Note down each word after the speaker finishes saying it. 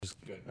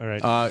All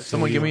right.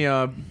 Someone give me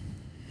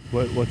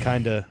what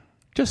kind of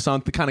just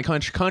something kind of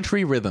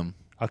country rhythm.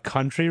 a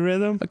country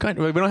rhythm? We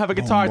don't have a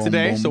guitar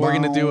today, so we're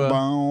gonna do a.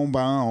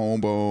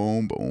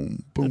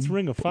 That's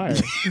Ring of Fire.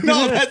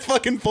 No, that's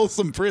fucking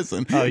Folsom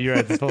Prison. Oh, you're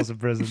right. That's Folsom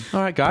Prison.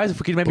 All right, guys, if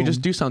we could maybe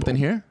just do something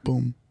here.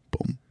 Boom,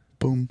 boom,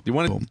 boom. You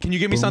want to? Boom, Can you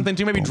give me boom, something?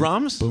 Do maybe boom,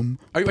 drums? boom,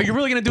 Are you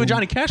really gonna do a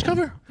Johnny Cash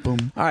cover?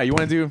 Boom. All right, you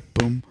want to do?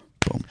 Boom,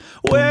 boom.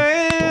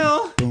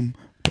 Well, Boom,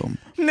 boom.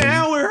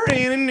 now we're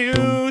in a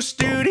new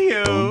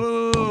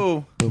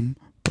studio. Boom,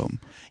 boom.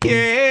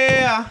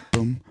 Yeah,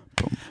 Boom,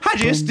 boom. I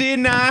just did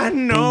not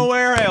know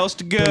where else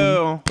to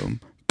go. Boom,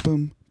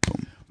 boom,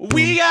 boom.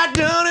 We got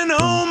done in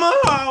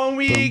Omaha, and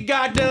we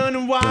got done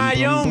in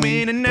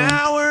Wyoming, and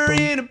now we're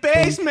in a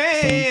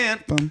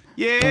basement.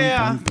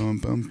 Yeah, Boom,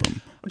 boom,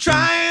 boom. I'm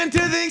trying to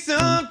think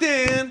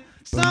something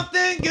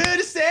good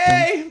to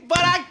say, but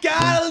I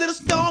got a little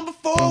stoned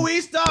before we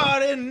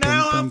started.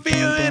 Now I'm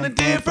feeling a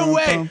different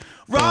way.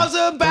 Raw's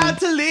about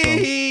to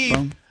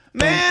leave.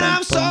 Man,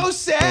 I'm so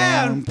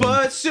sad,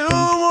 but soon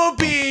we'll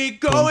be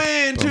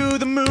going to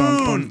the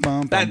moon.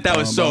 That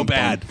was so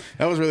bad.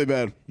 That was really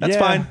bad. That's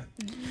fine.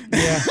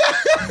 Yeah.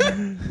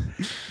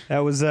 That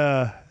was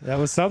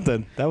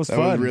something. That was That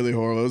fun. was really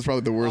horrible. It was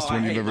probably the worst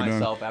one you've ever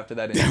done. After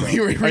that intro.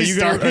 You were Are you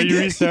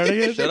restarting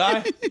it? Should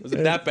I? Was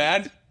it that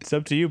bad? It's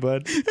up to you,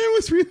 bud. It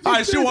was really All right,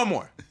 let's do one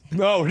more.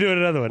 No, we're doing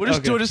another one.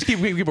 We'll just keep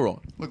it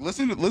rolling. Look,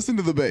 listen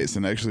to the bass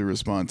and actually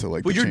respond to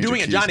like. But the you're change of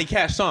doing a keys. Johnny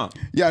Cash song.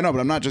 Yeah, I know, but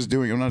I'm not just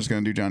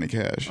gonna do Johnny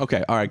Cash.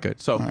 Okay, all right,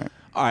 good. So, right.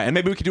 all right, and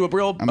maybe we could do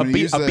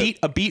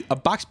a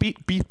box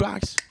beat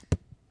box.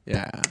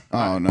 Yeah.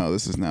 Oh no,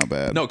 this is now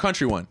bad. No,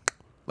 country one.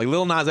 Like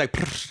Lil Nas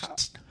X.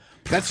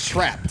 That's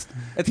trapped.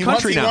 It's He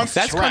country now. wants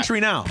That's trap. country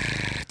now.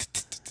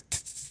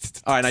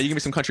 All right, now you give me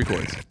some country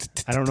chords.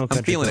 I don't know.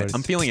 I'm feeling it.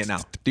 I'm feeling it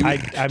now. Do I'm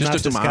not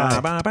this guy.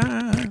 Bow,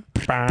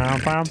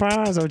 bow,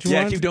 bow. Is that what you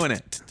Yeah, want? keep doing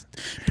it.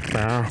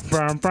 Bow,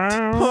 bow,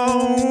 bow.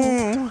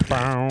 Oh,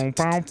 Bow,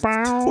 bow,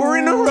 bow. we're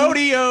in a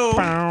rodeo.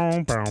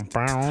 Bow, bow,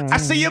 bow. I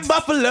see a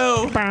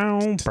buffalo.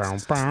 Bow, bow,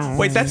 bow.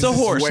 Wait, that's a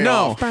horse. way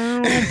No. off.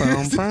 Bow,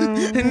 bow, bow.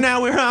 And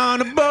now we're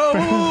on a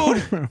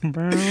boat.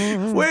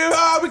 Bow, Where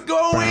are we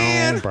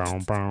going? bow,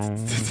 bow.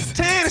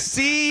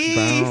 Tennessee.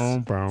 Bow,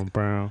 bow,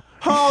 bow.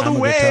 All I'm the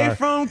a way guitar.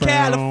 from Bow,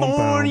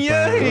 California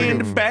bow, bow. in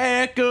the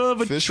back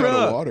of a Fish out of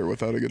truck. water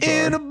without a guitar.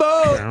 In a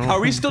boat. Bow, Are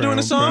we still doing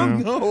bow, a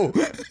song? No.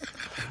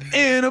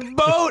 In a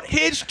boat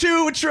hitched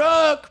to a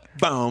truck.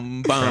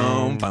 Boom,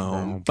 boom,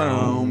 boom,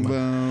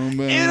 boom.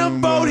 In a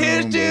boat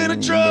hitched in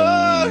a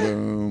truck.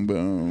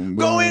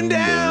 Going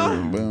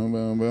down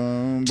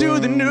to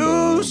the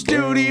new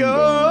studio.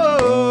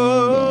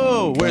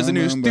 Where's the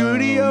new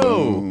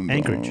studio?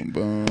 Anchorage.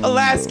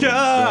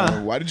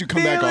 Alaska. Why did you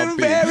come back Feeling off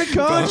very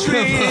country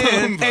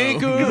in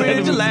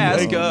Anchorage,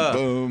 Alaska.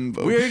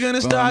 We're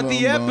gonna start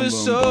the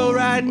episode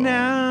right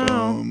now.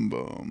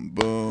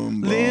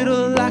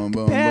 Little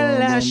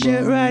acapella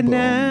shit right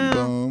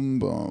now.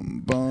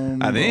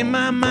 I think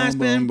my mind's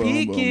been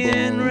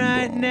peeking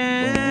right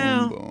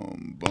now.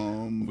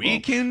 We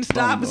can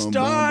stop and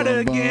start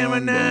again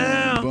right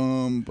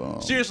now.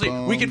 Seriously,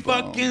 we can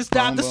fucking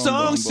stop the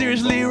song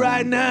seriously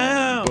right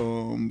now.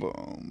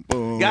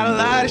 Got a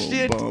lot of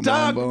shit to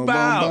talk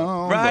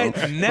about right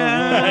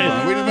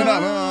now. We just been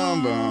up.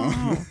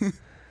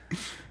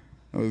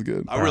 That was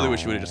good. I really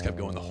wish you would have just kept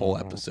going the whole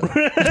episode.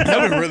 That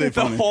was really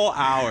The funny. whole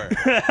hour.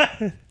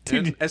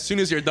 Dude, as soon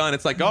as you're done,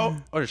 it's like, oh,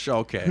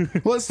 okay.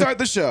 Well, let's start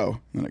the show.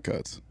 Then it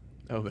cuts.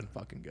 That would have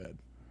been fucking good.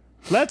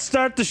 Let's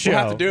start the show. We'll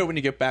have to do it when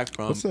you get back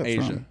from What's that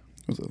Asia. from?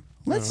 What's that?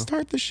 Let's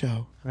start the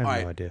show. I have All no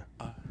right. idea.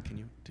 Can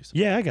you do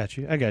something? Yeah, I got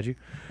you. Did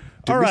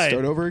All we right.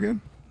 start over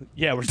again?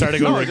 Yeah, we're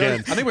starting over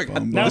again. I think we're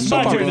Now it's so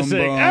my far. turn to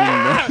sing.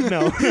 Ah!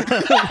 No.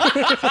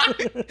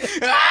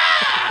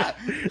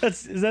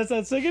 Is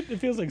that singing? It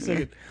feels like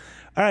singing.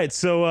 All right,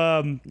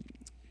 so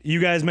you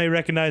guys may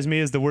recognize me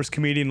as the worst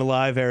comedian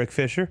alive, Erik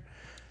Fisher.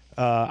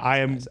 I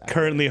am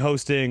currently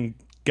hosting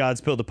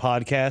Godspilled the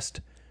podcast,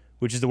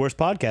 which is the worst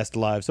podcast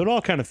alive, so it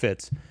all kind of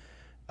fits.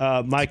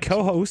 My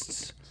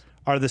co-hosts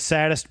are the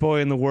saddest boy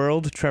in the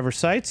world, Trevor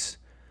Seitz.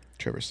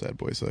 Trevor Sad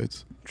Boy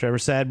Sites. Trevor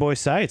Sad Boy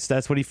Seitz.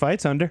 That's what he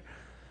fights under.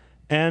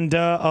 And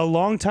a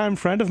longtime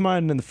friend of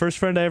mine, and the first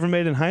friend I ever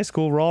made in high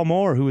school, Rauol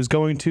Moore, who is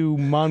going to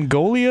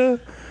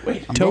Mongolia,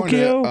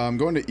 Tokyo, I'm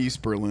going to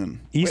East Berlin.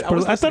 East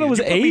Berlin. I thought it was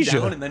Did you put me Asia.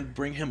 down and then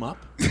bring him up.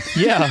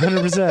 Yeah,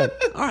 100%.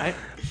 All right.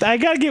 I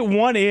got to get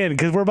one in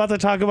because we're about to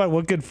talk about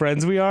what good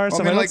friends we are. So I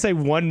if mean, I don't like- say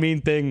one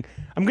mean thing,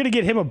 I'm going to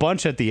get him a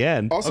bunch at the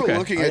end. Also, Okay.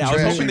 looking at I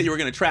was trash, hoping that you were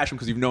going to trash him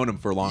because you've known him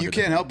for longer. you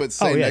can't help but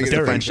say Oh, yeah, it's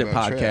negative a things friendship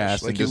about trash.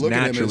 podcast Like and you just look at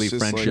him, naturally it's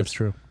just like- friendships.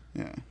 True.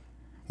 Yeah.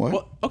 What?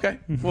 Well, okay.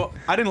 Well,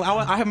 I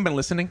haven't been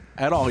listening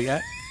at all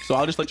yet, so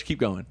I'll just let you keep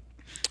going.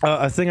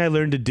 A thing I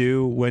learned to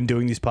do when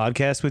doing these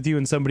podcasts with you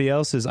and somebody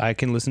else is I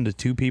can listen to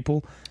two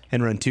people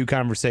and run two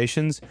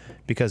conversations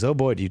because, oh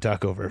boy, do you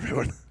talk over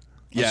everyone.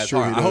 Yeah,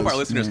 sure he I hope does. our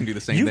listeners can do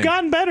the same You've thing.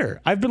 gotten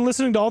better. I've been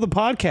listening to all the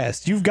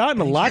podcasts. You've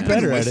gotten a lot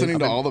better at Listening it.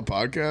 to all the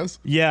podcasts.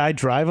 Yeah, I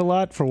drive a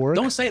lot for work.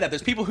 Don't say that.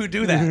 There's people who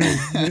do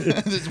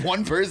that. There's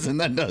one person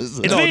that does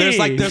it. It's No, me.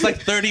 there's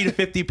like 30 to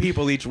 50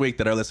 people each week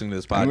that are listening to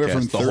this podcast. Anywhere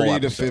from the whole 30 to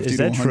episode. 50 Is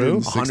to that true?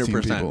 116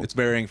 100%. people. It's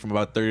varying from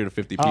about 30 to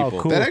 50 Oh,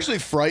 people. cool. That actually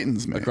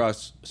frightens me.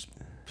 Across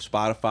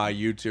Spotify,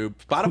 YouTube.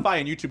 Spotify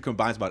and YouTube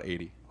combines about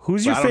 80.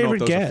 Who's But your I don't know if favorite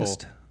those are full.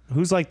 guest?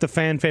 Who's like the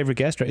fan favorite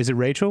guest? Is it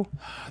Rachel?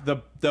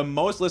 The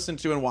most listened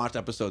to and watched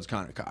episodes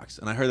Connor Cox,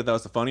 and I heard that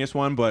was the funniest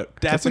one, but a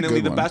definitely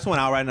good the one. best one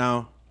out right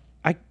now.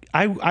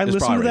 I listened to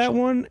probably that Rachel.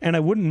 one, and I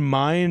wouldn't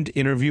mind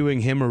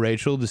interviewing him or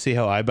Rachel to see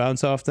how I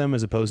bounce off them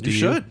as opposed to you.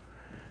 should.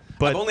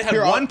 But I've only had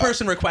Here, one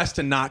person request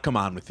to not come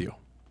on with you.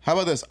 How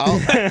about this?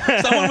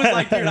 Someone was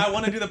like, "Dude, I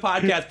want to do the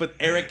podcast, but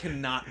Eric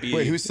cannot be."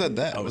 Wait, who said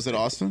that? Was it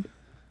Austin?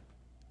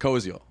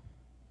 Koziel.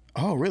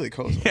 Oh, really?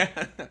 Koza.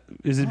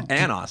 is it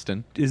And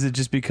Austin. is it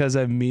just because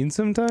I'm mean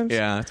sometimes?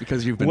 Yeah, it's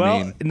because you've been Well,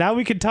 mean. now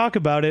we can talk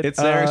about it. It's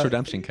Eric's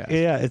redemption cast.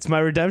 Yeah, it's my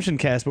redemption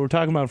cast, but we're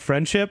talking about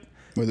friendship.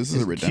 Wait, this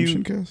is a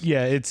redemption Cute- cast?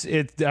 Yeah, it's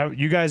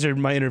you guys are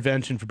my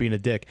intervention for being a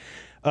dick.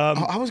 Oh,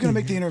 I was going to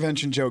make the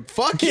intervention joke.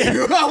 Fuck you.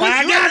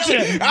 I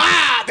gotcha.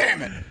 Ah,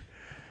 damn it.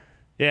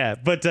 Yeah,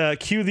 but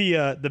cue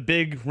the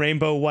big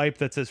rainbow wipe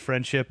that says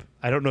friendship.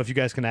 I don't know if you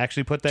guys can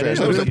actually put that in.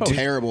 That was a Put it-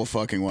 terrible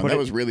fucking one. Put That it-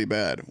 was really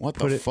bad. What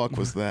the fuck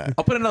was that?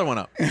 I'll put another one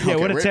up. Yeah, Okay,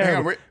 what a hang on,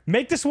 terrible.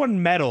 Make this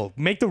one metal.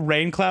 Make the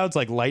rain clouds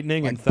like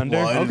lightning and thunder.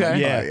 Blood and Okay. fire.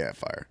 Yeah. Yeah,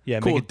 fire. Yeah,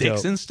 Cool make it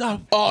dicks dope. and stuff.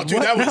 Oh, dude,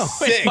 What? that was No.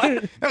 sick.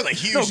 That was a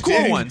huge No,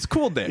 cool dick. ones.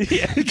 Cool dicks.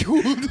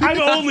 I've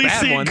only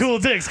bad seen ones. cool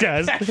dicks,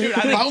 guys. Dude,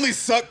 I think I only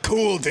suck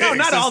cool dicks. no,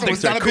 not all It's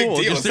dicks not are a big cool.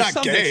 deal. Just It's there's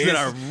not some gay. dicks that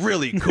are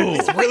really cool.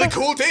 It's really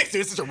cool dick, dude.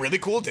 This is a really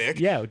cool dick.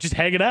 Yeah, just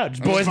hang it out.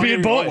 Just boys Just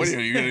being fucking- What boys.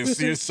 are you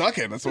you're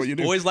sucking. That's what you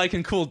do. Boys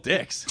liking cool dicks.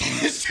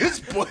 It's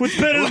just boys. What's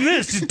better than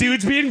this? Just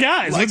dudes being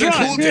guys. Like What's the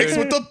wrong? cool dicks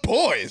with the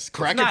boys.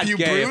 Crack a not few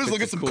gay if brews. it's Look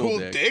a at some cool cool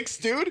dick. dicks,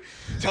 dude.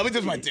 Tell me,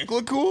 does my dick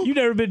look cool? You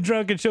never been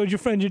drunk and showed your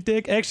friend your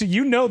dick? Actually,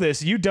 you know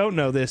this. You don't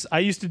know this. I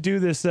used to do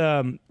this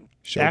after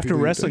people your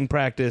wrestling dick.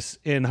 practice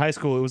in high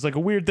school. It was like a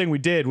weird thing we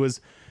did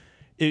was,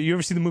 you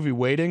ever see the movie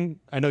Waiting?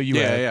 I know you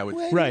have. Yeah,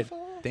 yeah. Right.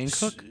 Dane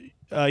Cook?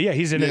 Yeah,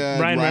 he's in Yeah,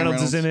 it. Ryan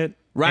Reynolds is in it.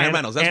 Ryan Anna-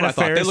 Reynolds. That's Anna what I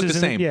thought. They Faris look the is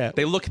in it. same. Yeah.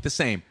 They look the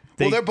same.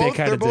 Well, they're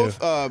kinda both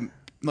do.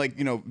 like,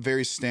 you know,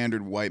 very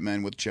standard white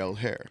men with gel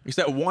hair.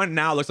 Except one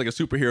now looks like a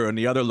superhero, and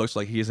the other looks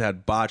like he's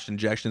had botched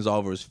injections all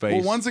over his face.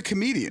 Well, one's a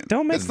comedian.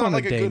 Don't make That's fun not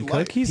like of a Dane good Cook.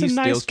 life. He's He a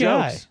nice steals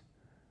guy. jokes.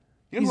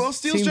 You know who else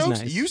steals seems jokes?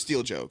 nice. You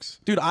steal jokes.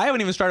 Dude, I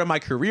haven't even started my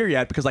career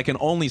yet because I can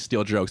only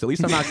steal jokes. At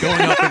least I'm not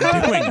going up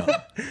and doing them.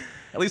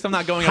 At least I'm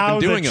not going up How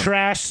and the doing them.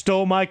 trash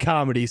stole my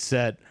comedy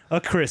set. A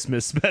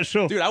Christmas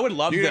special. Dude, I would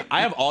love You're to. gonna- I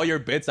have all your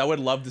bits. I would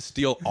love to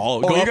steal all.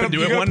 Oh, Go you're up gonna, and do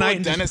you're it gonna one pull night.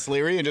 and Dennis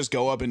Leary and just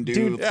go up and do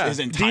Dude, his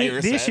entire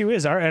the set. issue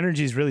is our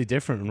energy is really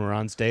different when we're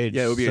on stage.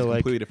 Yeah, it would be a So, like,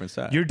 completely different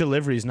set. Your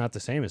delivery is not the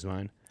same as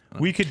mine.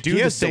 We could do He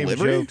the has same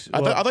delivery? jokes.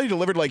 I Well, thought he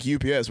delivered like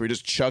UPS, where he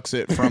just chucks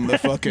it from the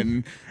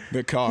fucking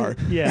the car,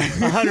 yeah,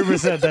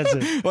 100%. That's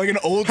it. like an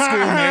old school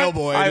mail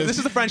boy. All right, just- this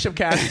is the friendship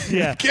cast.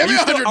 Yeah. Give me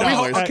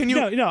 $100. Can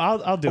you- No,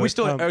 I'll do Are we it.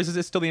 still? Is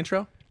it still the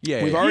intro?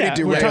 Yeah. We've yeah. already Yeah, we're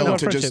talking derailed about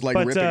to just friendship, like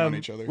but, ripping on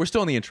each other. We're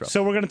still in the intro.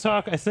 So we're gonna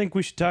talk. I think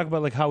we should talk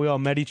about like how we all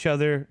met each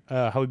other,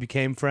 how we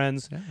became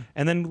friends,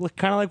 and then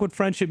kind of like what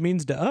friendship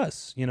means to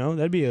us. You know,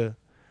 that'd be a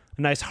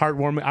nice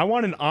heartwarming. I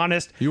want an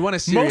honest. You want a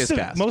serious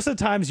cast. Most of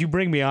the times you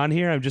bring me on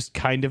here, I'm just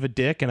kind of a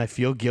dick, and I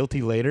feel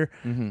guilty later.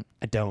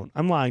 I don't.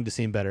 I'm lying to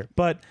seem better,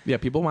 but yeah,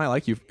 people might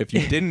like you if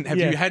you didn't. If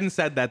Yeah. you hadn't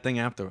said that thing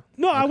after.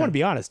 no, I want to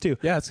be honest too.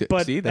 Yeah, that's good.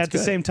 But See, that's at the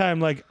good. same time,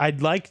 like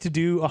I'd like to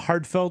do a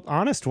heartfelt,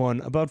 honest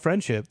one about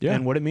friendship Yeah.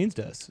 and what it means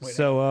to us.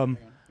 So,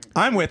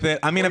 I'm with it.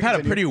 I mean, I've had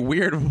a pretty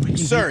weird week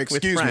Sir, with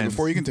excuse me friends.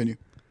 before you continue.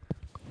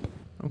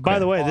 by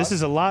the way, this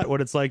is a lot what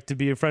it's like to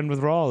be a friend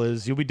with Rauol.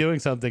 Is you'll be doing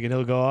something and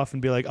he'll go off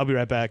and be like, "I'll be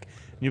right back,"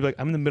 and you'll be like,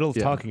 "I'm in the middle of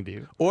talking to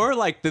you." Or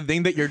like the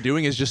thing that you're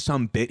doing is just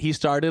some bit he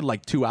started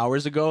like 2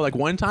 hours ago. Like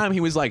one time he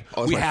was like,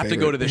 Oh, that's "We my have to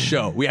favorite. go to the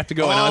show. We have to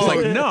go," and I was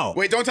like, "No."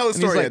 Wait, don't tell the And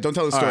he's story like, yet. Don't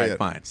tell the "All story right, yet.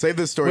 Fine. Save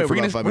this story Wait, for we're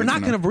about gonna, 5 we're minutes. not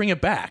from going to now. bring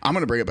it back. I'm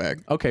gonna bring it back.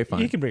 Okay, fine.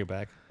 You can bring it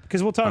back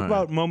because we'll talk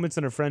about moments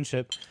in our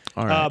friendship.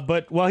 All right.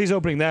 But while he's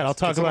opening that, I'll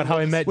talk about how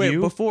I met Wait, you.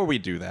 before we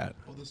do that,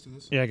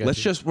 Yeah, I got let's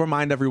you. just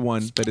remind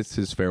everyone that it's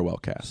his farewell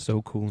cast.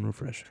 so cool and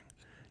refreshing.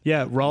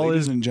 Yeah, Rauol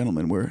Ladies is. and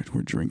gentlemen, we're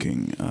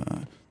drinking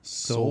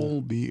Soul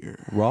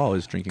beer. Raw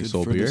is drinking Good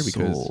soul for beer the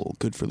because soul.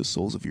 Good for the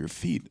soles of your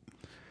feet.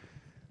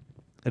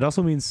 It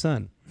also means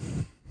sun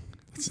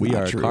It's we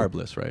not are true.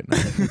 carbless right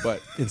now.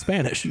 But in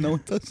Spanish. No,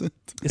 it doesn't.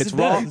 Yes, it's it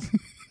Raw. does.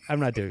 I'm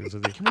not doing this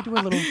with you. Can we do a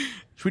little?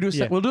 Should we do a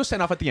Yeah. we'll do a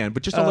send off at the end,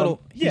 but just a little.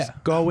 yeah. He's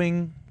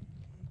going.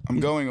 I'm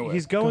going away.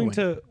 He's going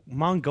to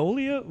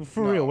Mongolia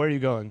for real. Where are you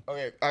going?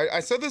 Okay, I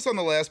said this on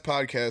the last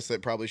podcast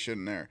that probably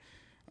shouldn't air.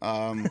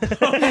 Yeah,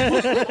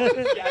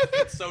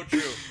 it's so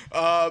true.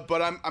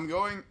 But I'm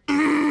going.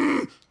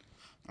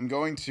 I'm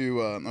going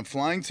to. I'm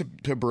flying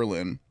to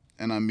Berlin,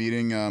 and I'm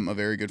meeting a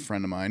very good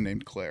friend of mine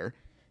named Claire,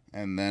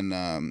 and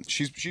then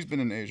she's been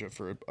in Asia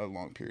for a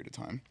long period of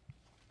time,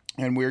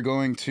 and we're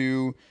going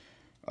to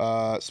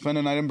spend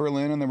a night in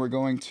Berlin, and then we're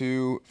going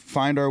to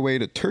find our way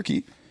to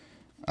Turkey.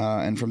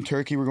 And from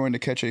Turkey, we're going to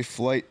catch a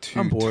flight to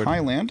I'm bored.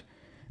 Thailand.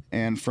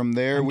 And from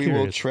there, we will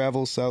curious.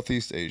 travel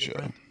Southeast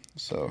Asia.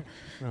 So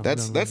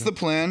that's the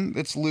plan.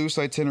 It's loose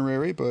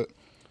itinerary, but...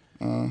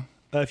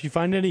 if you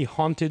find any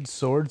haunted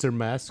swords or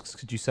masks,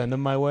 could you send them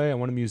my way? I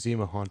want a museum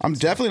of haunted. I'm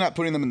definitely not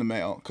putting them in the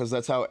mail, because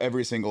that's how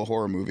every single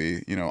horror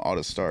movie, ought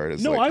to start.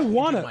 It's No, like, I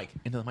want to.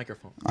 Into the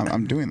microphone.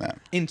 I'm doing that.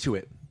 Into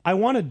it. I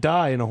want to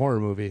die in a horror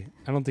movie.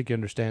 I don't think you're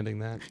understanding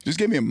that. Just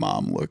give me a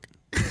mom look.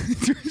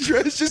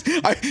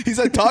 He's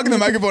like talking to the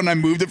microphone, and I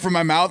moved it from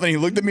my mouth, and he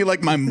looked at me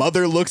like my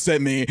mother looks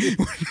at me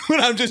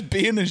when I'm just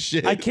being a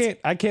shit. I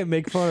can't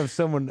make fun of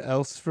someone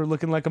else for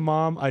looking like a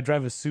mom. I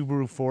drive a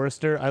Subaru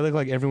Forester. I look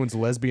like everyone's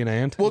lesbian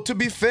aunt. Well, to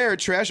be fair,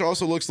 Trash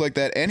also looks like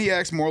that, and he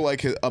acts more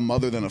like a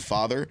mother than a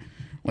father.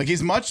 Like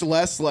he's much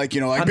less like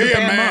like be a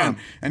man,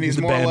 and he's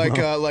more like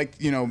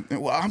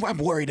well, I'm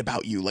worried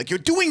about you. Like you're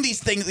doing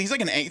these things. He's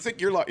like he's like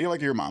you're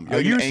like your mom.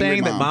 Are you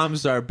saying that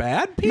moms are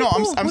bad people?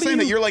 No, I'm saying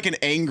that you're like an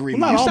angry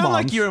mom. You all sound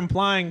moms. like you're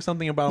implying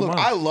something about Look, moms.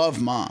 I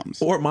love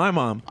moms. Or my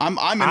mom. I'm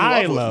in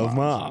I love with love moms.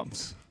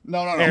 moms.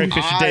 No. Eric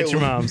Fisher dates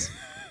your moms.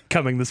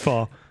 Coming this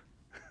fall.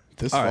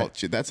 This All fall, right.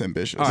 shit, that's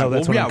ambitious. All right,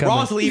 that's when I'm coming.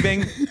 Raw's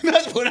leaving.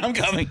 That's when I'm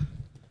coming.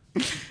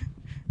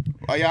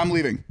 Oh yeah, I'm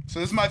leaving. So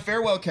this is my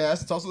farewell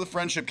cast. It's also the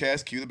friendship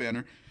cast. Cue the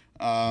banner.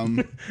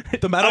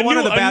 The metal one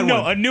or the bad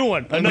No, one? a new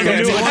one. Another Okay,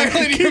 new so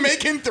one. you're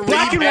making 3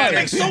 Black and white.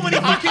 banners. So many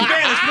fucking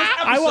banners for this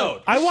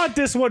episode. I want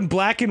this one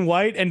black and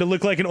white and to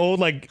look like an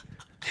old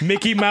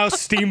Mickey Mouse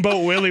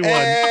Steamboat Willie one.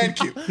 And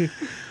cue.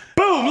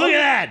 Boom! Look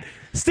at that.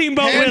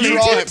 Steamboat Hand Willie.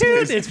 draw it,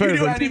 please. It's You do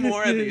perfect. any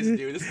more of these,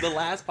 dude. This is the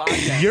last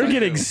podcast. You're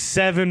getting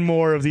 7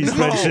 more of these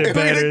friendship we're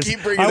gonna banners.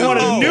 keep bringing I them want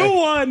a up. new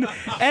one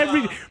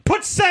every.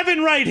 Put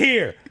 7 right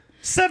here.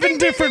 7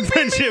 different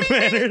friendship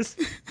banners.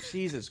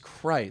 Jesus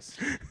Christ.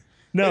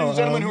 No, Ladies and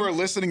gentlemen who are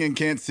listening and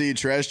can't see,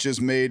 Trash just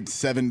made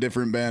 7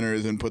 different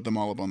banners and put them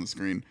all up on the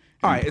screen.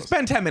 All right, it's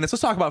been 10 minutes.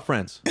 Let's talk about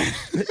Friends.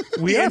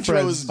 we The are intro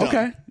friends. is done.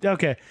 Okay.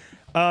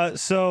 Okay.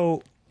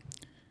 So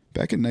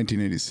Back in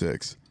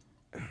 1986.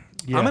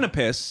 yeah. I'm going to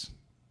piss.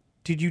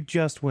 Did you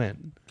just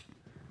win?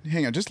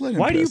 Hang on, just let him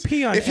Why do you piss.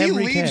 pee on If he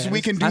every leaves, cast?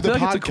 we can do I the feel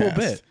like podcast. it's a cool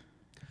bit.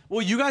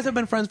 Well, you guys have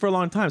been friends for a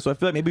long time, so I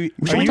feel like maybe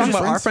we Are should you talk just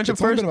about our friends? friendship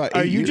It's only first. been about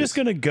Are 8 you years. just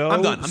gonna go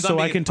I'm done so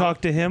I being- can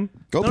talk to him?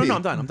 Go pee. No,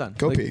 I'm done.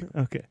 Go Like, pee.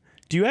 Okay.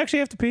 Do you actually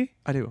have to pee?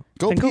 I do.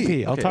 Go Then pee. go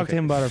pee. I'll talk to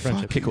him about our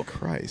friendship. Fucking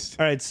Christ.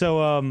 All right.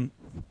 So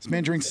This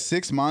man drinks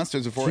 6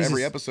 Monsters before Jesus.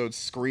 every episode,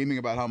 screaming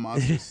about how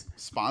Monster's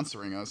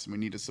sponsoring us and we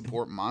need to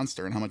support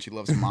Monster and how much he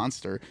loves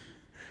Monster.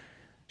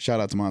 Shout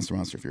out to Monster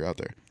if you're out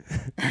there.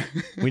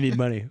 we need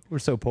money. We're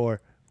so poor.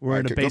 We're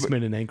in a go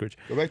basement in Anchorage.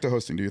 Go back to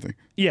hosting, do you think?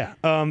 Yeah.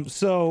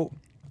 So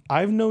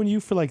I've known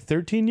you for like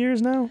 13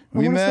 years now.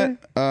 We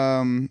met.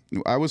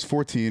 I was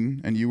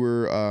 14, and you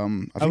were.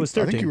 I was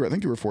 13. I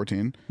think you were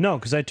 14. No,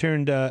 because I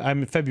turned. I'm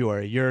in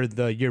February. You're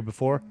the year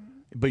before,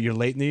 but you're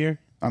late in the year.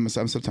 I'm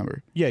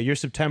September. Yeah, you're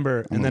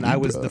September, and then I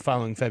was the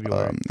following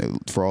February.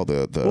 For all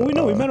the. Well, we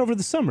know we met over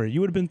the summer. You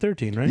would have been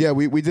 13, right? Yeah,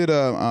 we did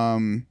a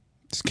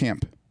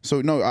camp. So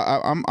no,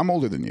 I'm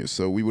older than you,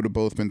 so we would have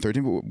both been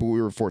 13, but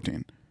we were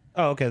 14.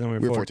 Oh, okay. Then we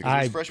were 14. 14. It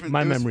was freshman,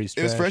 my it was- memory's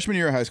It was trash. freshman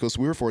year of high school,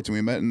 so we were 14.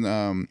 We met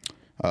in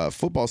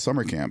football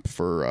summer camp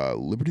for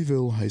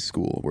Libertyville High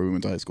School, where we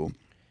went to high school,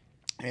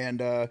 and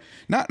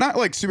not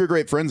like super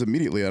great friends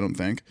immediately. I don't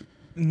think.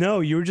 No,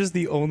 you were just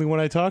the only one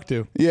I talked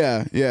to.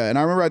 Yeah, and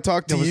I remember I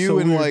talked to That was you so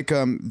and weird. like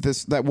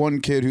that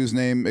one kid whose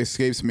name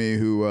escapes me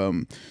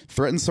who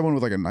threatened someone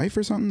with like a knife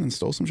or something and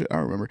stole some shit. I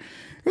don't remember.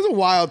 It was a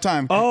wild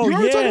time. Oh, You remember what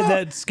I'm yeah, talking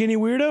about? that skinny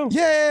weirdo?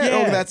 Yeah.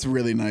 Yeah. Oh, that's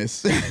really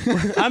nice.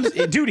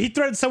 Dude, he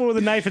threatened someone with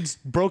a knife and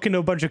broke into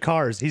a bunch of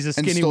cars. He's a And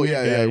skinny stole, weird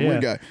guy.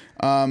 weird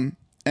guy.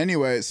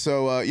 Anyway,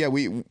 so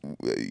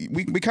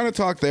we kind of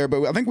talked there,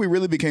 but I think we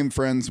really became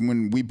friends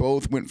when we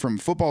both went from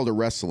football to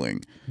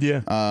wrestling.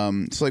 Yeah.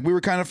 So like we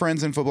were kind of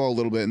friends in football a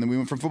little bit, and then we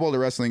went from football to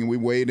wrestling, and we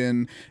weighed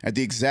in at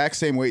the exact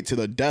same weight to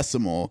the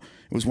decimal.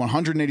 It was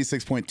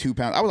 186.2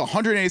 pounds. I was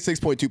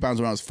 186.2 pounds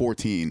when I was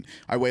 14.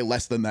 I weigh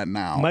less than that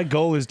now. My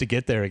goal is to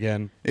get there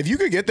again. If you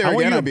could get there I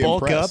want again, you I'd to be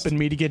bulk impressed. up and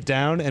me to get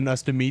down and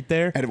us to meet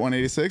there. At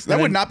 186, that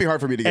And would then- not be hard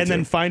for me to get And to.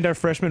 then find our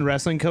freshman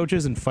wrestling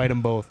coaches and fight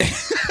them both.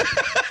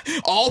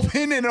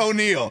 Alvin and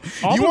O'Neal.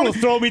 Alvin will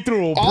throw me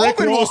through a brick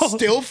Alvin wall. will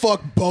still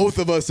fuck both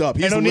of us up.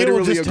 He's And O'Neal will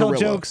literally just a tell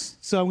gorilla. jokes,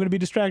 so I'm going to be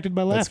distracted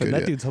by laughing. good,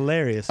 That yeah. dude's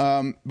hilarious.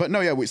 But no,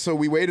 yeah. So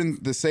we weighed in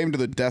the same to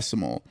the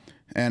decimal,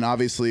 and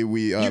obviously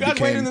we You guys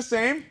became weighed in the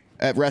same?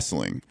 at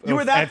wrestling. You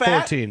were that at fat?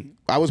 14.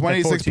 I was At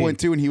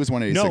 186.2 and he was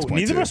 186.2. No,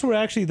 neither of us were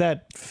actually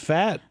that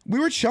fat. We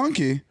were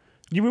chunky.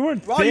 We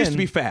weren't Raw thin. used to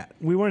be fat.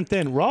 We weren't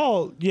thin.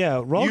 Raul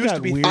used got to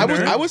be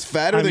weirder. I was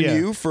fatter than yeah.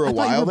 you for a I thought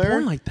you while were there.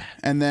 born like that.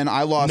 And then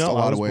I lost No, a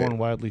lot I was of weight. born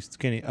wildly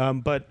skinny.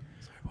 But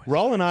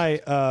Raul and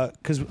I,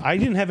 because I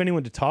didn't have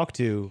anyone to talk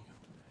to,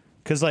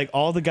 because like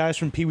all the guys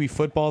from Pee Wee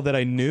football that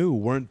I knew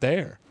weren't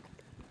there.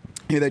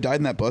 Yeah, they died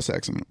in that bus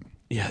accident.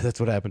 Yeah, that's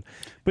what happened.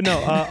 But no,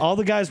 all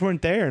the guys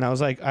weren't there, and I was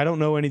like, I don't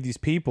know any of these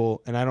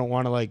people, and I don't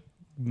want to like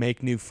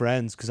make new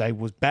friends because I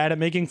was bad at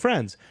making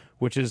friends,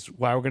 which is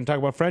why we're going to talk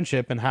about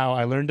friendship and how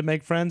I learned to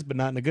make friends, but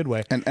not in a good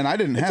way. And I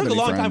didn't have any It took a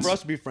long time friends. for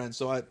us to be friends,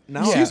 so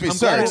now Excuse me, I'm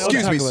sir. glad I know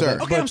Excuse that. me, sir.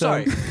 Okay, I'm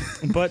sorry.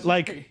 But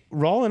like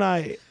Raul and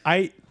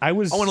I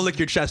was I want to lick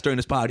your chest during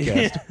this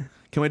podcast.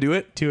 Can we do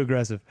it? too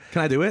aggressive.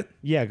 Can I do it?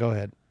 Yeah, go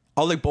ahead.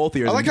 I'll lick both of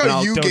yours. I like and how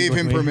I'll- you don't gave look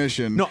him me.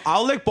 permission. No,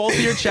 I'll lick both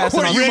of your chests.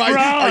 What, and are, I'll you lick- my,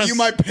 Ross. are you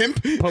my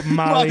pimp? Put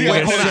Molly Well,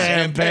 in hold on.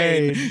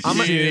 champagne. You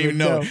didn't even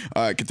know. No.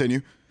 All right,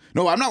 continue.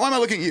 No, I'm not. Why am I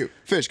looking at you?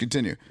 Fish,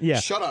 continue. Yeah.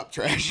 Shut up,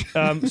 trash.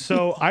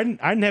 So I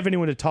didn't have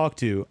anyone to talk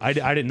to. I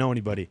didn't know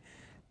anybody,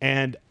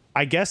 and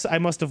I guess I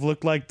must have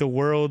looked like the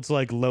world's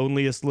like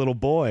loneliest little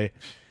boy,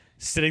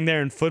 sitting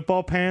there in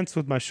football pants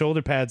with my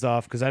shoulder pads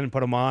off because I didn't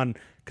put them on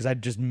because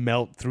I'd just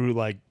melt through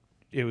like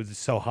it was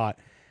so hot,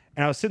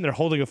 and I was sitting there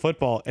holding a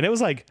football, and it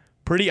was like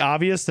pretty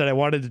obvious that I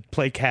wanted to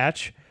play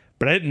catch,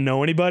 but I didn't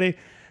know anybody.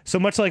 So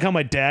much like how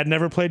my dad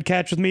never played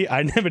catch with me,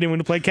 I didn't have anyone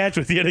to play catch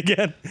with yet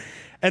again.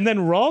 And then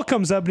Raul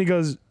comes up and he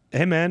goes,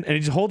 "Hey man," and he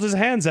just holds his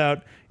hands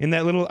out in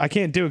that little. I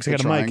can't do it because I got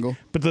a triangle?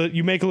 mic. But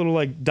you make a little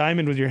like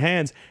diamond with your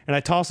hands, and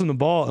I toss him the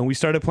ball, and we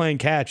started playing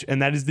catch, and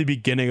that is the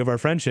beginning of our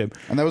friendship.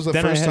 And that was the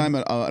Then I first had- time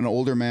an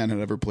older man had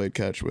ever played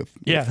catch with.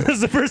 Yeah, that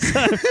was the first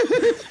time.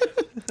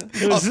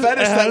 It A was-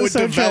 fetish that it would was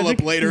so develop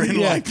tragic. later in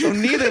Yeah. life. So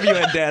neither of you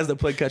had dads that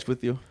played catch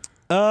with you.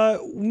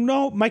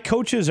 No, my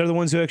coaches are the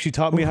ones who actually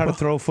taught me how to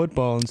throw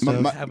football and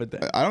stuff. Have a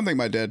dad. I don't think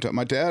my dad.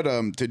 My dad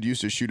did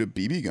used to shoot a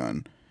BB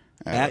gun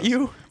At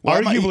you?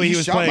 Well, Arguably, he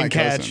was shot my playing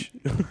cousin.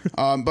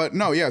 catch. But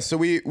no, yeah. So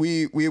we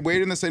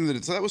weighed in the same.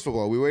 So that was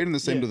football. We weighed in the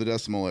same to the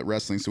decimal at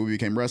wrestling. So we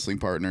became wrestling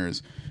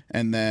partners,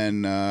 and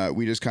then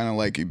we just kind of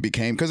like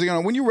became because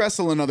when you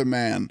wrestle another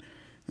man,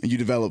 you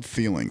develop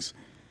feelings.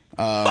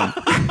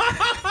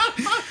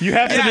 You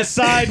have to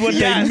decide what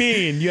Yes. they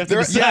mean. You have to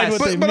There- decide yes, what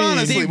but- they but mean.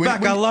 honestly, Steve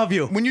Beck, I love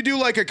you. When you do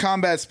like a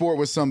combat sport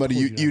with somebody,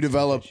 you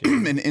develop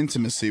an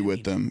intimacy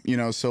with them. You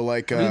know, so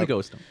like gonna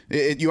ghost him.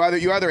 you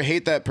either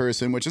hate that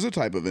person, which is a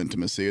type of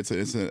intimacy. It's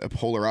a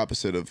polar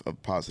opposite of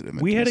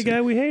positive. we had a intimacy.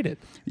 guy we hated.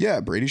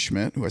 Yeah, Brady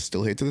Schmidt, who I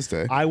still hate to this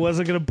day. I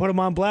wasn't going to put him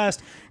on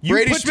blast. You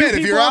Brady put two Schmidt, if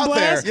people you're on out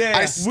there, blast? Yeah.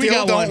 I We still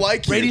got don't one.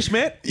 like you. Brady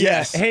Schmidt?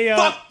 Yes. Hey,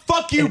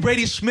 Fuck you,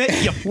 Brady Schmidt.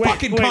 You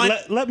fucking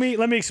cunt. Let me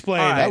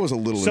explain. All right. That was a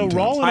little So intense.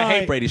 Raul and I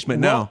hate Brady Schmidt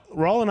now.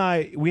 Raul and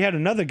I, we had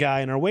another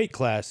guy in our weight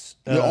class.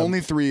 The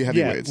only three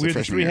heavyweights. Yeah, we were the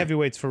freshman three year.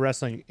 heavyweights for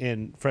wrestling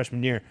in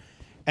freshman year,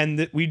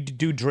 and we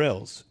do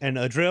drills. And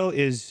a drill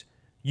is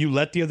you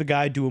let the other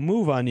guy do a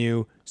move on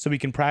you so we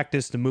can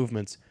practice the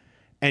movements,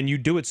 and you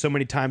do it so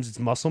many times it's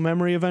muscle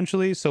memory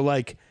eventually. So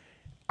like,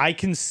 I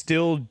can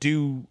still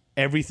do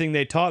everything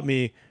they taught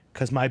me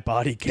because my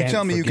body can't. You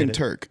tell me you forget can it.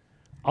 Turk.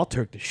 I'll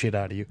Turk the shit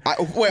out of you.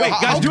 Wait, Wait, how,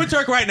 guys, do a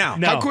Turk right now.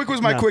 No. how quick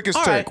was my no. quickest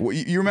All Turk?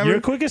 right. You remember?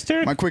 Your quickest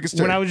Turk? My quickest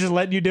When Turk. I was just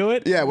letting you do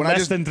it? Yeah, when less I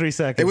just than 3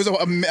 seconds. It was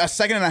a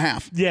second and a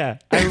half. Yeah,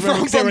 I remember From-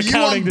 'cause they were from you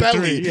counting on to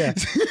belly. 3. Yeah,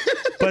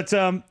 but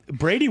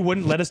Brady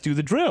wouldn't let us do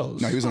the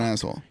drills. No, he was an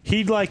asshole.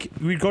 He'd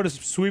we'd go to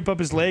sweep up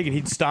his leg and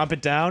he'd stomp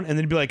it down, and then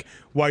he'd be like,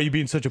 "Why are you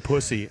being such a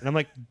pussy?" And I'm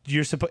like,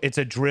 "You're supposed. It's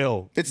a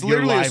drill. It's You're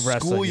literally a live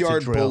wrestling. It's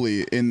schoolyard drill."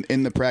 bully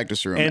in the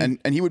practice room,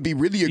 and he would be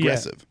really Yeah.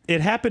 aggressive.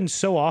 It happened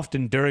so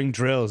often during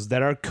drills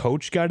that our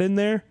coach got in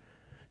there.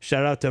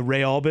 Shout out to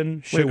Ray Albin.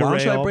 Wait, Sugar why don't Ray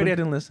you like Albin. Brady? I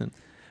didn't listen.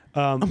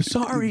 I'm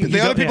sorry. The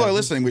other don't- people yeah. are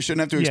listening. We shouldn't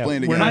have to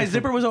explain it we're again. My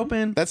zipper was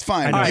open. That's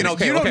fine. I know. You, know,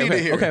 Okay, you don't okay, need okay,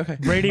 to hear. okay, it. okay.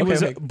 Brady Okay,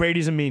 was okay.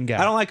 Brady's a mean guy.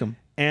 I don't like him.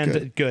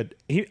 And good.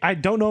 I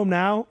don't know him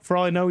now. For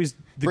all I know, he's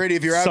the Brady,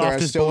 if you're out there, I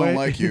softest still boy. don't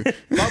like you.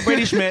 Fuck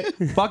Brady Schmidt.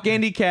 Fuck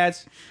Andy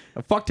Katz.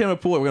 Fuck Tim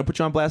Pooler. We're gonna put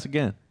you on blast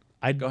again.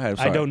 Go ahead. I'm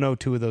I sorry. don't know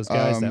two of those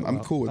guys that well. I'm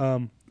cool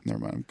with. Never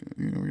mind.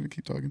 We're gonna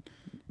keep talking.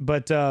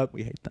 But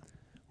We hate them.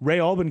 Ray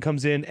Albin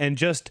comes in and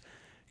just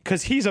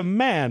because he's a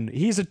man,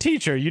 he's a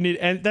teacher.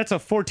 And that's a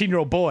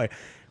 14-year-old boy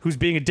who's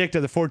being a dick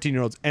to the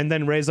 14-year-olds. And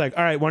then Ray's like,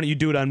 "All right, why don't you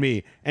do it on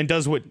me?" And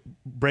does what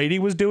Brady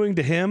was doing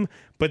to him,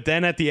 but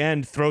then at the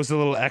end throws a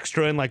little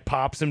extra and like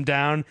pops him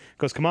down.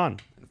 Goes, "Come on,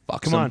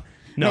 Fucks come him. on."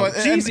 No, No, and-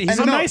 jeez, he's and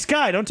a no. nice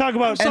guy. Don't talk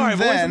about. And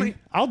then- boys.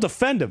 I'll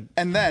defend him.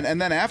 And then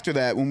after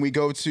that, when we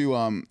go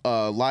to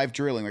live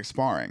drilling, like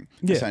sparring,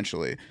 Yeah.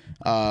 essentially,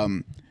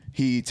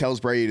 he tells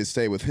Brady to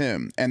stay with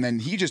him, and then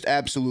he just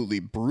absolutely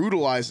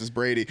brutalizes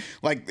Brady.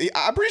 Like,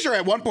 I'm pretty sure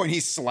at one point he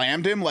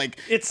slammed him. Like,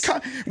 It's-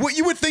 what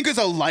you would think is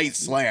a light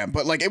slam,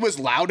 but like it was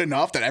loud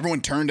enough that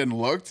everyone turned and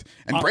looked,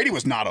 and Brady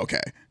was not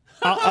okay.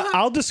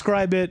 I'll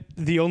describe it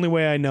the only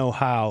way I know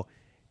how.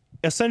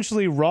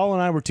 Essentially, Raul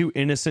and I were two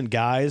innocent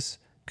guys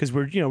because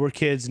we're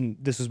kids, and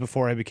this was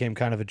before I became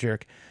kind of a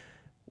jerk.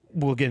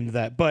 We'll get into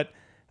that, but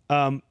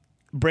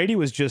Brady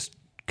was just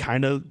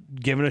kind of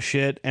giving a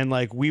shit, and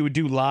like we would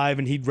do live,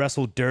 and he'd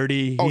wrestle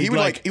dirty. Oh, he'd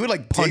he would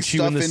dig punch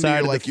you in stuff the into side your,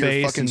 of like, the your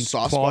face fucking and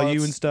soft claw you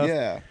spots. and stuff.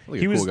 Yeah.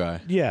 Like a cool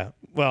guy. Yeah,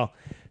 well.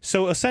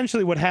 So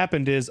essentially what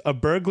happened is a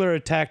burglar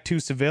attacked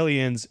two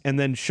civilians, and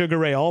then Sugar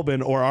Ray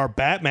Albin, or our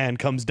Batman,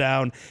 comes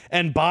down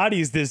and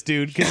bodies this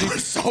dude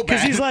because So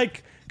bad. he's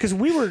like, because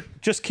we were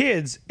just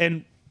kids,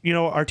 and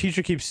our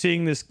teacher keeps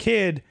seeing this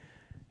kid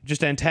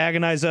just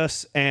antagonize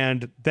us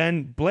and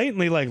then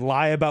blatantly like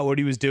lie about what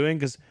he was doing,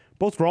 because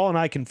both Raul and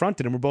I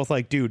confronted him. We're both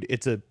like, dude,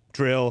 it's a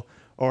drill,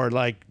 or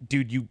like,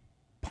 dude, you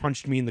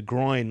punched me in the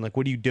groin. Like,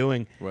 what are you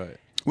doing? Right.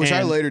 Which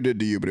I later did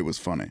to you, but it was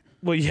funny.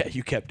 Well, yeah,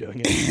 you kept doing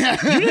it.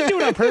 You didn't do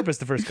it on purpose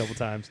the first couple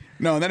times.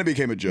 No, and then it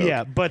became a joke.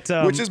 Yeah, but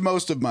which is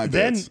most of my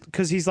then bits.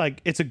 because he's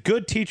like, it's a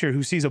good teacher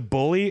who sees a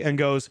bully and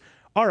goes,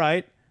 all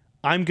right,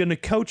 I'm gonna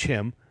coach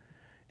him.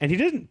 And he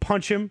didn't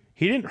punch him.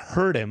 He didn't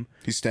hurt him.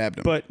 He stabbed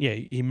him. But yeah,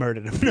 he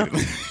murdered him. No.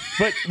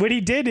 But what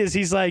he did is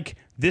he's like,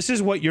 this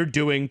is what you're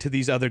doing to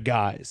these other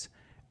guys.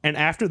 And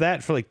after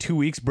that, for like 2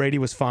 weeks, Brady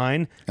was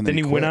fine. And then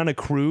he quit. went on a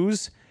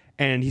cruise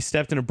and he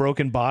stepped in a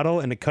broken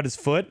bottle and it cut his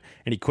foot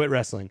and he quit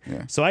wrestling.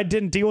 Yeah. So I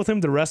didn't deal with him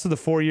the rest of the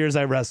 4 years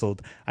I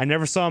wrestled. I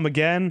never saw him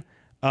again.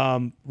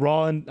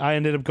 Raul and I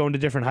ended up going to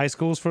different high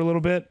schools for a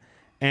little bit.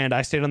 And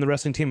I stayed on the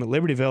wrestling team at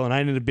Libertyville and I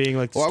ended up being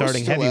like the starting I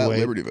was still heavyweight.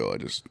 at Libertyville. I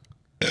just...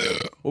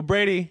 Well,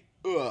 Brady,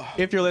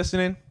 if you're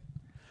listening,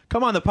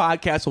 come on the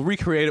podcast. We'll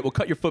recreate it. We'll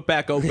cut your foot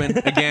back open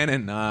again,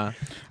 and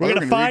We're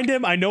gonna find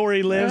him. I know where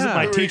he lives. Yeah.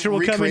 My teacher will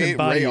come in and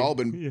buy Ray you.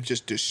 Albin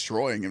just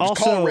destroying him. Just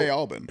Also, call Ray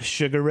Albin.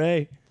 Sugar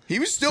Ray. He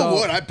was still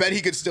would. I bet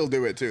he could still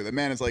do it too. The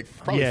man is like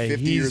probably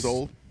 50 years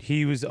old.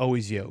 He was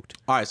always yoked.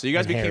 all right. So you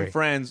guys And became Harry.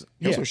 friends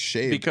He also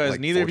shaved because like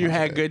neither 4 of you times a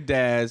had day. good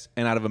dads,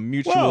 and out of a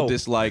mutual Whoa.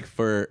 dislike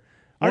for.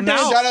 Our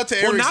dad- Shout out to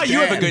well, Eric's now you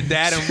have a dad. good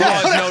dad, and Raw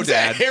has no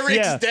dad. Eric's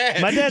Yeah.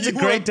 dad. My dad's a You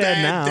great were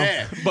dad now.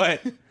 dad.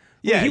 But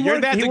yeah, he your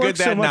worked- dad's he a good worked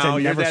so dad much, I now.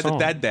 Your never dad's saw a him.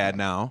 dead dad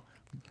now.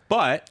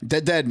 But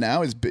Dead dad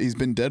now he's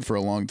been dead for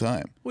a long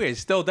time. wait, he's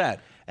still dead.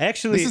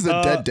 Actually, This is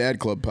a Dead Dad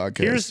Club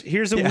podcast.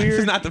 Here's a Yeah, this weird.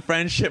 is not the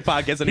friendship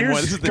podcast anymore.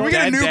 Here's- This is the Can we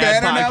get a Dad new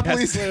Dad banner now, podcast.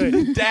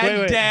 please? Dad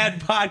Wait. Dad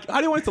podcast. How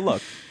do you want it to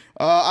look?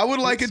 I would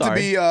like it to Sorry.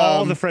 be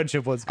all the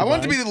friendship ones. I want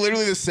it to be combined.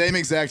 literally the same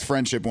exact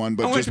friendship one,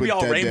 but I want it just to be with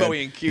all Dead rainbowy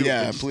Dad. and cute.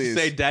 Yeah, Just please.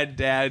 say Dad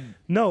Dad.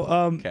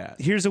 No. Cat.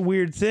 Here's a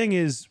weird thing: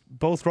 is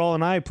both Raul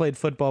and I played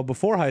football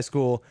before high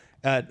school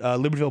at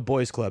Libertyville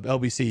Boys Club,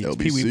 LBC, it's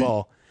Pee Wee LBC.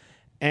 ball,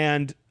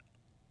 and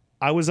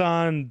I was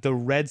on the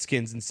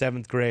Redskins in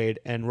 7th grade,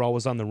 and Raul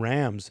was on the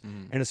Rams,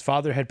 and his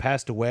father had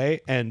passed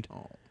away, and.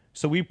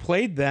 So we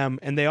played them,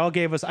 and they all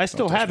gave us. I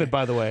still have it,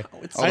 by the way.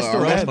 Although, I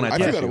still I have when it. I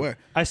threw text that you. away.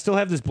 I still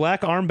have this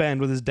black armband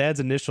with his dad's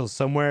initials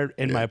somewhere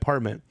in my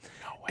apartment.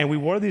 And we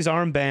wore these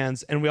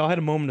armbands, and we all had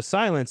a moment of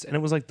silence. And it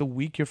was like the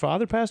week your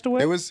father passed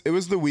away. It was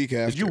the week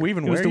after. Did you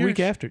even It was wear the yours? week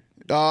after.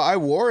 I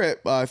wore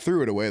it. I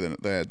threw it away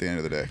at the end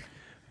of the day.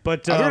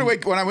 But I threw it away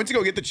when I went to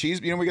go get the cheese.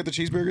 You know, we got the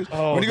cheesburgers.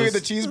 Oh, when you go get the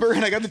this- cheezeburger,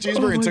 and I got the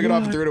cheeseburger and took it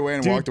off and threw it away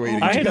and walked away.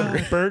 Eating I had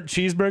cheeseburger. a burnt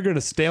cheeseburger and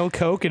a stale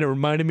Coke, and it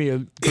reminded me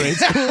of grade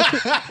school.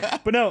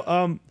 But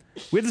no,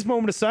 we had this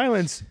moment of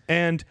silence,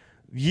 and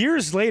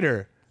years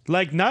later,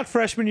 like not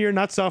freshman year,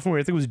 not sophomore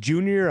year, I think it was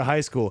junior year of high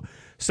school.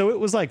 So it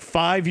was like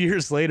 5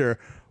 years later.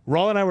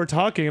 Raul and I were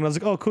talking, and I was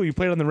like, "Oh, cool, you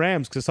played on the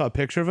Rams," because I saw a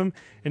picture of him.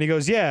 And he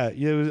goes, "Yeah,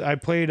 I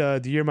played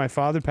the year my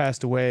father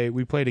passed away.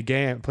 We played a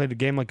game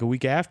like a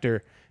week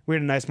after. We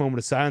had a nice moment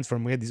of silence for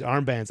him. We had these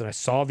armbands, and I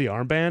saw the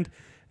armband, and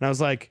I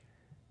was like,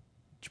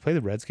 did you play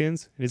the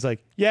Redskins?" And he's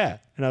like, "Yeah,"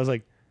 and I was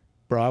like,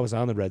 "Bro, I was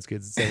on the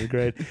Redskins in 7th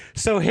grade."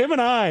 So him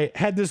and I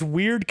had this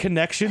weird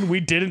connection we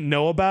didn't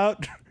know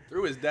about.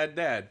 Through his Dad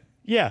Dad.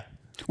 Yeah,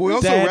 Well, we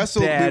also Dad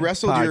wrestled. We Dad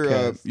wrestled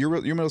podcast. your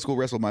middle school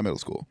wrestled my middle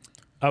school.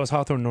 I was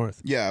Hawthorne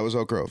North. Yeah, I was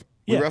Oak Grove.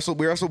 Yeah.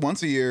 We wrestled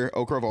once a year.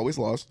 Oak Grove always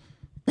lost.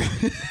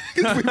 'Cause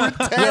we were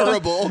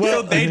terrible.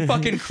 Well, they'd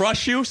fucking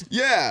crush you.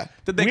 Yeah.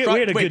 Did they We crush?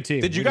 had a wait, good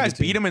team. Did you We had a guys good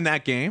team. beat him in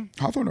that game?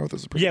 Hawthorne North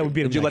is a pretty Yeah, we good.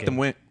 beat him. Did you that let them game.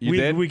 win? You we,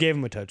 did? We gave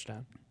him a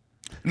touchdown.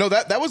 No,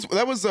 that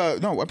was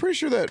no. I'm pretty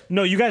sure that.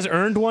 No, you guys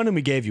earned one, and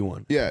we gave you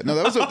one. Yeah, no,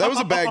 that was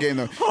a bad game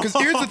though. Because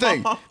here's the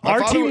thing, my Our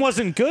father team was-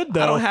 wasn't good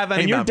though. don't have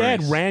any and your dad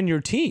memories. ran your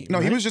team. No,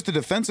 he right? was just a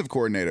defensive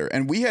coordinator,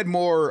 and we had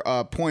more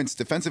points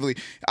defensively.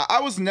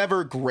 I was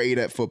never great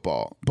at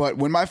football, but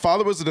when my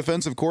father was the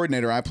defensive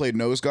coordinator, I played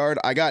nose guard.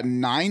 I got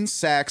 9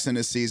 sacks in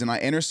a season. I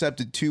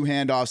intercepted 2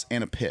 handoffs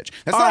and a pitch.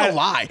 That's not right. a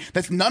lie.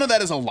 None of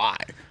that is a lie.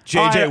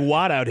 JJ I-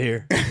 Watt out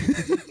here.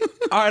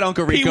 All right,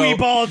 Uncle Pee Rico. Wee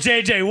ball,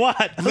 JJ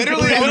Watt.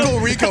 Literally Uncle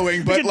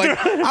Ricoing, but like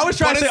I was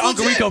trying but to say it's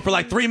Uncle legit. Rico for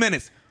like 3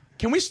 minutes.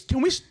 Can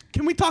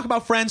we talk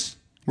about friends?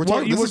 We're Well,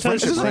 talking. you This were is talking-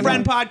 friendship Is this a right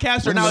friend now.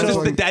 podcast or now is this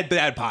So- the Dad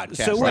Dad podcast?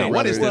 So wait, Like,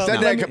 what is this? That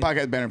now? Dad Let me-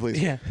 podcast banner,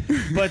 please. Yeah,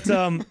 but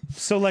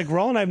so like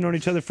Raul and I have known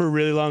each other for a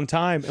really long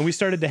time, and we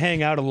started to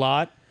hang out a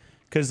lot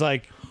because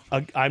like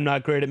I'm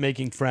not great at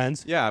making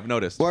friends. Yeah, I've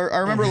noticed. Well, I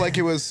remember like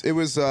it was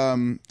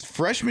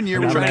freshman year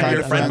we I've were been trying to kind be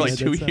your of friend for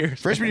friends. like That's 2 years.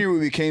 Freshman year we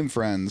became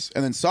friends,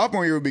 and then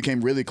sophomore year we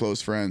became really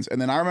close friends. And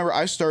then I remember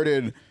I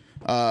started.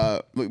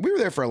 We were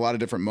there for a lot of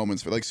different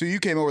moments. Like, so you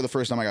came over the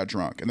first time I got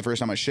drunk, and the first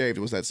time I shaved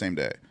was that same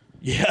day.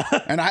 Yeah,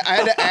 And I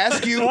had to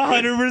ask you.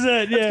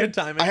 100%. Yeah, Good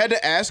timing. I had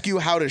to ask you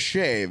how to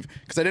shave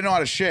because I didn't know how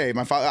to shave.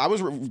 My father, I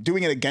was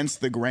doing it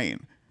against the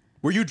grain.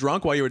 Were you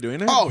drunk while you were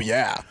doing it? Oh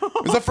yeah,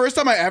 it was the first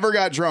time I ever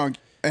got drunk,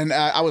 and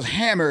I was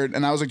hammered,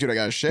 and I was like, dude, I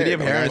gotta shave. Did he have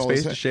Like, hair I on had his all this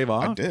face to hair. shave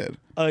off? I did.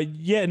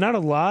 Yeah, not a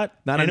lot.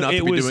 Not And enough it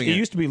to be was. doing It it.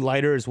 used to be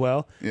lighter as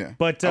well. Yeah.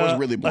 but I was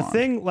really a blonde.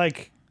 thing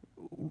like,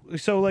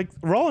 so like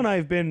Raul and I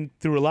have been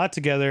through a lot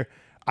together.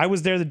 I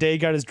was there the day he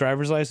got his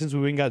driver's license. We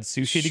went and got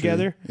sushi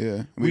together.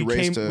 Yeah. We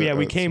raced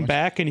came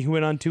back and he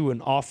went onto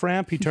an off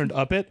ramp. He turned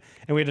up it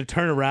and we had to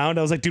turn around.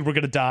 I was like, dude, we're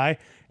gonna die.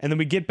 And then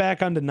we get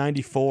back onto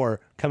 94,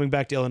 coming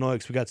back to Illinois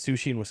because we got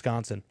sushi in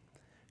Wisconsin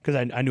because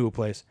I knew a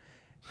place.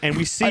 And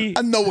we see,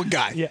 I know a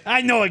guy. yeah,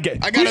 I know a guy.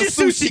 I got Who's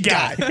a your sushi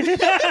guy.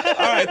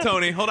 All right,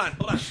 Tony, hold on.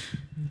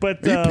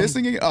 But Are you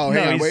pissing again? Oh,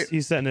 hang on, wait.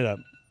 He's setting it up.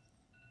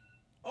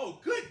 Oh,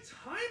 good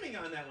timing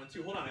on that one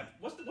too. Hold on,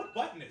 what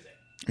button is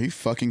it? Are you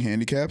fucking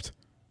handicapped?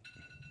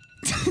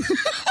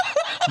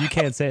 You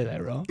can't say that,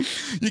 bro.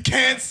 You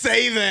can't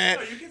say that.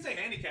 No, you can say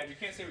handicapped. You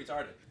can't say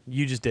retarded.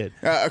 You just did.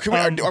 Are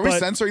we but-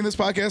 censoring this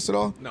podcast at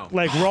all? No.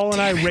 Like Raul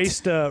and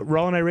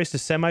I raced a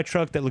semi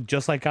truck that looked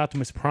just like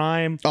Optimus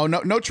Prime. Oh,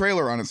 no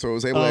trailer on it, so I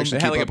was able to actually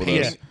They had keep like up a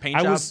with paint- us. paint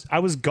I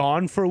job? was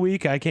gone for a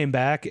week. I came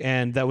back,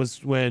 and that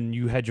was when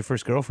you had your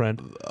first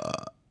girlfriend,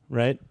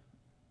 right?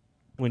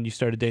 When you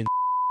started dating.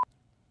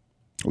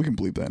 We can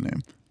bleep that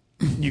name.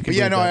 You can But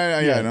yeah, believe no,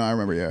 that. I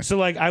remember, yeah. So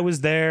like I was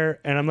there,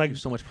 and I'm like,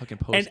 So much fucking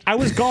post. and I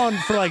was gone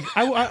for like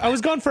I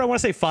was gone for I want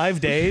to say 5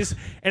 days,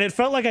 and it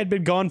felt like I'd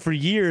been gone for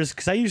years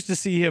because I used to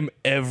see him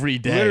every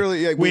day.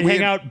 Literally, yeah, we'd we hang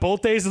had- out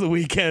both days of the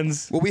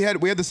weekends. Well, we had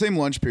the same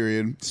lunch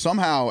period.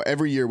 Somehow,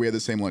 every year we had the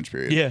same lunch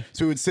period. Yeah.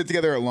 So we would sit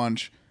together at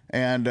lunch,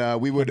 and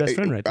we would. best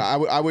friend right there.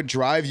 I would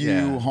drive you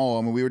Yeah.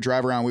 home, and we would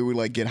drive around. We would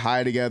like get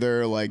high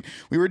together. Like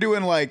we were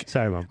doing like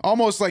Sorry, Mom.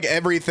 almost like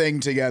everything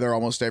together,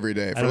 almost every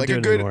day for don't like do a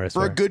it good anymore, I for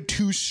a swear. good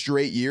 2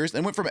 straight years,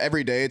 and went from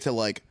every day to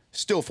like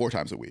still 4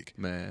 times a week.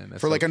 Man,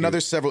 that's for so like cute.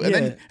 another several, and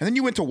Yeah. then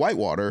you went to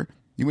Whitewater.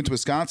 You went to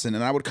Wisconsin,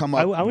 and I would come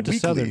up. I went to weekly.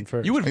 Southern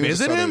first. You would He went to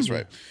visit Southern, him? that's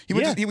right.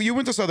 You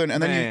went to Southern,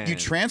 and then you Man.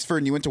 transferred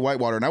and you went to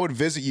Whitewater, and I would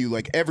visit you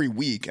like every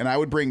week, and I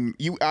would bring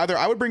you either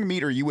I would bring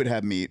meat or you would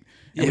have meat,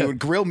 and we Yeah. would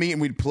grill meat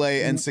and we'd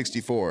play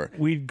N64.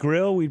 We'd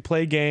grill, we'd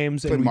play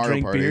games, and we'd Mario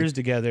drink Party. beers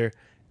together.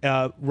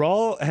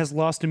 Raul has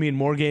lost to me in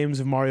more games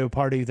of Mario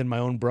Party than my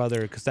own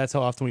brother because that's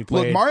how often we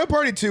played. Look, Mario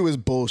Party 2 is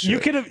bullshit. You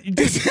could have. You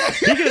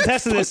can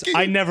attest to this.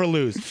 I never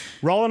lose.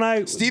 Raul and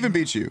I. Steven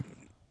beat you.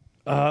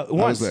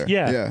 Once, there.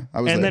 yeah, Yeah,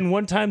 I was and there. then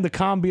one time the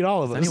com beat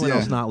all of us. Anyone Yeah.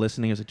 else not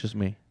listening? Is it just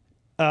me?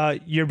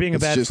 You're being a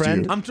It's bad just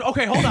friend. you.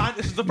 Okay, hold on.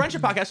 This is the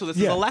friendship podcast, so this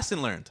is Yeah. a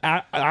lesson learned.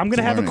 I'm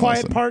gonna have a learning quiet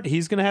lesson. part.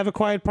 He's gonna have a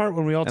quiet part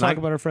when we all talk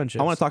about our friendship.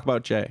 I want to talk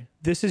about Jay.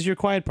 This is your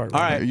quiet part. All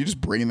right. You're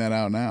just bringing that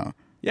out now.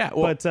 Yeah,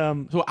 well, But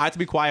so I have to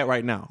be quiet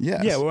right now.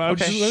 Yes. yeah. Well,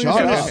 Okay. let me Shut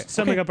finish up.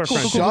 summing up our Cool,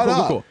 cool, friendship. cool, Shut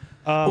cool, up. cool,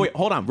 cool. Wait,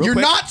 hold on. Real You're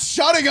quick. not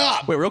shutting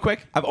up. Wait, real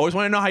quick. I've always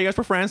wanted to know how you guys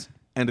were friends,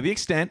 and to the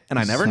extent, and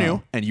I never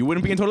knew, and you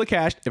wouldn't be in totally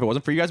cashed if it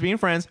wasn't for you guys being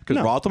friends. Because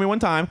No. Raul told me one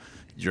time,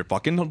 "You're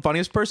fucking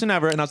funniest person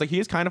ever," and I was like,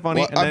 "He is kind of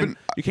funny." Well, and I've then been-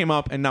 you came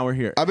up, and now we're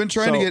here. I've been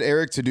trying to So, get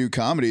Eric to do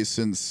comedy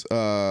since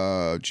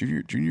junior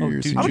year. dude, senior I've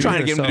been year. trying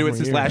to get him to do it Sophomore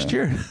since year, last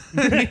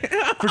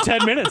year. For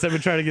 10 minutes, I've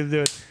been trying to get to do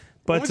it.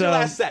 But When was your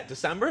last set?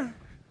 December.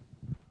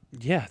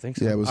 yeah, I think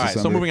so. Yeah, it was All right. So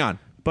December. moving on.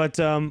 But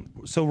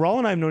so Raul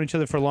and I have known each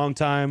other for a long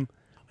time.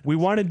 We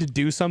wanted to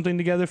do something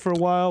together for a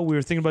while. We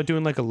were thinking about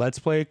doing like a Let's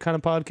Play kind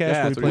of podcast. Yeah,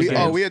 where that's we what play we-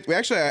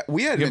 games.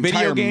 We had an Your video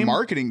entire game?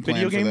 marketing plan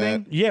Video for game that.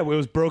 thing? Yeah, it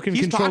was broken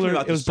He's talking controller.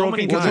 about It was this so broken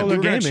many times. controller we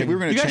were gaming.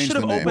 gonna You guys change should the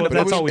have name. opened But a-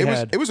 that's it all was, we it was,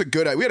 had. it was a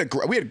good.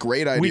 We had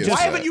great ideas. Why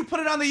for haven't that. you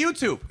put it on the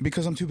YouTube?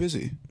 Because I'm too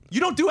busy. You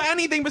don't do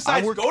anything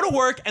besides work- go to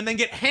work and then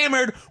get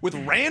hammered with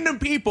random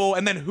people,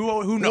 and then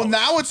who knows? Well,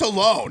 now it's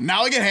alone.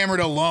 Now I get hammered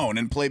alone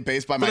and play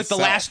bass by For like myself.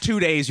 the last 2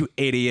 days, you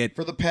idiot.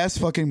 for the past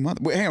fucking month.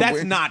 Wait, hang on, That's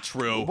wait. not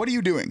true. What are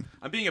you doing?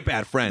 I'm being a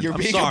bad friend. You're I'm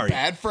being sorry. a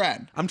bad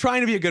friend. I'm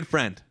trying to be a good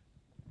friend.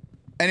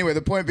 Anyway,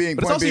 the point being.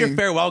 But it's point also being, your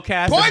farewell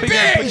cast. Point I think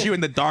I being! put you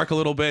in the dark a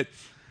little bit.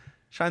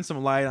 Shine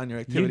some light on your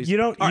activities. You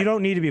don't All right. you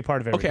don't need to be a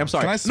part of it. Okay, I'm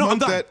sorry. Can I No, smoke I'm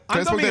done. that? Can I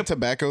I'm smoke done that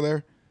tobacco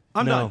there?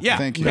 I'm No. done. Yeah.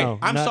 Thank you. Okay, No,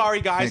 I'm not- sorry,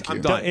 guys. Thank I'm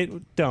you.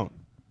 done. Don't.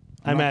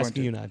 I'm not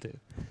asking going you not to.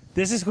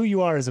 This is who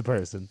you are as a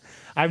person.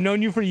 I've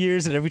known you for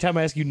years, and every time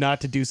I ask you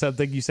not to do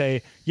something, you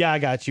say, "Yeah, I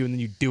got you," and then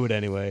you do it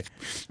anyway.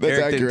 That's Eric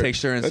accurate. didn't take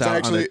insurance That's out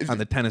actually, on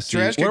the Tennessee.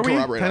 Trash can Where were we?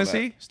 corroborate on that.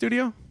 Tennessee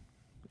studio?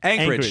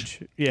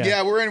 Anchorage. Yeah.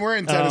 Yeah, we're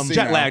in Tennessee.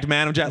 Jet now. lagged,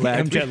 man. I'm jet lagged.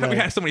 I'm jet lagged. We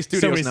have so many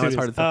studios now. It's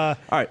hard to tell. All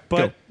right,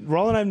 But go.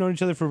 Raul and I have known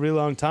each other for a really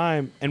long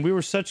time, and we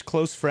were such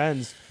close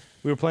friends.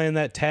 We were playing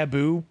that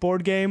Taboo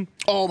board game,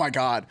 Oh my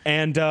god.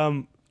 and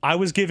I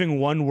was giving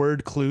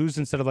one-word clues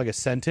instead of like a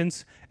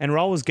sentence, and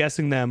Raul was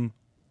guessing them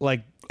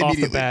like off the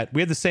Immediately. bat.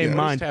 We had the same Yeah.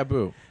 mind.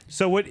 Taboo.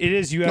 So what it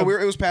is, you have No,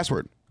 it was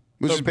password.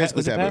 It was just basically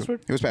was it taboo. password?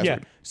 It was password.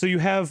 Yeah. So you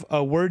have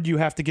a word you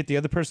have to get the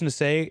other person to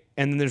say,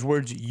 and then there's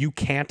words you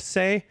can't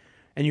say,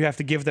 and you have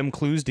to give them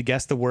clues to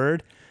guess the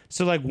word.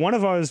 So like one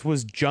of ours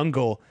was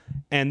jungle,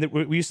 and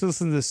we used to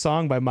listen to this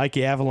song by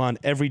Mikey Avalon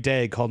every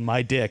day called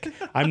 "My Dick."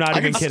 I'm not I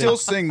even can kidding. still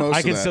sing most I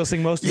of can that. still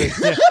sing most of it.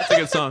 Yeah. That's a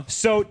good song.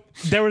 So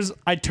there was,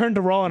 I turned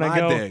to Raul and I My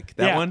go, Dick.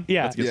 That yeah, one?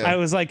 Yeah. That's a good song. I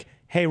was like,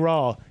 "Hey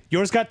Raul,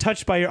 yours got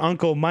touched by your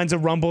uncle. Mine's a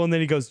rumble," and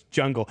then he goes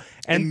jungle,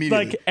 and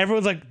Immediately. like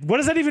everyone's like, "What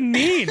does that even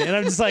mean?" And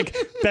I'm just like,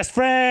 "Best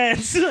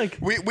friends." Like,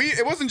 We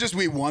it wasn't just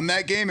we won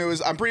that game. It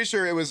was I'm pretty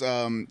sure it was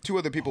 2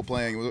 other people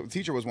playing. The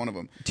teacher was one of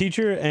them.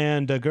 teacher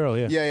and a girl,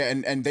 yeah. Yeah,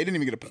 and they didn't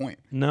even get a point.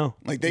 No.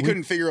 Like they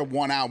couldn't figure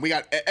one out. We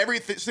got every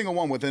single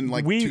one within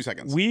like 2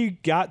 seconds. We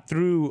got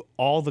through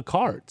all the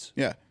cards.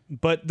 Yeah.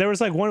 But there was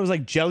like one, it was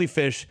like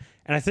jellyfish.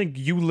 And I think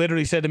you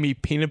literally said to me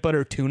peanut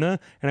butter tuna.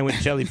 And I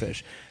went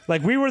jellyfish.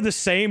 Like we were the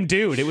same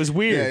dude. It was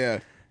weird. Yeah.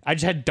 I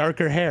just had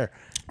darker hair.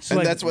 So And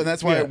like,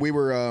 that's why we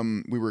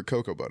were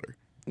cocoa butter.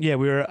 Yeah,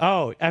 we were.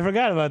 Oh, I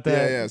forgot about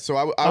that. Yeah. So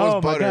I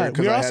was butter.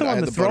 We were also I on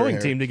had the butter throwing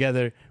hair. team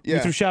together. Yeah,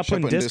 We threw shot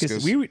put and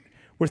discus. We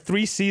were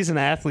 3 season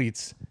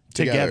athletes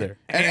together.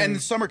 And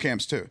summer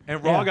camps too.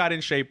 And Raw got in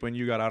shape when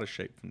you got out of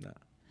shape from that.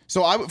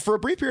 So for a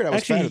brief period, I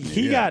was Actually, fatter than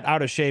he you, got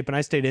out of shape and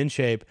I stayed in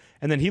shape.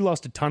 And then he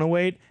lost a ton of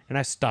weight and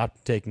I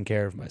stopped taking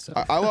care of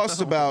myself. I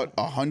lost about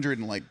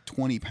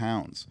 120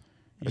 pounds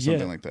or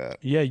something like that.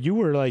 Yeah, you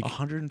were like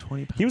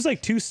 120 pounds. He was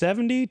like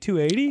 270,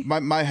 280.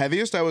 My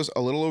heaviest, I was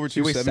a little over weighs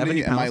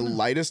 270, 70 and my pounds now?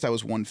 lightest, I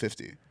was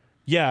 150.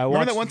 Yeah, I Remember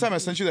watched, that one time I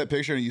sent you that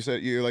picture and you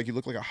said you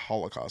look like a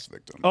Holocaust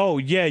victim. Oh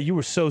yeah, you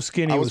were so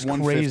skinny. I It was was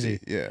 150. crazy.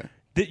 Yeah.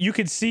 That you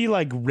could see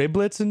like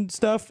riblets and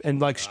stuff and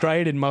like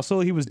striated muscle.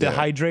 He was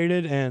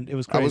dehydrated and it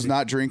was crazy. I was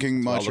not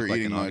drinking much or look like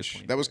eating in August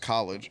much. That was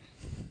college.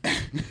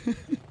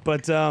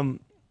 But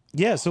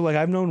yeah, so like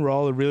I've known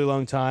Raul a really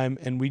long time,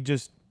 and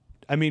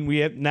we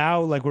have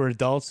now like we're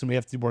adults and we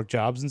have to work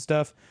jobs and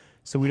stuff,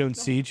 so we don't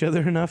see each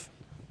other enough.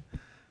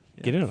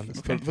 Get in on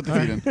this. Put the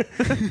feet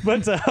in.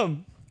 But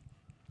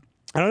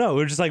I don't know.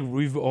 We're just like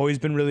we've always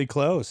been really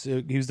close.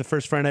 He was the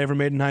first friend I ever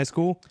made in high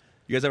school.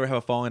 You guys ever have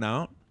a falling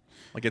out?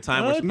 Like a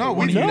time where No,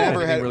 one we've of you did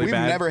never anything had really we've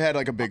bad? never had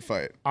like a big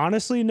fight.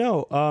 Honestly,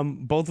 no.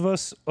 Both of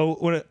us.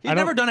 You've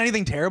never done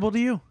anything terrible to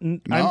you?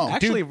 No.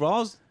 Actually,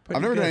 Raw's pretty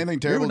I've never done good. anything You're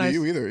terrible to nice-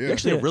 you either. Yeah. You're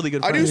actually a really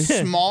good I friend. do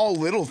small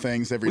little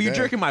things every Well, day. you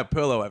jerking my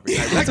pillow every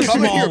night. That's a Come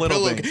in small your little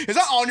pillow. thing. It's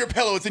not on your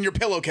pillow. It's in your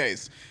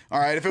pillowcase. All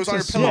right. If it was on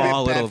your pillow, it'd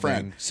small be a little bad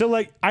friend. thing. So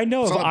like I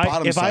know It's on the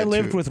bottom if I side,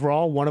 lived too. with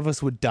Raul, one of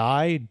us would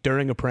die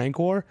during a prank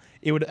war.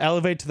 It would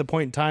elevate to the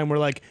point in time where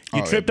like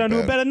you Oh, tripped that'd be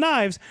onto a bad. bed of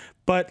knives,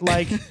 but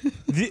like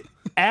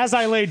as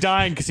I lay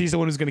dying, because he's the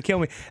one who's gonna kill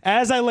me.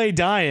 As I lay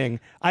dying,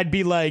 I'd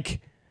be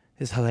like,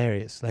 "It's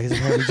hilarious." Like it's a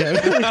funny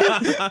joke.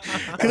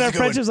 Because our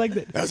friendship's like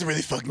that. That was a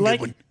really fucking Like,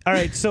 good one. all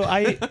right, so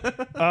I,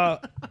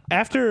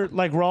 after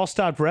like Raul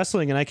stopped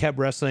wrestling and I kept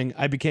wrestling,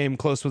 I became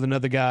close with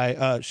another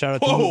guy. Shout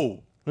out to Whoa. Luke.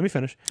 Let me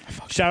finish.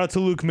 Shout out to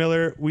Luke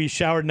Miller. We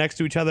showered next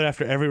to each other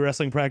after every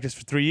wrestling practice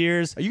for 3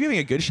 years. Are you giving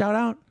a good shout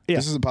out? Yeah.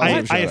 This is a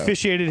positive I shout out.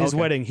 officiated his Okay.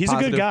 wedding. He's a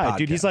Positive good guy,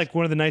 dude. He's podcast. like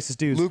one of the nicest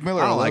dudes. Luke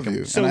Miller, I I don't love like him.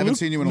 you. So And I haven't Luke-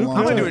 seen you in a Luke long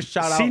I'm Miller- gonna time. do a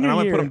shout out and Senior I'm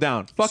gonna year. put him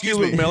down. Fuck Excuse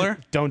you, Luke me. Miller.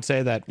 Don't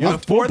say that. You're the We'll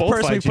fourth both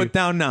person we fight you. put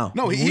down now.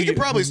 No, he could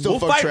probably still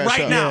We'll fuck fight trash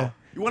right up. now. Yeah.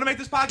 You want to make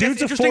this podcast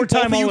Dude's a interesting?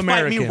 four-time Both of you fight me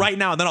All-American. right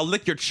now, and then I'll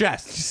lick your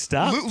chest.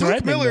 Stop Luke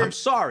threatening Miller. me. I'm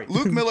sorry.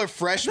 Luke Miller,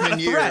 freshman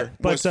year, threat.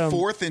 was But,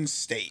 4th in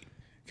state.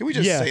 Can we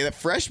just Yeah. say that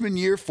freshman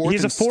year, 4th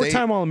He's in a state?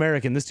 four-time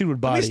All-American. This dude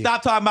would body Let me you.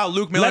 stop talking about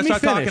Luke Miller Let and me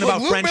start talking finish.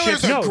 about Luke Miller's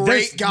friendships. a No, great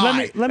there's- let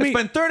me- guy. let me- It's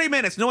been 30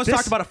 minutes. No one's This-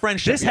 talked about a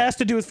friendship. This yet. has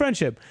to do with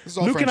friendship. is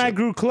all Luke and I friendship.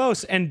 grew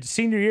close, and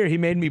senior year he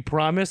made me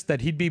promise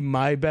that he'd be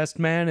my best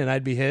man and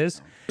I'd be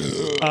his.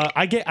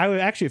 I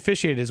actually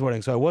officiated his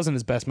wedding, so I wasn't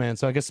his best man.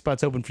 So I guess the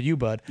spot's open for you,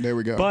 bud. There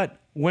we go. But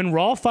when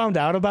Raul found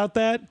out about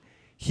that,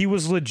 he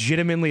was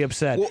legitimately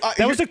upset. Well,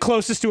 that was the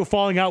closest to a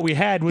falling out we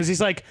had. Was he's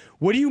like,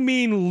 "What do you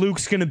mean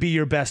Luke's gonna be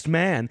your best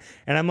man?"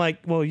 And I'm like,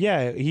 "Well,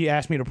 yeah." He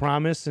asked me to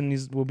promise, and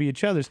we'll be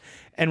each other's.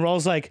 And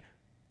Raul's like,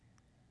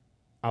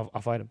 I'll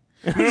fight him.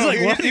 He's like,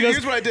 here- what?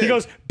 here's what I did. He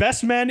goes,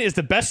 best man is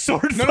the best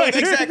sword No, fighter.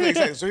 exactly.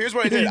 So here's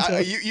what I did. So-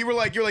 You were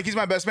like, he's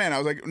my best man. I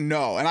was like,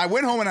 no. And I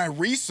went home and I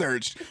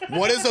researched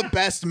what is a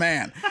best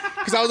man,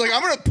 because I was like,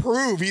 I'm gonna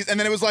prove he's. And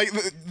then it was like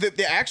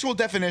the actual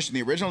definition,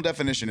 the original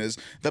definition is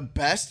the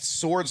best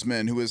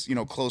swordsman who is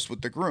close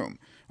with the groom,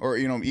 or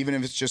even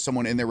if it's just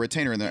someone in their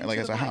retainer in their like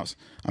as a house.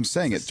 I'm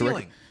saying it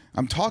directly. ceiling.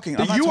 I'm talking.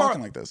 I'm not You are-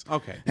 talking like this.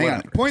 Okay, hang on.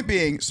 whatever. Point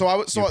being, so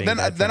being then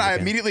bad friend I again.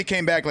 immediately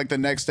came back like the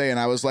next day and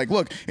I was like,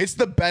 look, it's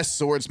the best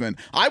swordsman.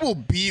 I will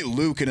beat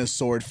Luke in a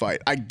sword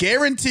fight. I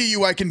guarantee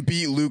you, I can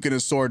beat Luke in a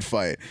sword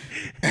fight.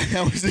 And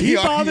that was the He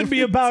bothered argument. me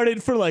about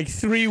it for like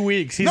 3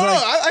 weeks. He's No,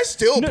 like, I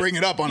still bring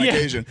it up on yeah.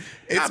 occasion.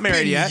 It's Not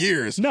married been yet.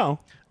 years. no.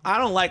 I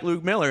don't like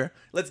Luke Miller.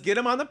 Let's get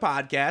him on the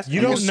podcast. You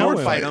and don't we'll know sword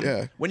him. fight him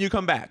Yeah. when you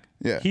come back.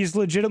 Yeah, He's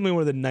legitimately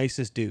one of the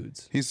nicest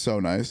dudes. he's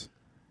so nice.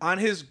 On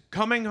his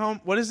coming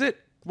home, what is it?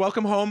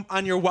 Welcome home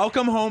on your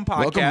Welcome Home podcast.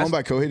 Welcome home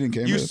by Coheed and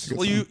Cambridge. That's a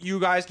good song. You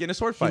guys get in a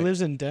sword He fight.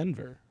 lives in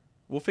Denver.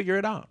 We'll figure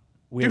it out.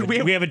 We, Dude,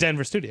 have, we have a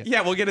Denver studio.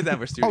 Yeah, we'll get a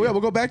Denver studio. Oh yeah, we'll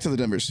go back to the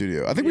Denver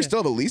studio. I think we still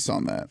have a lease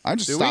on that. I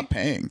just Do stopped we?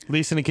 paying.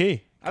 Lease and a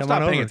key. I've Come stopped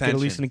on paying over. Get a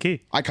attention. lease and a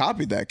key. I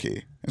copied that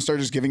key and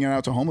started just giving it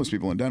out to homeless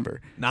people in Denver.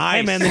 Nice.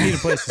 Hey, man, they need a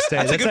place to stay.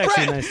 That's a That's good actually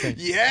friend. a nice thing.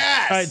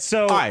 Yes. All right,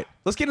 so All right,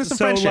 let's get into some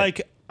so friendship.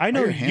 like I know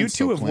your you hand's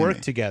two so have clammy?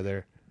 worked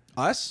together.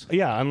 Us?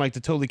 Yeah, on like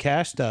the Totally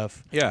Cash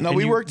stuff. Yeah. No, And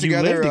we you- worked you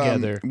live together,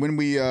 together. when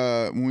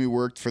we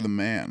worked for the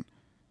man.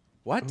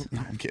 What?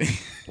 No, I'm kidding.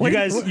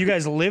 You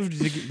guys lived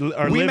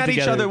or We lived met each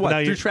together, other but what now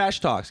through you're- trash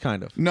talks,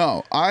 kind of.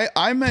 No,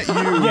 I met you.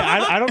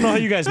 Yeah, I don't know how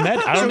you guys met.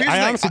 I So here's the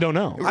thing. honestly don't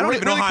know. I don't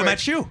even know Really how I quick.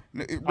 met you.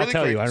 Really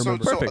tell quick. you, I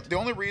remember. So Perfect. the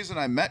only reason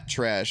I met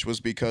Trash was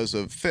because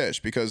of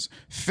Fish. Because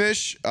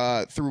Fish,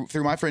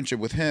 through my friendship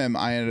with him,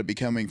 I ended up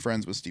becoming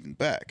friends with Stephen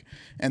Beck,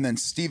 and then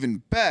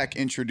Stephen Beck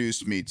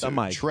introduced me to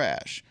Mike.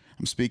 Trash.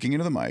 I'm speaking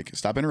into the mic.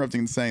 Stop interrupting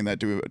and saying that.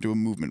 Do a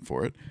movement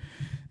for it.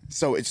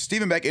 So it's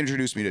Stephen Beck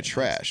introduced me to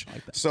Trash.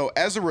 So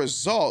as a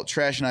result,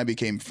 Trash and I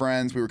became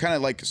friends. We were kind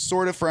of like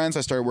sort of friends.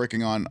 I started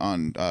working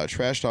on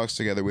Trash Talks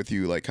together with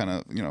you, like kind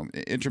of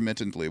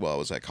intermittently while I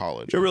was at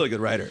college. You're a really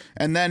good writer.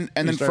 And then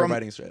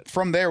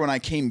from there, when I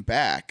came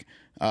back,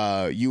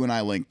 you and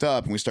I linked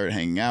up and we started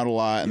hanging out a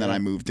lot. And then I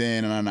moved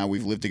in, and now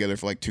we've lived together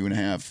for like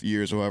 2.5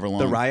 years or however long.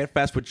 The Riot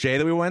Fest with Jay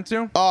that we went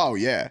to. Oh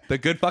yeah, the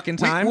good fucking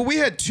time. We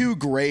had 2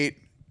 great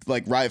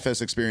like Riot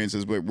Fest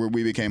experiences where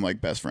we became like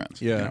best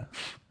friends. Yeah. You know?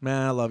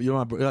 Man, I love you.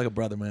 You're like a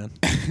brother, man.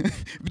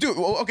 Dude,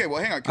 okay,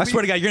 well, hang on. I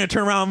swear to God, you're gonna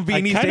turn around and be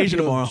in East Asia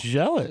tomorrow.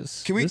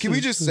 Jealous. Can we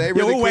just say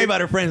we're way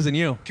better friends than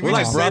you. We're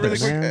like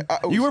brothers. Really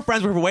you were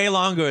friends for way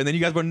longer, and then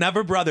you guys were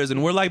never brothers,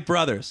 and we're like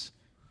brothers.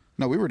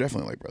 No, we were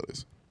definitely like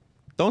brothers.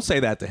 Don't say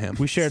that to him.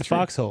 We shared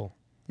Foxhole.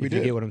 We did.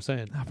 You get what I'm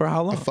saying? For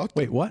how long?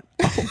 Wait, what?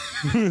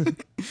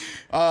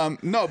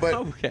 No, but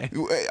okay.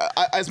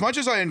 As much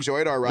as I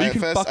enjoyed our Riot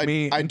Fest,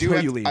 I do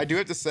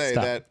have to say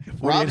that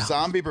Rob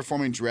Zombie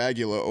performing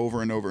Dragula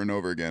over and over and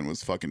over again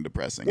was fucking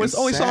depressing. What's the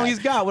only song he's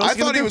got? I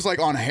thought he was like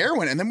on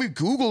heroin, and then we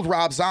Googled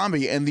Rob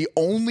Zombie, and the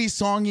only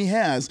song he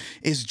has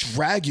is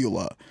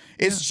Dragula.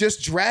 It's just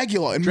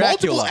Dragula and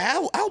multiple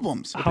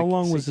albums. How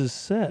long was his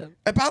set?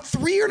 About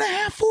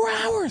 3.5, 4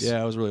 hours.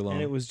 Yeah, it was really long.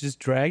 And it was just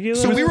Dragula?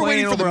 So we were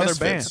waiting for the other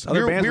Misfits.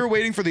 bands. We were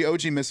waiting for the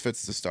OG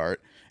Misfits to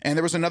start. And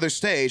there was another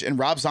stage, and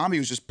Rob Zombie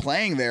was just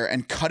playing there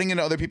and cutting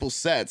into other people's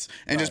sets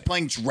and just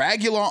playing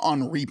Dragula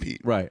on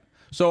repeat. Right.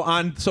 So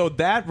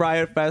that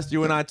Riot Fest,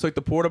 you and I took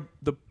the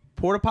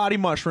porta potty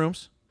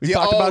mushrooms. We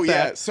talked about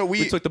that. So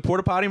we took the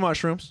porta potty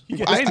mushrooms.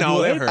 I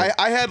know they hurt.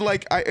 I had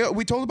like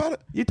we told about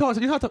it. We talked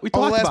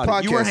last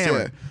about it. You were podcast,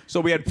 hammered. So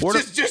we had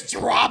porta. Just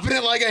dropping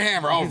it like a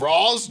hammer. Oh,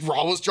 Raw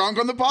was drunk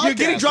on the podcast. You're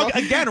getting drunk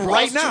again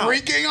right now.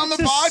 Drinking on the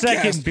It's podcast.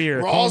 Second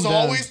beer. Raw's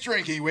always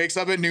drinking. He wakes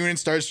up at noon and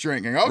starts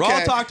drinking. Okay. Raw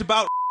talked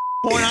about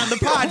porn on the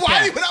podcast.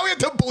 Why now we have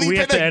to bleep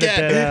it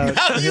again?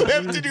 Now you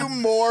have to do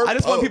more. I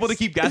just want people to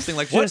keep guessing.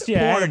 Like, what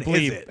porn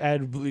is it?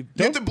 Add bleep.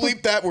 You have to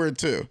bleep that word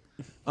too.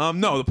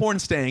 No, the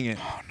porn's staying in.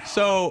 Oh, no.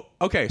 So,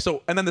 okay,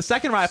 and then the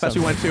second Riot Fest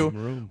we went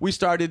to, we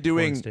started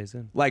doing,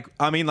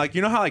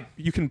 you know how like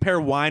you can pair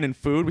wine and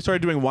food? We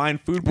started doing wine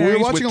food pairings. We were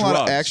watching with a lot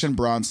drugs. of Action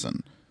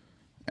Bronson.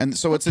 And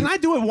so Can I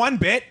do it one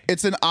bit?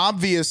 It's an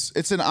obvious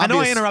I know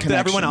I interrupted connection.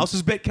 everyone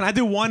else's bit. Can I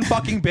do one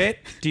fucking bit?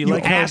 Do you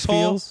like how it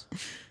asshole? feels?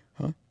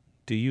 Huh?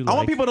 Do you like I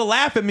want people to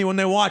laugh at me when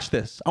they watch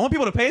this. I want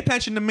people to pay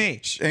attention to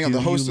me. Hang on,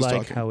 the host is talking. Do you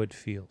like talking. how it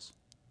feels?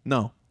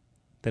 No.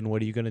 Then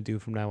what are you going to do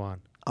from now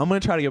on? I'm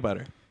going to try to get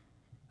better.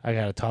 I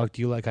got to talk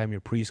to you like I'm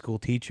your preschool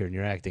teacher and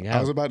you're acting out.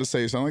 I was about to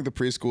say, you sound like the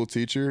preschool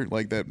teacher.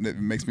 Like that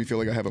makes me feel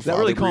like I have a father. That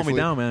really calmed briefly. me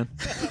down, man.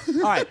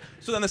 All right.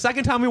 So then the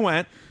second time we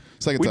went,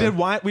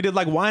 we did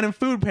like wine and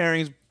food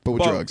pairings. But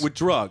with drugs. With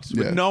drugs.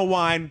 Yeah. With no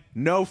wine,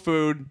 no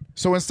food.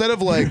 So instead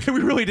of like we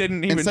really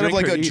didn't even instead of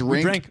like a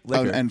drink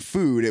liquor. And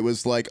food, it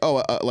was like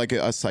like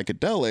a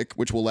psychedelic,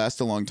 which will last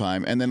a long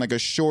time, and then like a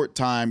short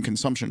time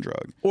consumption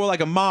drug, or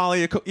like a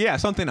Molly,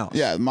 something else.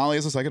 Yeah, Molly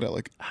is a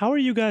psychedelic. How are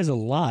you guys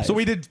alive? So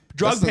we did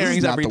drug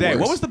pairings every day.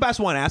 What was the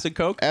best one? Acid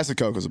Coke. Acid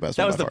Coke was the best.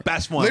 That was the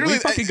best one. Literally, we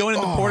fucking going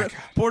into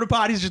porta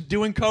potties, just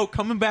doing coke,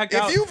 coming back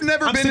out. If you've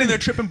never I'm been sitting there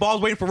tripping balls,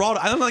 waiting for Raul.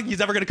 I don't think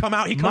he's ever gonna come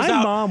out. He comes out.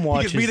 My mom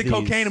watches He gives me the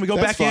cocaine, and we go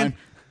That's back fine. in.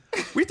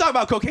 We talk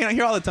about cocaine out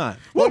here all the time.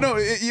 Well, no,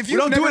 if you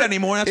don't do it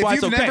anymore, that's why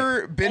it's okay. If you've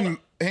never been,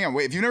 hang on,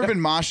 wait. If you've never been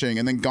moshing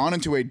and then gone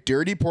into a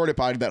dirty porta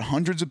potty that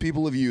hundreds of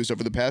people have used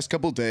over the past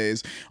couple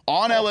days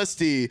on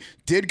LSD,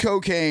 did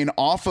cocaine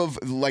off of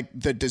like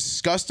the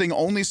disgusting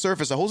only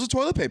surface that holds the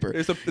toilet paper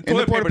It's the in the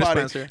toilet porta paper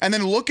potty, dispenser. and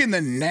then look in the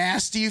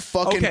nasty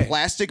fucking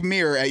plastic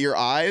mirror at your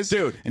eyes,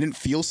 dude, and didn't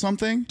feel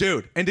something,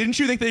 dude. And didn't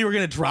you think that you were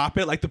gonna drop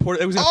it, like the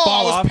porta? It was gonna I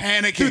fall was off.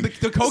 panicking. Dude,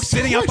 the coke's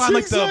sitting up on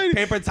like the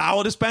paper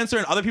towel dispenser,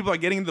 and other people are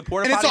getting into the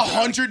porta and potty. it's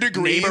 100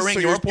 degrees. Neighboring so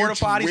your you're porta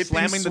potty, dripping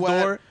slamming sweat.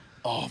 the door.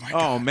 Oh my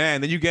god! Oh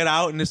man! Then you get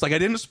out and it's like I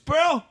didn't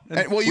spill.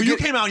 And, you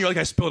came out and you're like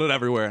I spilled it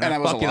everywhere, and I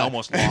was fucking alive.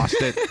 almost lost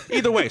it.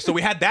 Either way, so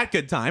we had that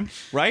good time,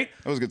 right?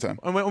 That was a good time.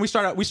 And when we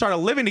started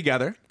living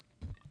together.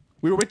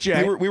 We were with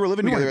Jay. We were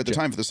living together at the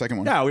time for the second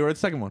one. Yeah, we were at the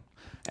second one,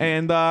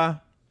 and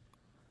I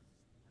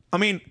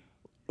mean,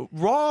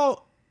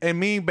 Raul and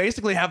me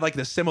basically have like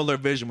the similar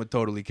vision with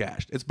Totally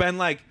Cashed. It's been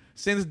like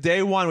since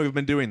day one we've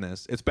been doing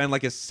this. It's been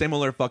like a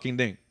similar fucking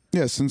thing.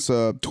 Yeah, since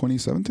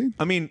 2017.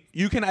 I mean,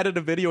 you can edit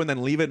a video and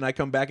then leave it, and I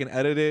come back and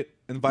edit it,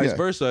 and vice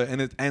versa,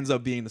 and it ends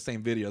up being the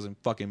same video. It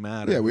doesn't fucking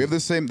matter. Yeah, we have the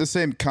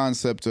same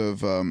concept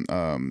of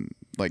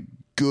like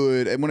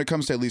good, and when it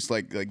comes to at least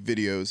like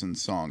videos and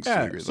songs.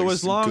 Yeah. So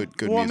as long,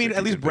 good well, I music mean, and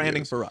at least good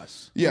branding videos. for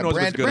us. Yeah, Who knows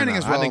if it's good or branding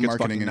not. as well, I think it's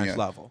marketing fucking and next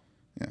level.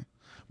 Yeah,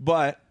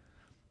 but,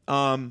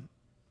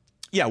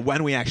 yeah,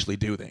 when we actually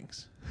do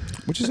things.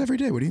 Which is every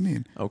day. What do you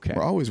mean? Okay,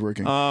 we're always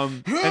working.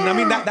 And I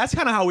mean that's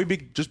kind of how we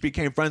just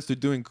became friends through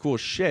doing cool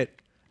shit.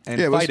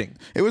 And fighting.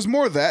 It was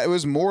more that. It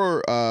was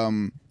more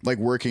like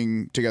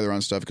working together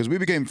on stuff because we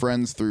became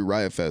friends through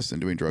Riot Fest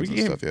and doing drugs and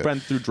stuff. Yeah,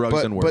 friends through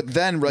drugs and work. But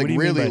then, like, what do you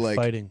really, mean by like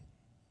fighting.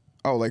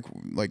 Oh, like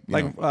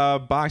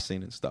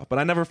boxing and stuff. But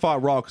I never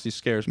fought Raw because he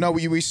scares me. No,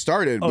 we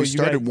started. Oh, we you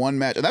started guys- one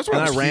match. And that's when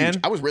And I was I ran. huge.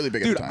 I was really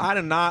big Dude, at the time. I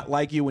do not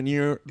like you when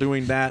you're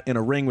doing that in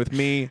a ring with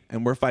me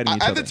and we're fighting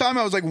each At other. the time,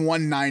 I was like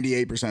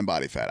 198%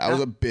 body fat. I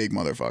was a big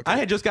motherfucker. I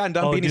had just gotten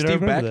done Oh, beating dude, I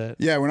Steve remember Beck.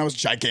 that. yeah, when I was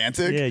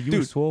gigantic. Yeah, you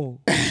were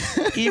swole.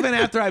 Even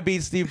after I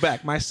beat Steve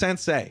Beck, my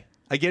sensei,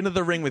 I get into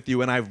the ring with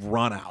you and I've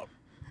run out.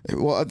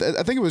 Well,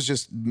 I think it was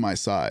just my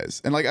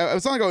size, and like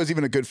it's not like I was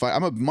even a good fighter.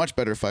 I'm a much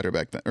better fighter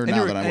back then, or And now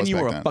you were, than I and was you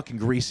back were then. fucking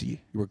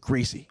greasy. You were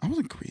greasy. I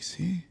wasn't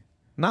greasy.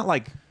 Not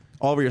like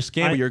all over your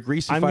skin, but you're a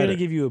greasy I'm fighter. going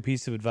to give you a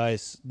piece of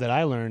advice that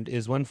I learned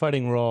is when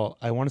fighting Raw,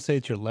 I want to say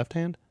it's your left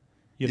hand.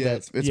 You have Yeah,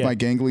 that- it's my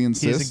ganglion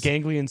He has cyst. a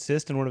ganglion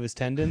cyst in one of his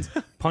tendons.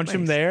 Punch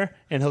him there,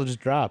 and he'll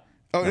just drop.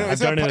 Oh, no, I've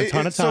it's done not- it a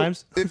ton of so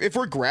times. If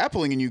we're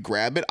grappling and you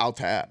grab it, I'll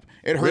tap.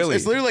 It hurts. Really?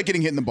 It's literally like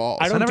getting hit in the balls.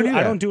 I don't never do knew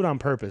I that. don't do it on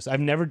purpose. I've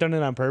never done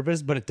it on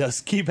purpose, but it does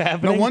keep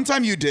happening. No, one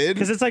time you did.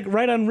 because it's like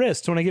right on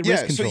wrist when I get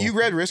wrist Yeah, control. so you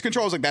grabbed wrist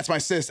control. I was like, that's my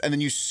cyst. And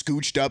then you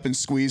scooched up and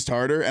squeezed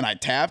harder, and I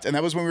tapped. And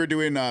that was when we were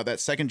doing that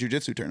second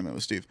jiu-jitsu tournament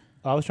with Steve.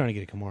 I was trying to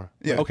get a Kimura.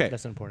 Yeah. Okay.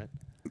 That's important.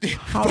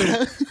 How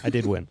did, I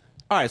did win.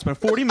 all right, it's been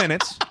 40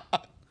 minutes.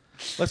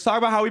 Let's talk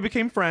about how we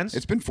became friends.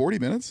 It's been 40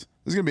 minutes.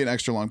 This is going to be an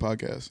extra long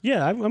podcast.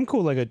 Yeah, I'm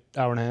cool. Like an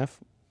hour and a half,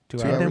 2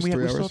 2 hours. and then hours, we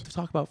 3 still hours. have to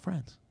talk about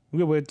friends.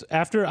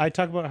 After I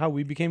talk about how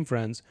we became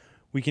friends,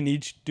 we can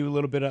each do a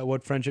little bit of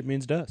what friendship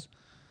means to us.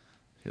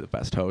 You're the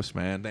best host,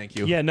 man. Thank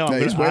you. Yeah, no, No,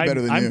 he's way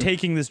better than I'm you.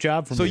 taking this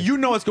job from So you. you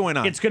know what's going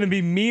on. It's going to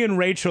be me and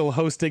Rachel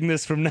hosting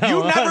this from now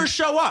You on. never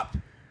show up.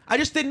 I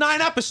just did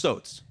 9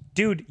 episodes.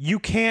 Dude, you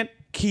can't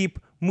keep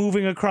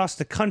moving across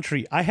the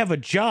country. I have a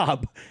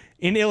job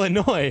in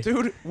Illinois.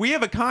 Dude, we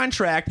have a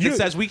contract that You-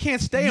 says we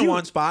can't stay in you-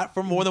 one spot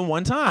for more than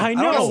one time. I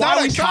don't know. know It's why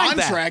not we a signed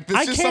that. contract. This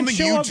I is can't something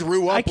show you up,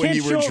 drew I up when can't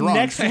you were show up drunk.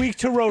 next week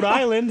to Rhode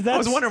Island.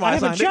 That's, wondering why I I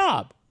have a signed it.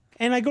 job,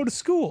 and I go to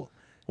school.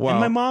 Wow. And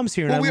my mom's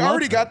here. Well, and we I love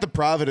already her. got the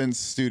Providence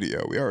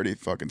studio. We already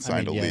fucking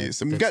signed mean, a yeah,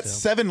 lease. And we've that's got dope.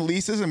 7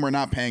 leases, and we're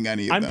not paying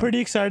any of I'm them. pretty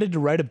excited to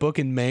write a book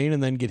in Maine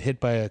and then get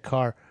hit by a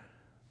car.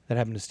 That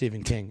happened to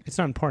Stephen King. It's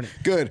not important.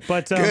 Good.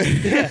 But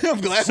Good. yeah.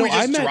 I'm glad So we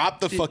I just met-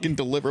 dropped the fucking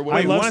deliver. Wait, I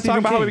you love want to talk Stephen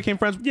about how we King. became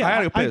friends? Yeah, I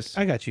gotta go piss.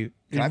 I got you.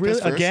 Can I Really?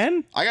 piss first?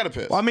 Again? I got to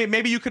piss. Well, I mean,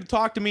 maybe you could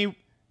talk to me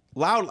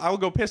loud. I will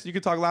go piss. You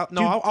could talk loud.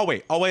 No, Dude. I'll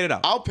wait. I'll wait it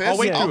out. I'll piss. I'll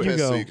wait Yeah, through I'll it. piss.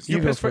 go. So you can You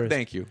You go piss for. first.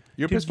 Thank you.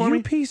 You Dude, piss for you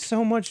me. pee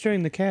so much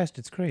during the cast.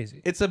 It's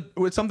crazy. It's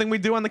something we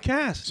do on the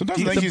cast. Sometimes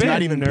It's I think a he's bit.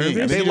 not even nervous. peeing. I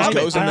think They he love just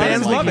it. goes The in there.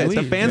 fans and, love like, it.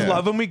 The leave. fans Yeah.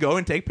 love when we go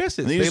and take pisses.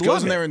 And he They just love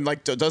goes in it. there and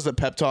like does the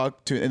pep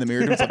talk in the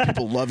mirror. It's like,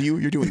 people love you.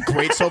 You're doing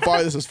great so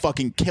far. This is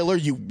fucking killer.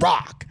 You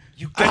rock.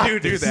 I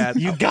do that.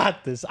 You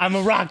got this. I'm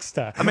a rock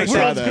star. make World's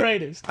sure that-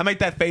 greatest. I make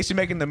that face you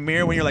make in the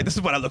mirror when you're like, this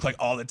is what I look like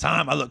all the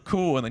time. I look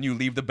cool. And then you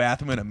leave the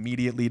bathroom and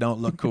immediately don't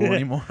look cool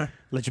anymore.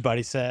 Let your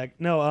body sag.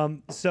 No,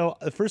 so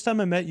the first time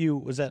I met you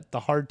was at the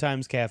Hard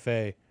Times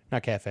Cafe.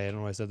 Not cafe. I don't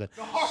know why I said that.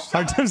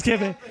 Hard Times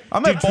Cafe.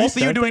 I'm Dude, at both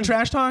of you restart doing that.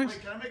 trash talks.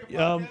 Can I make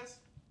a Um,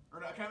 Or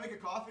can I make a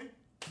coffee?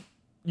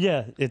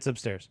 Yeah, it's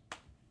upstairs.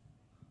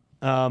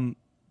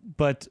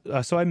 But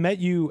so I met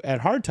you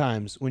at Hard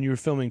Times when you were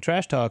filming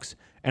Trash Talks,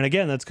 and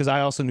again, that's because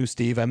I also knew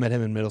Steve. I met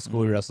him in middle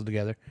school. We wrestled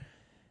together,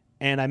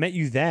 and I met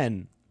you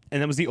then,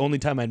 and that was the only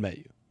time I'd met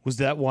you. Was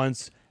that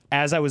once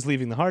as I was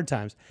leaving the Hard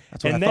Times?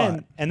 That's what and I then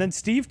thought. and then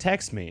Steve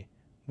texts me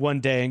one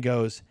day and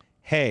goes,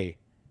 "Hey,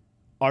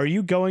 are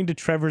you going to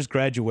Trevor's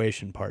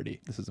graduation party?"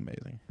 This is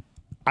amazing.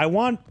 I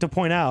want to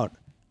point out,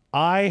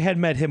 I had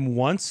met him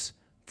once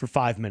for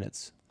 5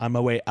 minutes on my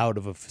way out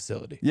of a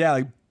facility. Yeah,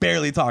 like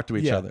barely talk to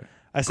each other.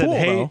 I said, Cool,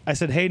 "Hey," though. I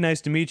said, "Hey,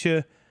 nice to meet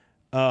you.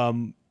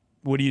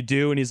 What do you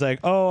do?" And he's like,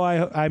 "Oh,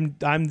 I'm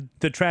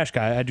the trash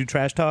guy. I do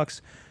trash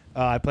talks.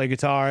 I play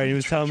guitar." And he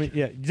was telling me,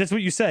 yeah, that's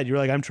what you said. You were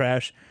like, "I'm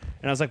trash,"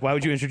 and I was like, "Why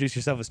would you introduce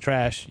yourself as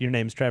trash? Your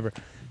name's Trevor."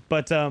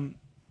 But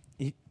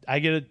I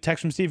get a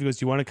text from Steve. He goes,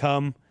 "Do you want to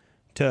come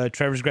to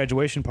Trevor's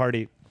graduation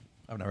party?"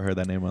 I've never heard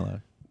that name in my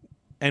life.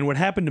 And what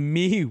happened to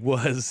me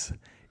was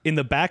in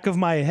the back of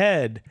my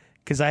head,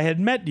 because I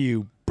had met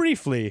you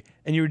briefly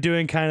and you were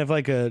doing kind of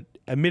like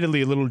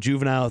admittedly a little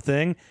juvenile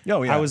thing.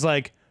 Oh, yeah. I was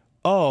like,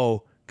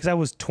 oh, because I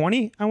was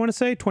 20, I want to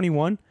say,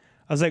 21.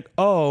 I was like,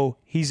 oh,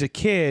 he's a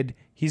kid.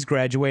 He's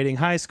graduating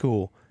high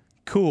school.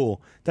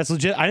 Cool. That's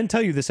legit. I didn't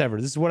tell you this ever.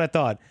 This is what I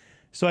thought.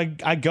 So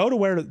I go to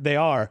where they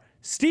are.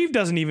 Steve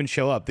doesn't even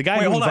show up. The guy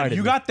Wait, who hold on. invited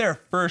You me. got there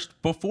first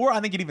before I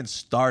think it even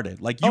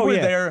started. Like you Oh, were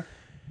yeah. there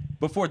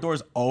before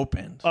doors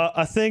opened.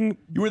 a thing.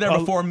 You were there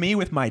before me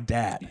with my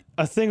dad.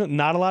 A thing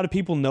not a lot of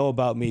people know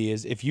about me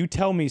is if you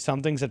tell me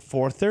something's at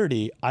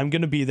 4:30, I'm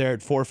going to be there at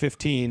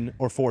 4:15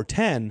 or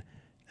 4:10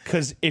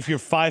 because if you're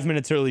 5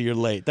 minutes early, you're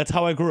late. That's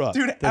how I grew up.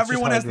 Dude, That's just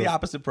everyone how I has grew the up.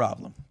 opposite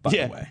problem, by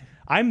Yeah. the way.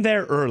 I'm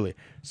there early.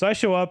 So I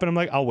show up and I'm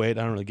like, I'll wait.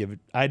 I don't really give it.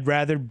 I'd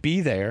rather be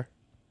there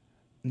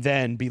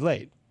than be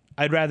late.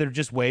 I'd rather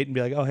just wait and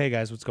be like, oh, hey,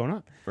 guys, what's going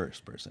on?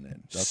 First person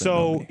in. Doesn't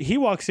know So me. he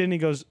walks in and he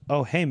goes,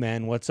 oh, hey,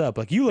 man, what's up?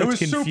 Like, you looked It was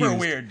confused. super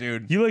weird,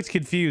 dude. You looked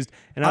confused.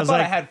 And I I was thought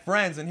like, I had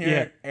friends, and here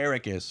Yeah.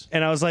 Erik is.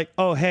 And I was like,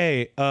 oh,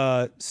 hey,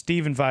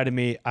 Steve invited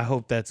me. I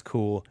hope that's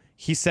cool.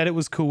 He said it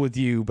was cool with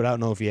you, but I don't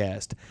know if he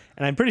asked.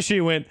 And I'm pretty sure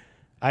he went,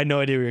 I had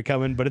no idea we were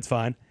coming, but it's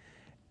fine.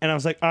 And I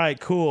was like, all right,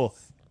 cool.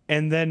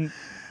 And then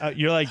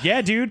you're like,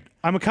 yeah, dude,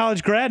 I'm a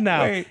college grad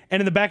now. Wait.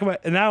 And in the back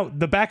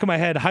of my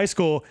head, high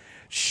school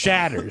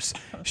shattered.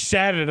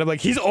 I'm like,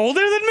 he's older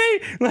than me?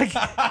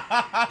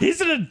 Like, he's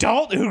an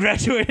adult who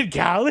graduated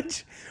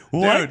college?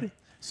 What? Dude,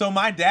 so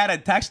my dad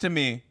had texted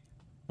me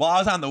while I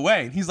was on the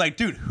way. He's like,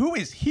 dude, who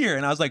is here?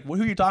 And I was like, well,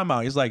 who are you talking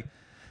about? He's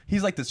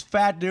like this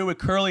fat dude with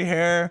curly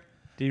hair.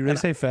 Did you really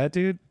say fat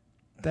dude?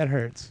 That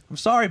hurts. I'm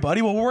sorry,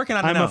 buddy. Well, we're working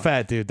on it now. I'm a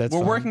fat dude. We're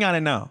fine. Working on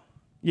it now.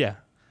 Yeah.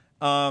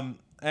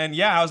 And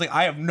yeah, I was like,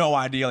 I have no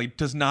idea. Like,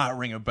 does not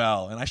ring a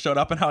bell. And I showed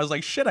up and I was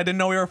like, shit, I didn't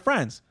know we were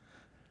friends.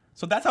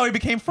 So that's how we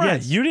became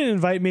friends. Yeah, you didn't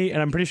invite me,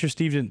 and I'm pretty sure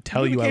Steve didn't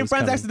tell you I became was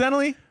friends coming.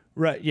 accidentally?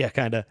 Right, yeah,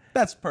 kind of.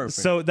 That's perfect.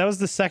 So that was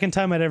the second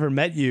time I'd ever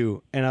met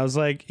you, and I was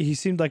like, he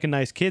seemed like a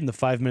nice kid in the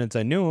 5 minutes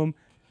I knew him.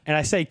 And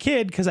I say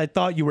kid because I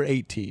thought you were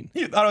 18.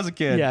 You thought I was a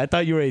kid. Yeah, I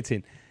thought you were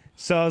 18.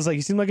 So I was like,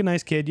 he seemed like a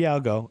nice kid. Yeah, I'll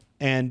go.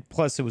 And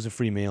plus, it was a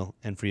free meal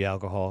and free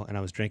alcohol, and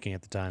I was drinking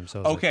at the time. So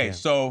I was okay, like, yeah.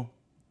 so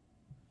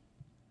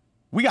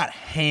we got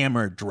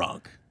hammered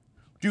drunk.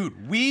 Dude,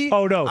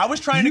 Oh, no. I was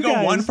trying to You go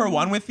guys- 1 for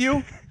 1 with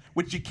you,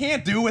 which you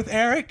can't do with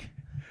Eric.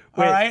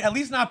 Wait. All right? At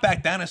least not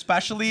back then,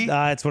 especially.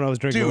 That's when I was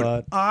drinking Dude,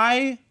 a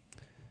lot.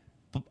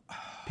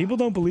 People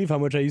don't believe how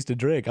much I used to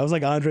drink. I was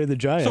like Andre the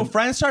Giant. So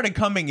friends started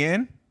coming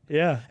in.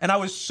 yeah. And I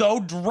was so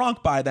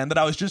drunk by then that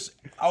I was just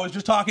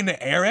talking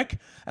to Eric,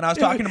 and I was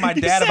talking to my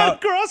You dad sat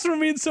about across from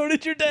me, and so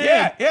did your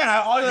dad.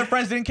 yeah. All the other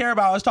friends didn't care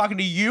about. I was talking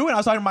to you, and I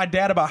was talking to my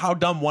dad about how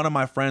dumb one of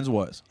my friends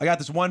was. I got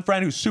this one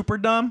friend who's super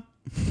dumb.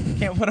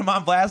 Can't put him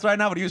on blast right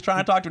now, but he was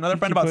trying to talk to another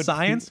friend about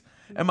science,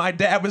 and my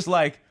dad was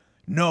like,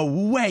 "No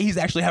way, he's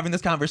actually having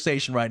this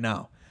conversation right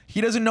now.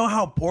 He doesn't know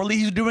how poorly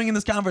he's doing in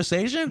this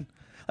conversation."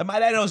 Like, my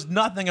dad knows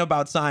nothing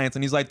about science,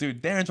 and he's like,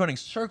 "Dude, Darren's running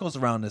circles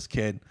around this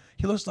kid.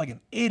 He looks like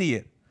an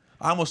idiot."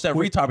 I almost said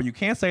retard, but you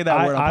can't say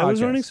that word on podcast. I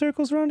was running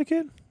circles around a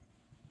kid?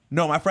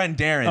 No, my friend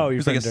Darren. Oh,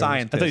 who's like a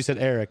scientist. I thought you said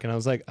Eric, and I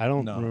was like, I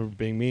don't remember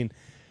being mean.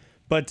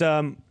 But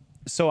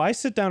so I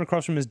sit down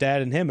across from his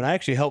dad and him, and I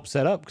actually helped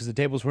set up because the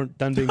tables weren't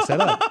done being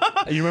set up.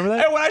 You remember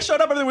that? Hey, when I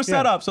showed up, everything was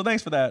set up, so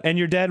thanks for that. And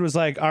your dad was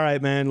like, all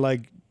right, man,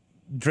 like,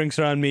 drinks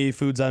are on me,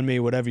 food's on me,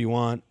 whatever you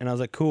want. And I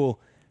was like,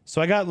 cool.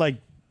 So I got like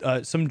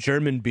some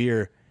German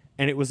beer,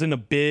 and it was in a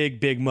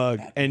big mug.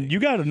 And you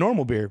got a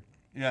normal beer.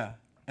 Yeah.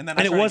 And then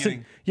And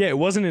it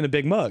wasn't in a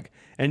big mug.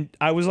 And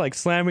I was like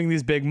slamming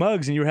these big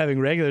mugs, and you were having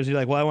regulars. You're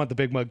like, well, I want the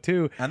big mug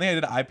too. I think I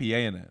did an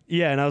IPA in it.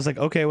 Yeah, and I was like,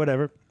 okay,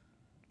 whatever.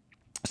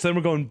 So then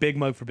we're going big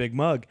mug for big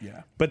mug.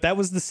 Yeah. But that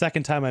was the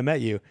second time I met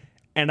you.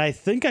 And I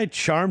think I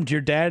charmed your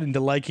dad into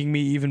liking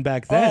me even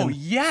back then. Oh,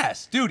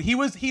 yes. Dude, he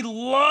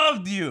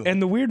loved you. And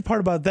the weird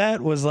part about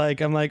that was like,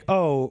 I'm like,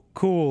 oh,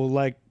 cool.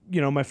 Like, you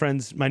know,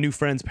 my new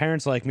friend's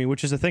parents like me,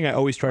 which is a thing I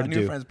always try to do.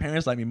 My new friend's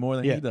parents like me more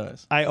than he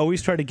does. I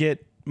always try to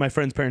get my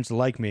friend's parents to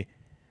like me,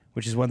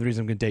 which is one of the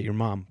reasons I'm going to date your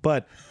mom.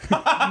 But,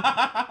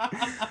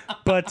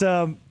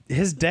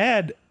 his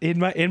dad, in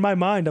my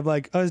mind, I'm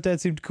like, oh, his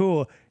dad seemed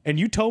cool. And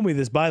you told me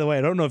this, by the way.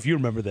 I don't know if you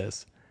remember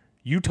this.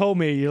 You told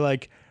me, you're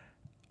like,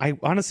 I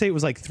want to say it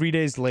was like 3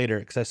 days later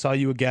because I saw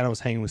you again. I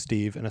was hanging with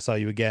Steve, and I saw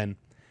you again.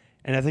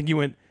 And I think you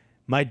went,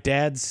 my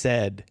dad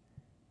said,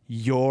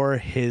 you're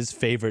his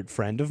favorite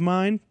friend of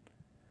mine.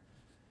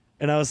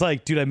 And I was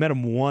like, dude, I met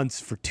him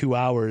once for 2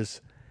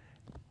 hours.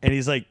 And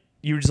he's like,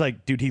 you were just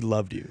like, dude, he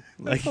loved you.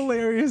 Like, That's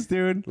hilarious,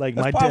 dude. Like,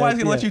 that's my probably why dad-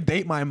 he's going to let yeah. you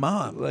date my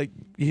mom. like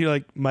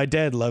my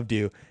dad loved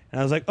you. And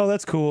I was like, oh,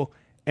 that's cool.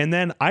 And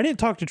then I didn't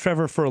talk to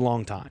Trevor for a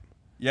long time,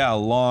 Yeah, a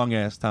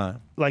long-ass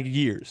time. like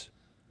years,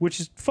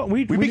 which is fun.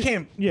 We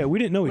became- we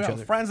didn't know We each were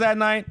other. friends that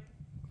night.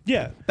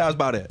 Yeah. That was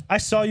about it. I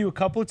saw you a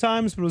couple of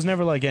times, but it was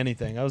never like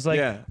anything. I was like,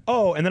 Yeah.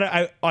 oh, and then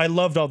I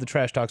loved all the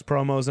Trash Talks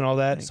promos and all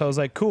that. So I was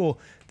like, cool.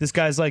 This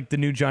guy's like the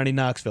new Johnny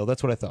Knoxville.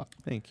 That's what I thought.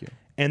 Thank you.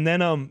 And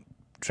then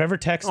Trevor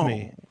texts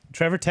me.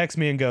 Trevor texts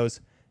me and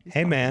goes,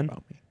 hey, man,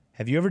 about me.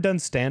 have you ever done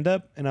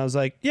stand-up? And I was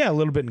like, yeah, a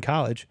little bit in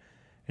college.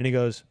 And he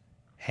goes,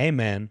 hey,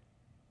 man,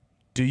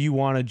 do you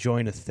want to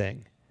join a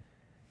thing?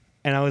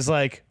 And I was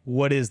like,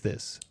 what is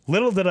this?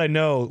 Little did I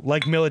know,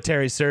 like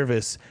military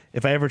service,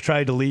 if I ever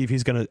tried to leave,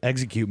 he's going to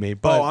execute me.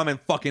 But, I'm a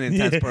fucking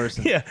intense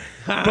person. Yeah.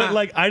 But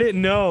like, I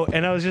didn't know.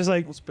 And I was just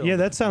like, spill yeah, it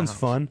that in my sounds house.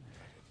 fun.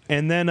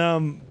 And then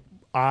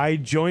I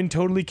joined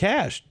Totally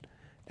Cashed.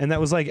 And that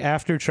was like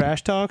after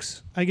Trash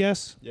Talks, I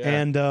guess. Yeah.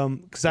 And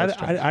because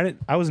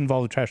I was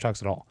involved with Trash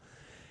Talks at all.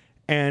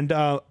 And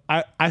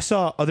I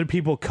saw other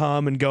people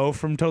come and go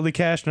from Totally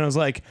Cashed, and I was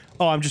like,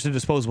 oh, I'm just a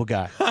disposable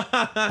guy.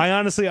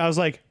 I was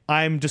like,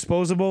 I'm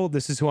disposable.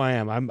 This is who I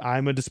am.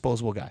 I'm a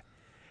disposable guy.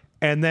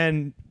 And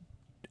then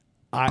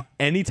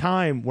any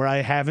time where I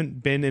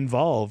haven't been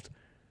involved,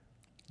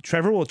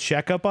 Trevor will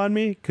check up on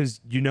me because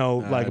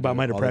like about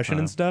my depression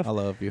and stuff. I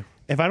love you.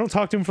 If I don't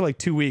talk to him for like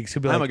 2 weeks,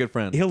 he'll be like, I'm a good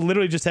friend. He'll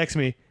literally just text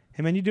me,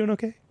 hey man, you doing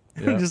okay?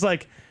 Yeah. I'm just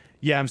like,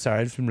 yeah, I'm sorry.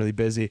 I've just been really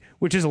busy,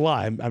 which is a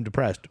lie. I'm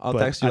depressed. I'll but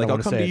text you. I Like, don't I'll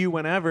wanna come say to it. you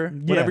whenever.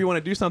 Whenever you want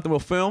to do something, we'll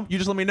film. You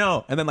just let me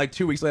know. And then like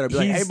 2 weeks later, I'll be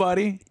like, hey, He's-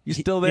 buddy, you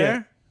still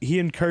there? Yeah, he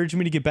encouraged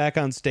me to get back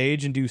on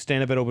stage and do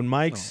stand up at open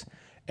mics,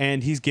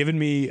 and he's given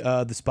me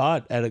the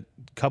spot at a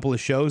couple of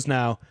shows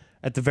now.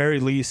 At the very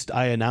least,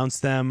 I announce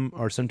them,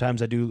 or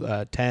sometimes I do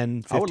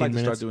 10, 15 I would like minutes.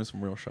 to start doing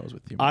some real shows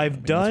with you.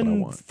 I've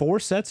done 4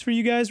 sets for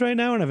you guys right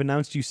now, and I've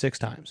announced you 6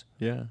 times.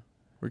 Yeah,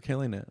 we're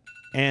killing it.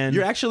 And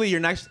You're actually your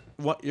next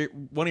one of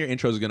your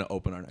intros is going to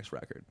open our next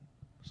record.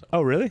 So.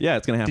 Oh, really? Yeah,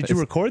 it's going to happen. Did you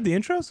record the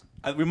intros?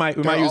 We might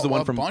use the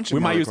one from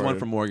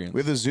Morgan. We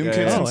have the Zoom Yeah,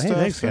 kids yeah. and Hey, stuff.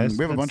 thanks, guys. And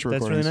we have a bunch of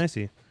That's recordings. really nice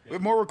of you. We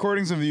have more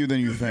recordings of you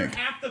than you think.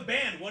 You're half the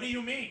band. What do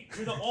you mean?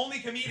 You're the only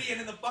comedian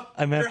in the fuck.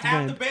 I'm You're half the half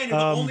band. the band. You're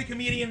the only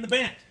comedian in the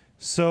band.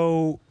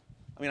 So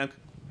I mean,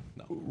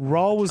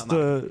 Rauol was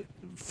the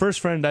first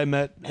friend I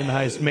met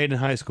made in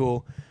high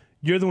school.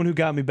 You're the one who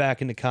got me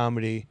back into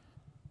comedy.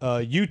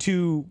 You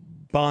two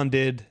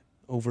bonded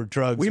over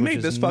drugs. We which made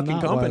is this fucking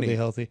not company. wildly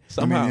healthy.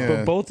 Somehow.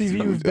 But both of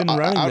you have been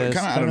running this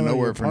kind of out of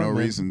nowhere for no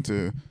reason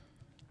too.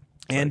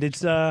 and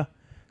it's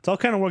all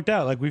kind of worked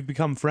out. Like we've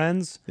become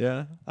friends.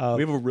 Yeah.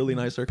 We have a really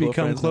nice circle of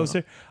Become friends closer.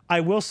 now. I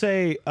will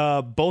say,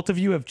 both of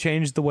you have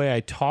changed the way I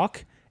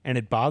talk, and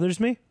it bothers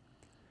me.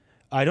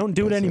 I don't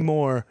do it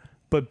anymore,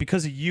 but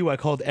because of you, I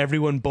called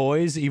everyone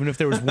boys, even if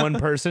there was one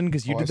person,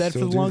 because you Oh, did I that for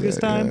still the do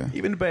longest that, time. yeah.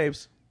 Even the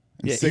babes.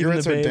 And Yeah,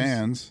 cigarettes even are the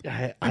babes.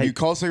 Dan's. I- If you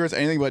call cigarettes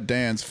anything but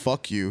Dan's,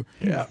 fuck you.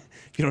 Yeah.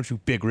 If you don't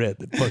shoot Big Red,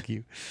 then fuck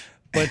you.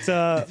 But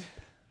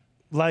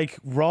like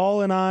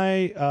Rauol and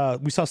I,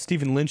 we saw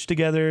Stephen Lynch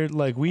together.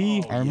 Like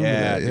we, I remember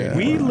Yeah, that.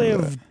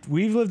 Yeah,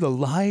 we've lived a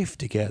life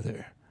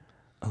together.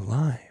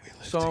 Alive.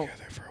 So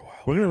for a while.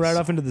 We're gonna ride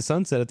off into the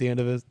sunset at the end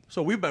of it.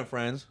 we've been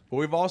friends, but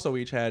we've also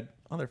each had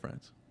other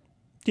friends.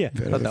 Yeah,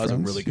 You have that other was a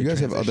friends? really good You guys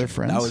have other transition.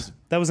 friends? That was,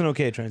 that was an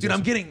okay transition. dude.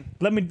 I'm getting.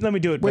 Let me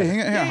do it. Wait, better. hang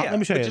on. Yeah, Let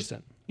me show but you just- this.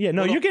 Yeah,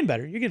 no, little- you're getting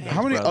better. You're getting better.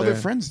 How many brother. other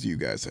friends do you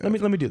guys have?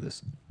 Let me do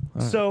this.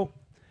 So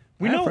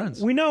we I have know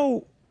friends.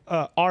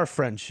 our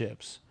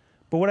friendships,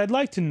 but what I'd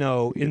like to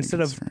know instead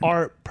of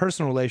our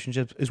personal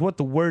relationships is what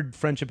the word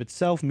friendship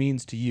itself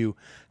means to you.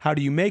 How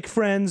do you make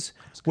friends?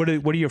 What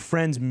do your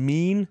friends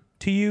mean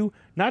to you?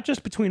 Not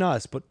just between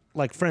us, but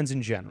like friends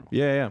in general.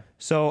 Yeah.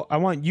 So I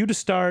want you to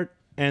start,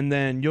 and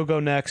then you'll go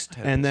next,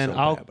 and then so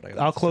I'll bad, but I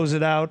gotta I'll close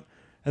it out,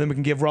 and then we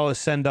can give Rauol a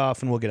send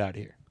off, and we'll get out of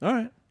here. All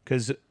right.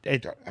 Because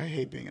I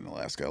hate being in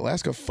Alaska.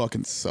 Alaska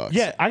fucking sucks.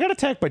 yeah, I got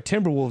attacked by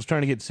Timberwolves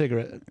trying to get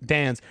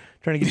Dan's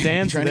trying to get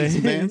Dan's Trying to get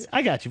some today. Dan's?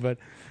 I got you, bud.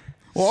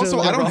 Well, also, So-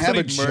 I don't also have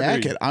a need murder you.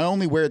 jacket. I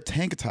only wear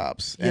tank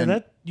tops. Yeah, and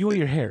that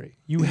you're hairy.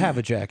 You have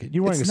a jacket.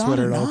 You're wearing It's a not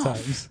sweater at all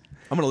enough. times.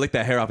 I'm gonna lick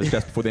that hair off his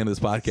chest before the end of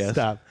this podcast.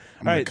 Stop.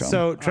 All right, come.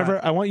 so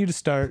Trevor, I want you to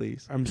start.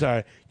 Please. I'm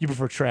sorry. You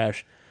prefer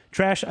trash.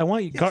 Trash. I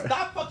want you.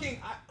 Stop fucking.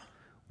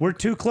 We're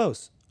too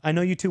close. I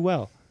know you too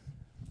well.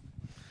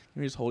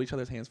 Can we just hold each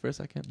other's hands for a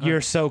second?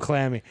 You're so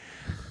clammy.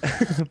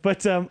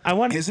 But I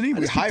want. Isn't he?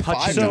 We just keep high five.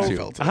 touching So you.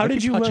 felt it. how I did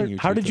keep you touching learn? you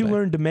How two did you today.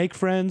 learn to make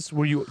friends?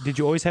 Did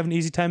you always have an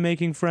easy time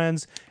making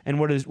friends? And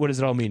what does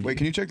it all mean? to Wait, you?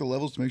 can you check the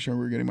levels to make sure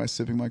we're getting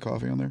sipping my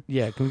coffee on there?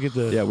 Yeah, can we get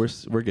the? Yeah,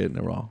 we're getting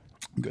it raw.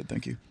 I'm good,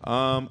 thank you.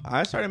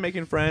 I started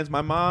making friends.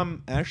 My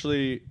mom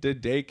actually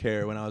did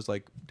daycare when I was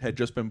had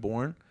just been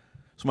born.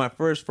 So my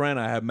first friend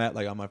I had met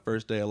on my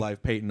first day of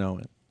life, Peyton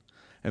Owen.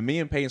 And me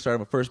and Peyton started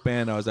my first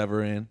band I was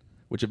ever in,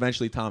 which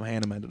eventually Tom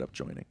Hannum ended up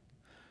joining.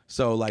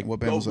 So What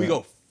band was we that?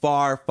 go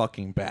far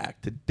fucking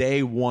back to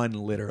day one,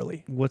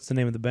 literally. What's the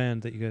name of the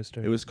band that you guys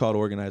started? It was called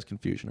Organized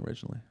Confusion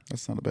originally.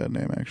 That's not a bad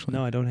name, actually.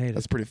 No, I don't hate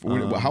That's it. pretty.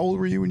 How old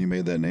were you when you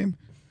made that name?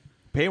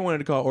 Peyton wanted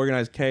to call it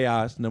Organized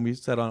Chaos, and then we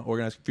set on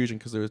Organized Confusion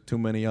because there was too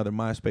many other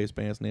MySpace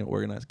bands named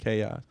Organized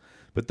Chaos.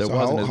 But there So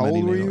wasn't how as many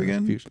old were named you Organized again?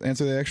 Confusion.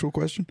 Answer the actual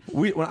question.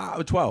 When I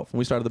was 12 when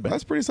we started the band.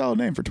 That's a pretty solid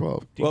name for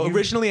 12. Well,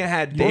 originally it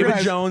had David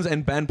Organized- Jones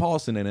and Ben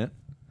Paulson in it.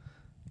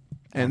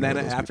 And I don't then know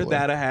who those after people are.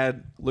 that, I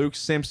had Luke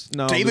Simpson.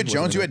 No, David Luke wasn't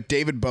Jones. in You it. had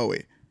David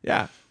Bowie.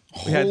 Yeah.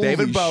 We had Holy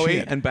David Bowie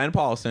shit. and Ben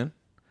Paulson.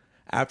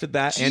 After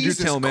that,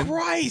 Jesus Andrew Tillman.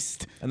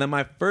 Christ! And then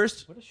my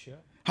first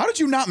How did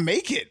you not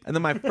make it?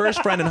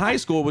 friend in high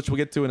school, which we'll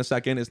get to in a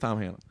second, is Tom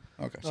Hannum.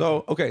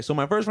 Okay. So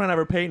my first friend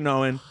ever, Peyton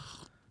Owen,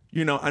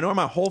 I know her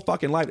my whole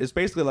fucking life. It's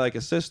basically like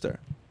a sister.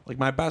 Like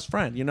my best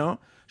friend,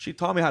 She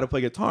taught me how to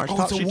play guitar. She Oh,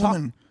 taught, it's a she taught-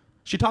 woman.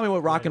 She taught me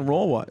what rock and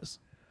roll was.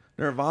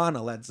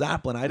 Nirvana, Led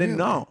Zeppelin. I didn't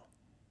know.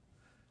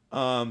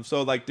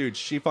 So dude,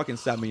 she fucking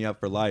set me up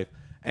for life.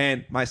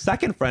 And my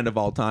second friend of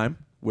all time,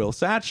 Will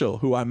Satchel,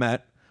 who I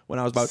met when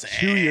I was about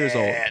 2 years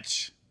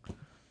old.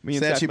 Me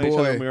and Satchy Satch met each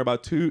other boy. when we were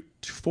about 2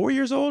 to 4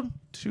 years old.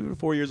 2 to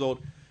 4 years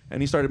old.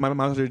 And my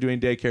mom started doing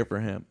daycare for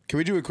him. Can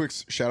we do a quick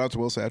shout out to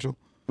Will Satchel?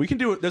 We can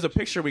do it. There's a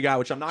picture we got,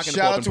 which I'm not going to Shout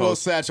pull up out in to Will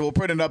post. Satchel. We'll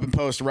put it up in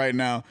post right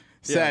now.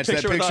 Yeah, Satch,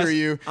 that with picture us of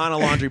you. on a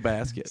laundry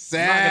basket. I'm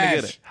not going to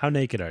get it. How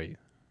naked are you?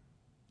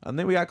 And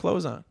then we got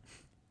clothes on.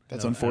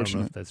 That's I don't know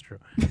unfortunate. if that's true.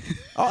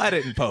 I'll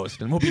edit and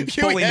post, and we'll be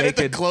Can we fully edit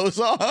the naked. clothes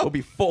We'll off?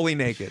 be fully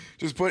naked.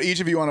 Just put each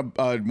of you on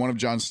one of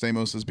John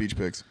Stamos' beach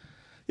pics.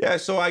 Yeah,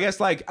 so I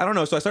guess I don't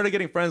know. So I started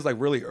getting friends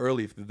really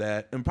early through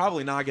that, and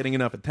probably not getting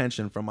enough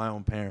attention from my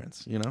own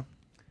parents.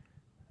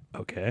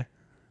 Okay.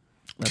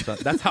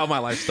 That's how my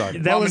life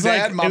started. That Mom was and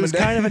Dad, like Mom it was and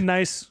Dad. kind of a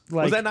nice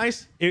like. Was that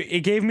nice? It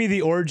gave me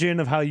the origin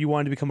of how you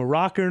wanted to become a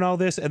rocker and all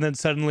this, and then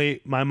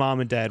suddenly my mom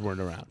and dad weren't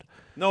around.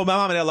 No, my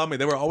mom and dad loved me.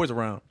 They were always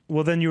around.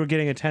 Well, then you were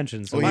getting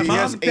attention. So Well, My he mom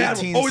has and dad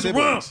were 18 always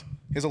siblings. around.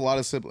 He has a lot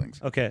of siblings.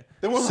 Okay.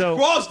 They were So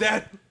Raw's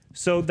dead.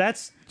 so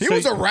that's He so,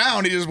 was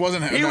around. He just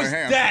wasn't. He was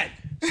dead.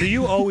 So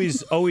you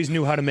always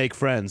knew how to make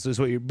friends. Is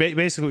what you're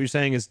basically what you're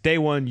saying is day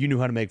one you knew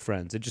how to make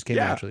friends. It just came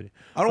Yeah. naturally.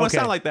 I don't want to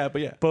Okay. sound like that,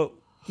 but yeah. But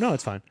no,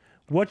 it's fine.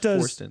 What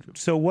does Forced into it.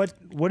 so what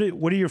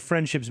do your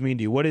friendships mean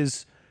to you? What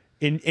is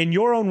in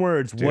your own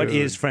words? What Dude.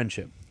 is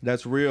friendship?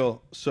 That's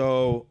real.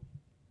 So,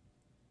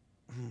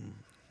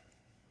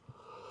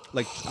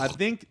 like, I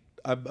think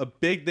a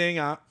big thing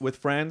with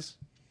friends.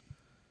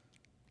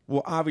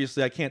 Well,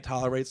 obviously, I can't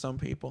tolerate some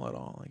people at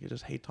all. Like, I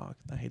just hate talk.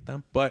 I hate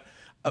them. But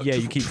Yeah,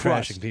 you keep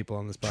trust. trashing people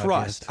on this podcast.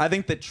 Trust. I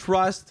think that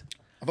trust,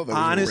 I thought that was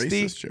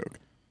honesty. a racist joke.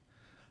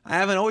 I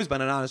haven't always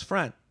been an honest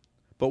friend.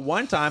 But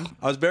one time,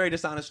 I was very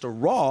dishonest to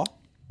Raw,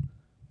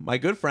 my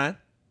good friend,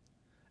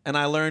 and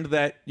I learned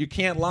that you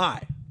can't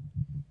lie.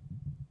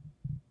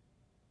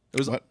 It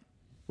was What?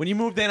 when you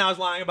moved in, I was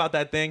lying about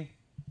that thing.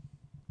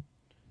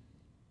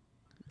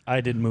 I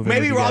didn't move in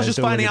Maybe with you Raw's guys. just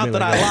Don't look finding at out me that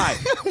like I lied.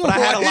 But I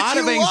had a What lot did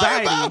of you lie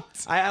anxiety. about?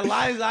 I had a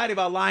lot of anxiety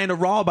about lying to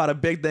Raw about a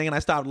big thing, and I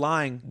stopped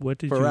lying. What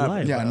did forever. you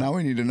lie Yeah, about? now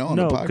we need to know on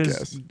No, the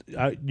because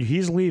podcast.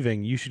 he's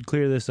leaving. You should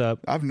clear this up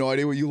I have no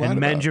idea what you lied and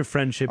about. mend your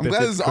friendship I'm if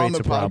glad it this is creates on the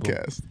a problem.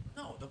 podcast.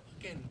 No, the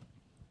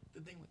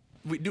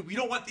thing. We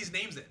don't want these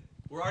names in.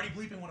 We're already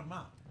bleeping one of them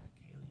out.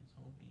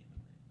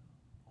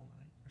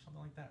 Or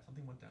something like that.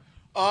 Something went down.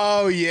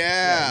 Oh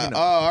yeah. You know. Oh,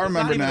 I It's not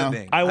remember even a now.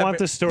 thing. I want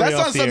the story That's off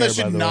not the something air, that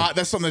by should the not. way.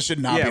 That's something that should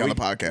not be on we the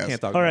podcast.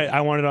 Can't talk All about right, it.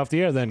 I want it off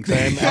the air then because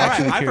I'm All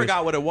actually right, I curious.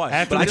 forgot what it was.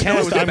 After but the I just know it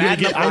cast, was I'm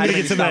bad gonna enough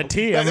get some of that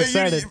tea. I'm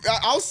excited.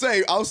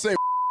 I'll say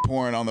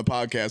porn on the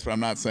podcast, but I'm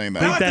not saying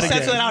that. I don't that have to again.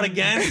 censor that out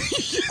again.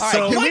 All So,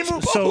 right, can we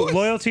move? so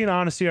loyalty and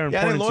honesty are Yeah,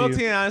 important and to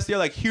loyalty you. and honesty are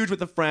like huge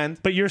with a friend.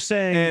 But you're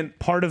saying And-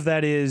 part of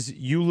that is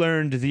you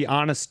learned the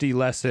honesty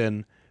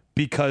lesson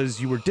because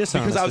you were dishonest.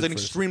 Because I was at an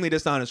first. extremely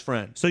dishonest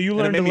friend. So you And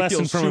it learned made a me lesson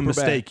feel from a super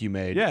mistake bad. you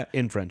made Yeah.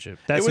 in friendship.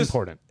 That's It was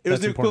important. It was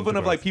That's the important equivalent to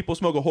of like growth. people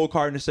smoke a whole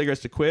carton of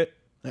cigarettes to quit.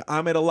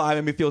 I made a lie,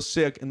 made me feel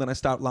sick, and then I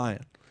stopped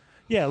lying.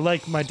 Yeah,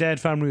 like my dad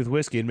found me with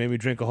whiskey and made me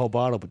drink a whole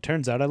bottle, but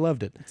turns out I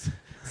loved it.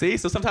 See,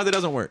 so sometimes it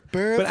doesn't work.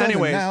 Birth But of an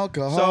anyway,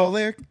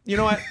 alcoholic. so you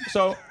know what?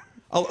 So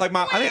like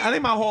I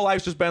think my whole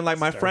life's just been like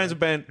my friends have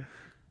been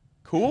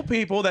cool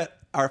people that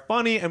are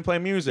funny and play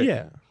music.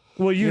 Yeah.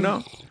 Well, you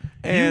know,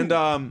 and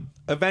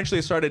eventually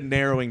it started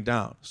narrowing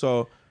down.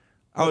 So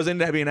I was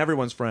into being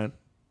everyone's friend.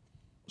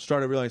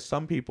 Started realizing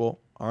some people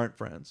aren't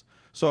friends.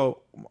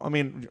 So I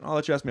mean, I'll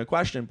let you ask me a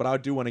question, but I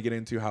do want to get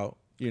into how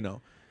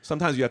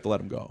sometimes you have to let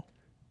them go.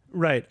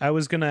 Right. I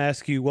was going to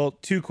ask you, well,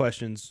 two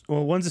questions.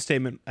 Well, one's a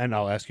statement, and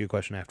I'll ask you a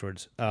question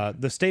afterwards.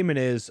 The statement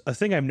is, a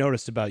thing I've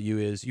noticed about you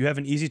is you have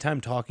an easy time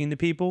talking to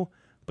people,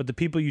 but the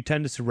people you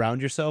tend to surround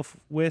yourself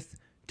with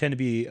tend to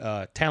be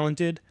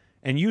talented,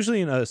 and usually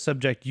in a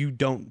subject you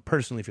don't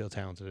personally feel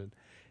talented in.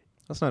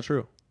 That's not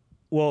true.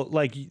 Well,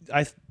 like,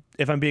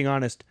 if I'm being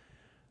honest,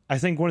 I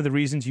think one of the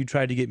reasons you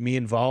tried to get me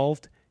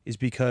involved is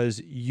because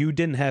you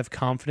didn't have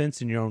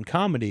confidence in your own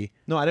comedy.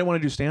 No, I didn't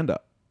want to do stand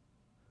up.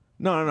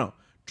 No.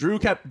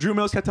 Drew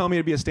Mills kept telling me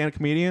to be a stand-up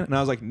comedian, and I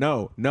was like,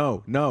 no.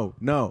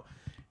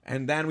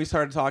 And then we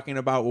started talking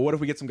about, well, what if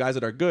we get some guys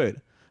that are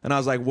good? And I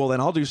was like, well, then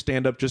I'll do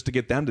stand-up just to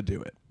get them to do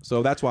it.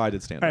 So that's why I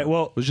did stand-up. All right,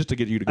 well, it was just to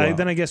get you to go out.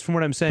 Then I guess from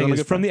what I'm saying Feeling is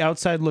good from friend. the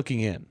outside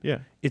looking in. Yeah.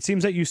 It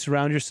seems that you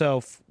surround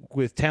yourself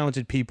with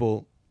talented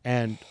people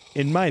and,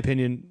 in my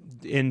opinion,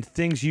 in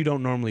things you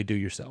don't normally do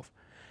yourself.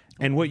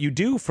 And what you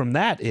do from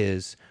that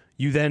is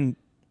you then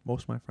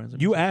Most of my friends are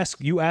you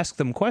ask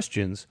them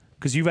questions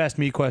because you've asked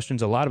me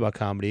questions a lot about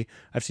comedy.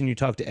 I've seen you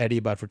talk to Eddie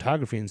about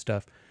photography and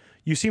stuff.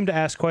 You seem to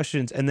ask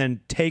questions and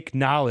then take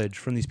knowledge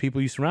from these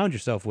people you surround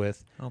yourself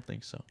with. I don't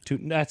think so.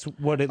 That's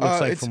what it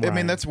looks like from where I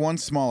mean, am. that's one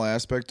small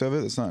aspect of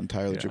it. It's not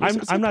entirely true. I'm-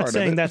 It's a I'm not part of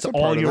saying it. that's It's a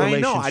part all of your it. I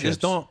know.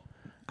 relationships.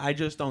 I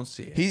just don't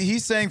see it.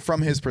 He's saying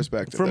from his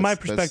perspective. From my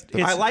That's- perspective,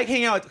 that's- I like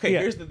hanging out. Okay, Yeah.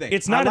 here's the thing.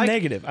 It's not I a like-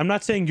 negative. I'm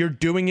not saying you're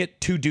doing it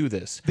to do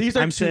this. These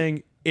are I'm two-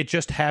 saying it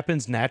just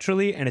happens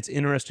naturally and it's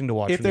interesting to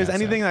watch. If from the there's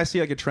outside. anything that I see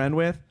like a trend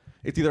with,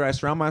 it's either I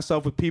surround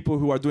myself with people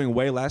who are doing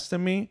way less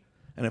than me,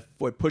 and if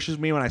it pushes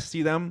me when I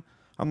see them,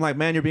 I'm like,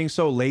 man, you're being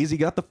so lazy.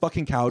 Get off the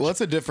fucking couch. well,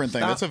 that's a different thing.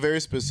 Stop. That's a very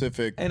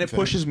specific. And it thing.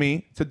 pushes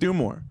me to do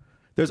more.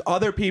 There's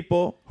other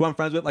people who I'm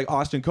friends with, like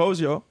Austin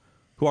Kozio,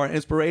 who are an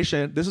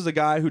inspiration. This is a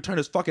guy who turned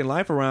his fucking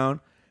life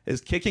around,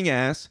 is kicking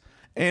ass,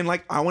 and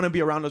like I want to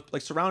be around,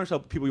 like surround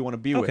yourself with people you want to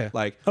be Okay. with.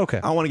 Like, Okay.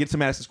 I want to get to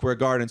Madison Square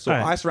Garden, so All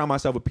right. I surround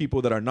myself with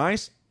people that are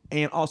nice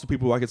and also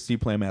people who I could see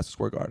playing Madison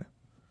Square Garden.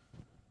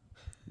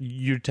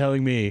 You're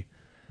telling me,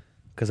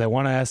 because I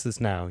want to ask this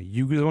now,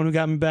 you're the one who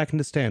got me back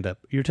into stand-up.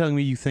 You're telling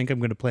me you think I'm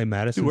going to play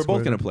Madison Dude, we're Square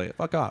both gonna Garden? play it.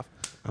 Fuck off.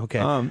 Okay.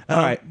 All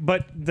right.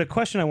 But the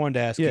question I wanted to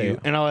ask Yeah, you, yeah.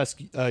 and I'll ask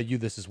you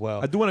this as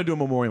well. I do want to do a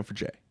memoriam for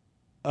Jay.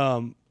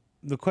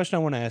 The question I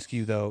want to ask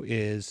you, though,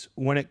 is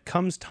when it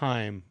comes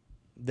time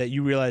that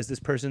you realize this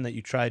person that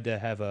you tried to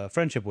have a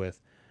friendship with,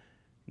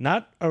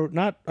 not a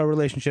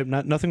relationship,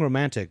 nothing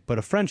romantic, but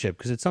a friendship,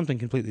 because it's something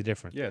completely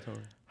different. Yeah,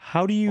 totally.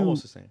 How do you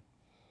Almost the same.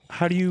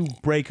 how do you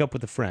break up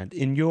with a friend?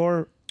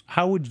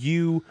 How would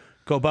you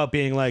go about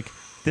being like,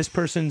 this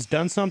person's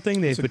done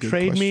something, they've a good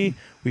betrayed me, question.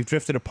 we've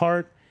drifted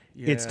apart,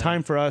 it's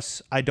time for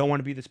us. I don't want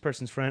to be this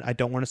person's friend. I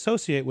don't want to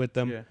associate with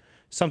them. Yeah.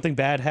 Something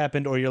bad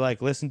happened, or you're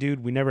like, listen,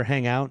 dude, we never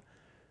hang out.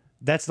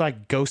 That's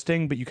like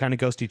ghosting, but you kind of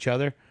ghost each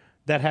other.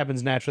 That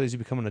happens naturally as you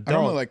become an adult. I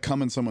don't really like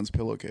come in someone's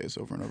pillowcase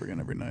over and over again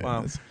every night.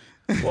 Wow.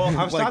 Well,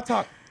 I've stopped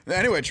talking.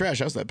 Anyway, Trash,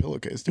 how's that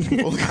pillowcase?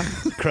 Dude?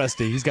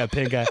 Crusty. He's got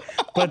pink eye.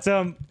 But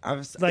I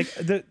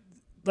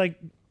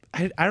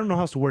don't know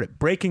how else to word it.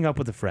 Breaking up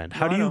with a friend.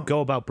 How do you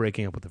go about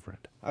breaking up with a friend?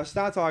 I've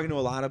stopped talking to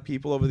a lot of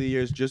people over the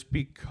years just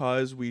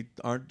because we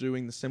aren't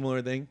doing the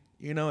similar thing.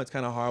 You know, it's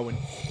kind of hard when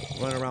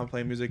running around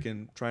playing music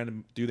and trying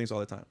to do things all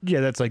the time. Yeah,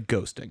 that's like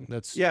ghosting.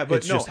 That's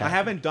but no, I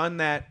haven't done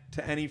that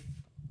to any.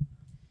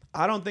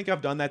 I don't think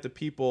I've done that to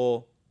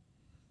people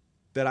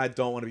that I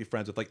don't want to be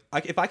friends with. Like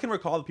if I can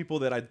recall the people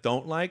that I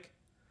don't like,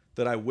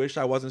 that I wish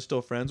I wasn't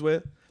still friends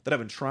with, that I've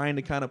been trying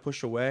to kind of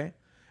push away,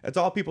 it's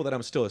all people that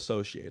I'm still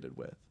associated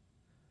with.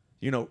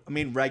 You know, I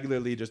mean,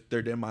 regularly, just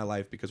they're in my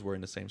life because we're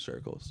in the same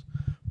circles.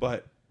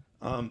 But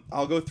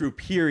I'll go through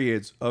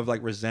periods of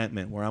like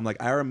resentment where I'm like,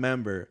 I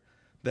remember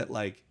that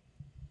like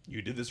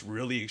you did this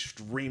really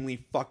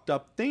extremely fucked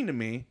up thing to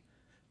me,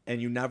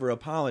 and you never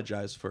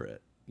apologized for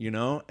it. You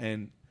know,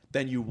 and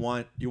then you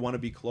want to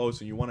be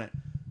close and you want to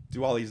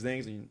do all these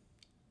things. And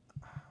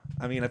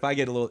I mean, if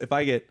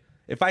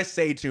I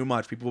say too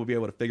much, people will be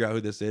able to figure out who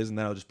this is, and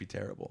that'll just be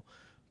terrible.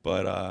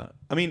 But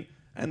I mean,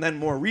 and then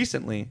more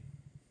recently,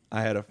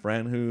 I had a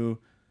friend who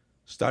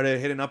started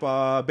hitting up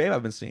a babe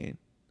I've been seeing.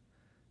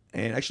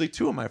 And actually,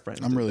 two of my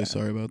friends. I'm really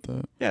sorry about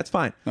that. Yeah, it's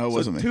fine. No, it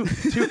wasn't me.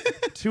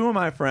 Two of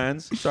my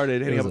friends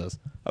started hitting up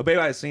a babe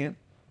I was seeing.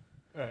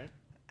 All right.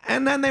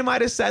 And then they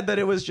might have said that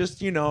it was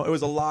just, it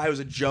was a lie, it was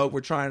a joke.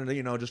 We're trying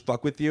to, just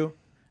fuck with you.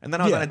 And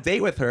then I was on a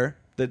date with her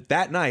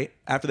that night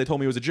after they told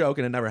me it was a joke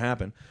and it never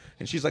happened.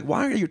 And she's like,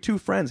 why are your two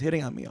friends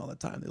hitting on me all the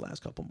time the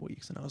last couple of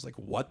weeks? And I was like,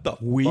 what the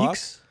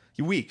weeks?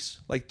 Fuck?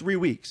 Weeks. Like 3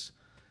 weeks.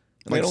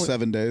 And like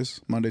 7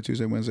 days. Monday,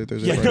 Tuesday, Wednesday,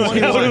 Thursday, yeah,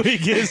 Friday. what a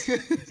week is.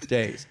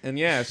 Days. And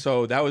yeah,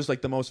 so that was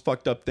like the most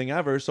fucked up thing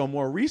ever. So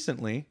more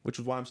recently, which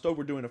is why I'm stoked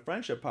we're doing a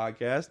friendship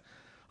podcast,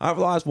 I've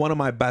lost one of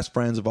my best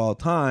friends of all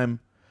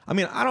time. I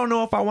mean, I don't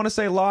know if I want to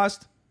say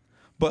lost,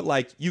 but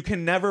like you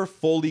can never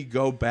fully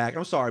go back.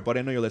 I'm sorry, but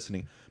I know you're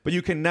listening. But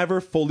you can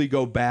never fully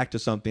go back to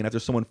something after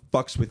someone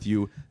fucks with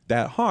you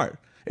that hard.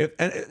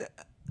 I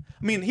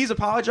mean, he's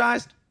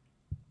apologized,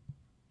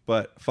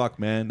 but fuck,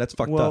 man, that's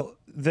fucked up. Well,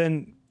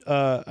 then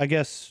I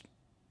guess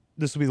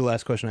this will be the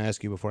last question I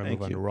ask you before I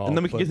move on to Rauol. And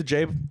then we can get to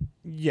Jay.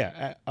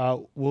 Yeah,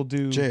 we'll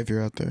do... Jay, if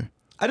you're out there.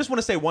 I just want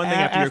to say one thing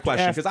after your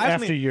question. Because I have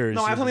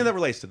something that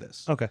relates to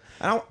this. Okay.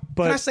 Can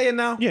I say it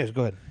now? Yeah,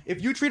 go ahead.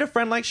 If you treat a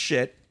friend like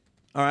shit,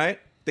 all right,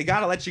 they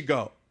got to let you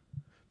go.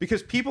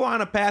 Because people are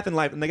on a path in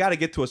life and they got to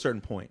get to a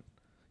certain point,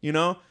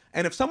 And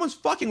if someone's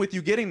fucking with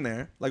you getting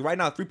there, like right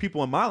now 3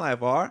 people in my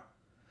life are,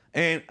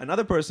 and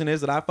another person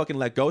is that I fucking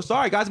let go.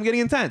 Sorry, guys, I'm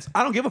getting intense.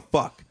 I don't give a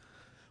fuck.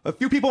 A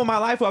few people in my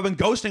life who I've been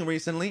ghosting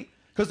recently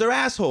because they're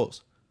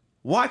assholes.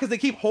 Why? Because they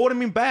keep holding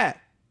me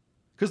back.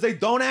 Because they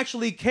don't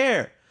actually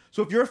care.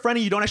 So if you're a friend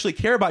and you don't actually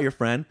care about your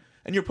friend,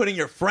 and you're putting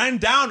your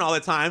friend down all the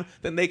time,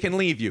 then they can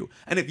leave you.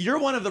 And if you're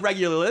one of the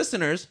regular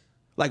listeners,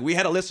 like we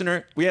had a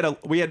listener, we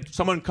had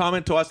someone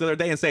comment to us the other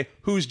day and say,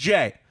 "Who's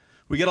Jay?"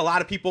 We get a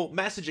lot of people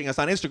messaging us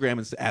on Instagram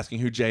and asking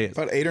who Jay is.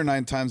 About 8 or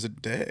 9 times a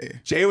day.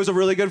 Jay was a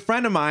really good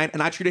friend of mine,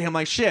 and I treated him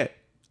like shit.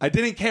 I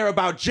didn't care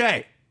about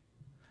Jay.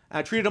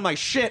 I treated him like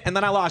shit, and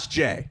then I lost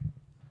Jay.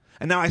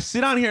 And now I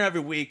sit on here every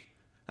week,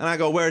 and I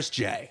go, where's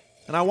Jay?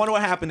 And I wonder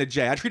what happened to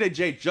Jay. I treated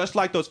Jay just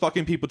like those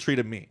fucking people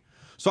treated me.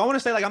 So I want to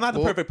say, like, I'm not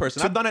the perfect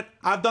person.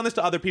 I've done this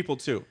to other people,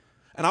 too.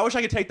 And I wish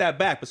I could take that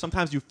back, but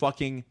sometimes you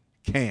fucking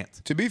can't.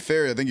 To be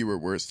fair, I think you were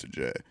worse to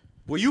Jay.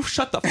 Will you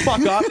shut the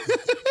fuck up?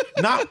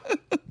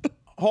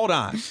 Hold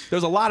on.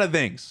 There's a lot of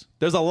things.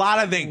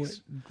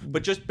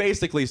 But just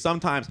basically,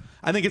 sometimes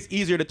I think it's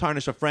easier to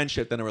tarnish a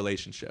friendship than a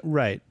relationship.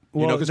 Right.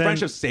 Well, because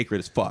friendship's sacred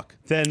as fuck.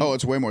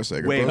 It's way more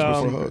sacred. Way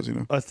before hoes,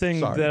 A thing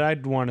that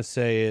I'd want to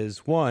say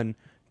is, one,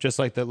 just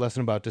like that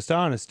lesson about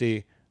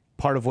dishonesty,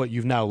 part of what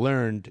you've now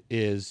learned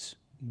is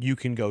you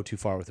can go too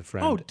far with a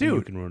friend. Oh, dude. And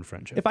you can ruin a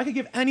friendship. If I could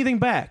give anything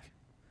back,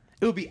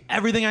 it would be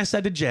everything I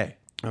said to Jay.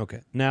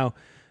 Okay. Now,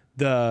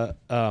 the...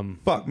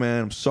 Fuck,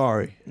 man. I'm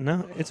sorry.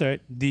 No, it's all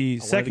right. The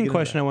second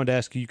question I wanted to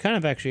ask you kind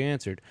of actually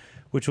answered,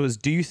 which was,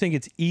 do you think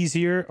it's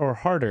easier or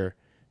harder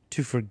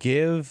to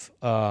forgive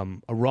a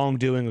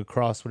wrongdoing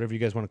across whatever you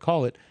guys want to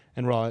call it?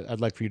 And Rauol,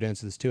 I'd like for you to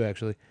answer this too,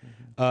 actually.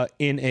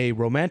 In a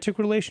romantic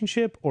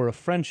relationship or a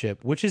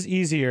friendship, which is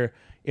easier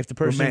if the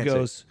person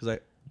goes... Because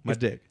my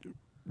dick.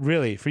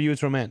 Really? For you,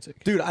 it's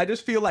romantic? Dude, I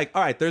just feel like,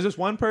 all right, there's this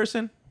one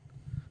person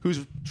who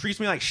treats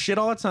me like shit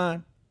all the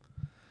time,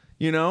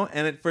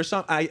 and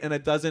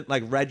it doesn't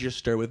like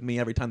register with me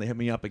every time they hit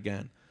me up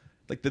again,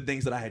 like the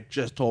things that I had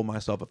just told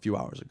myself a few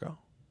hours ago.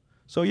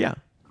 So yeah,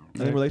 I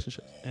think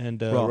relationship. And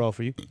Rauol,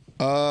 for you?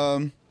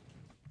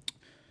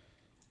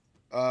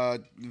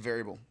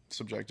 Variable,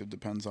 subjective,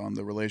 depends on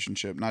the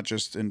relationship. Not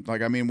just in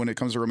when it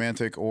comes to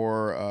romantic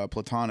or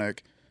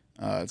platonic,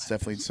 it's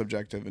definitely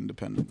subjective and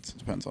dependent. It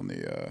depends on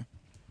the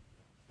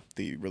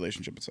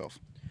relationship itself.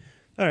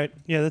 All right.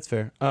 Yeah, that's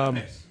fair.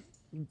 Again,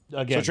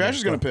 So Trash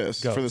is going to go.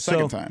 piss Go. for the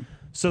second time.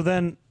 So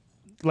then,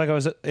 like I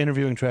was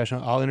interviewing Trash,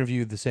 I'll interview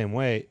you the same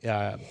way.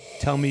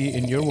 Tell me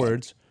in your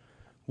words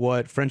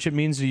what friendship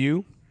means to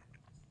you.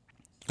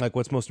 Like,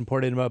 what's most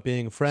important about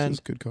being a friend? This is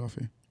good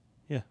coffee.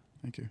 Yeah.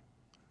 Thank you.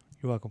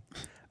 You're welcome.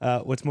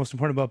 What's most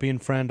important about being a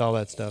friend, all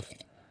that stuff.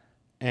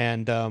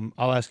 And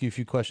I'll ask you a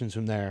few questions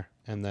from there,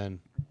 and then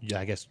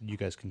I guess you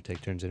guys can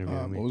take turns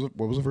interviewing me.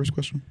 What was the first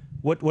question?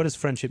 What does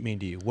friendship mean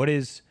to you?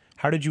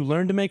 How did you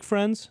learn to make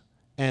friends?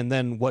 And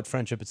then what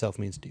friendship itself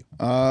means to you?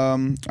 I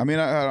mean,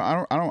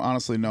 I don't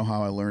honestly know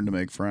how I learned to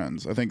make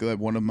friends. I think that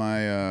one of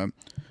my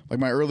like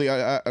my early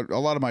a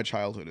lot of my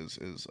childhood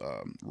is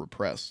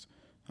repressed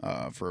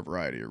for a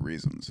variety of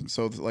reasons, and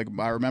so like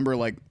I remember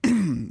like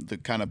the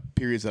kind of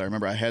periods that I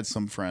remember I had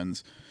some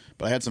friends,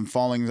 but I had some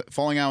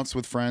falling outs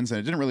with friends, and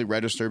it didn't really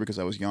register because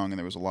I was young and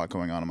there was a lot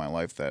going on in my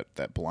life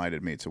that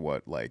blinded me to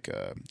what like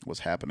was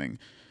happening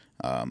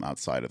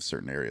outside of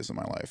certain areas of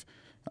my life.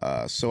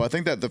 So I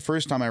think that the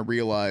first time I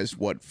realized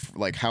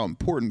how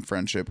important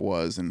friendship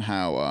was and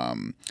how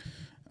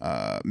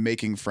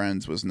making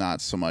friends was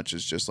not so much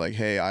as just like,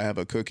 hey, I have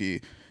a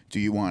cookie,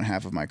 do you want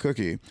half of my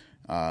cookie?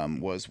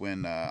 Was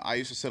when I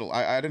used to sit.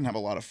 I didn't have a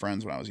lot of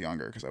friends when I was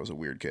younger because I was a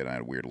weird kid. I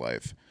had a weird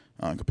life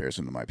in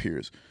comparison to my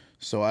peers.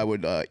 So I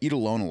would eat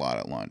alone a lot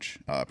at lunch,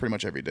 pretty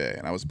much every day,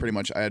 and I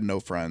had no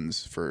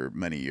friends for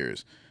many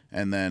years.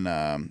 And then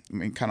I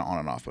mean, kind of on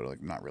and off, but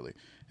like not really.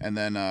 And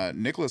then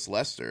Nicholas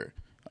Lester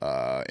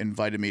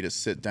invited me to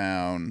sit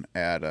down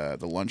at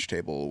the lunch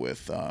table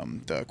with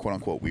the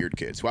quote-unquote weird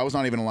kids, who I was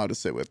not even allowed to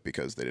sit with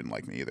because they didn't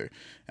like me either.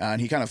 And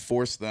he kind of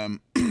forced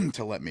them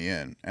to let me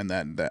in. And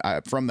then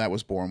from that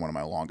was born one of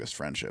my longest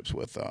friendships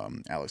with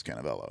Alex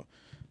Canavello.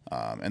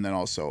 And then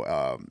also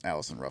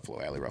Allie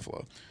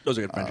Ruffalo. Those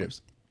are good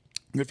friendships.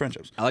 Good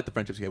friendships. I like the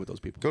friendships you have with those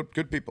people.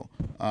 Good people.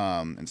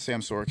 And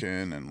Sam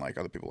Sorkin and like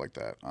other people like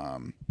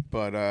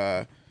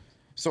that.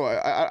 So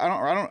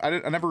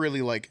I never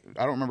really I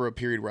don't remember a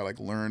period where I like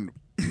learned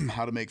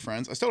how to make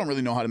friends. I still don't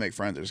really know how to make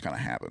friends. It just kind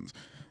of happens.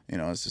 You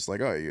know, it's just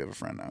like, oh, you have a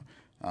friend now.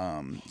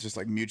 Just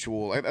like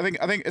mutual. I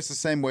think it's the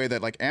same way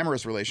that like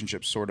amorous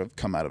relationships sort of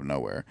come out of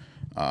nowhere.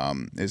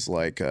 Is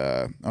like,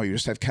 oh, you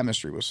just have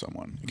chemistry with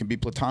someone. It can be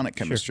platonic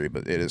chemistry,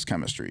 but it is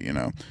chemistry, you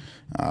know?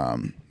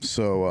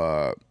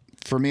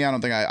 For me,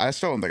 I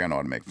still don't think I know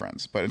how to make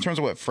friends. But in terms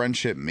of what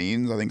friendship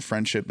means, I think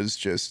friendship is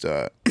just,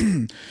 I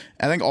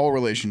think all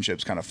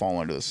relationships kind of fall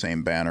under the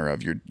same banner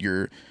of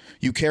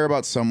you care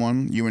about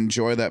someone, you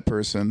enjoy that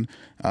person,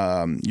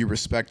 you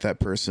respect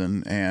that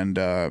person, and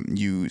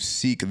you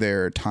seek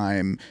their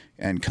time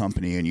and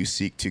company, and you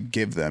seek to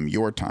give them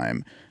your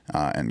time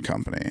and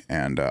company,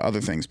 and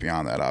other things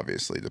beyond that,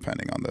 obviously,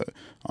 depending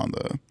on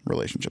the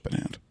relationship at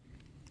hand.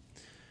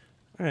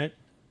 All right.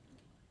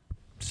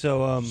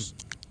 So,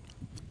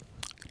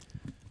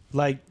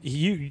 like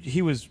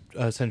he was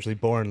essentially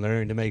born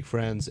learning to make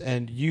friends,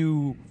 and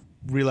you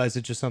realize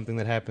it's just something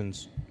that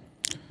happens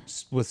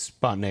with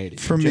spontaneity.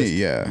 For me,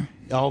 yeah.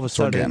 All of a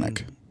sudden,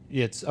 organic.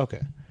 It's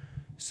okay.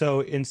 So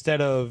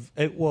instead of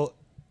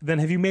then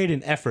have you made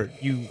an effort?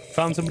 You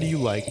found somebody you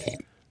liked,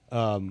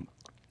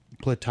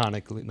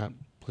 platonically, not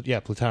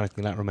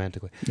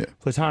romantically. Yeah.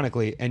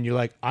 Platonically, and you're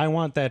like, I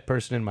want that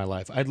person in my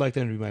life. I'd like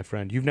them to be my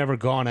friend. You've never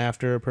gone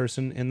after a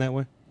person in that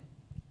way?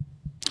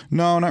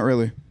 No, not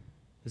really.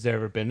 Has there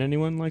ever been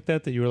anyone like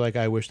that you were like,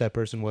 I wish that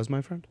person was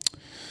my friend?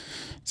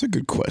 It's a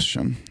good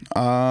question.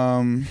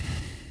 Not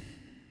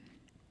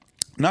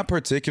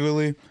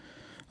particularly.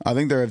 I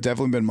think there have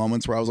definitely been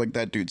moments where I was like,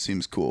 that dude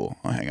seems cool.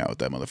 I'll hang out with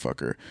that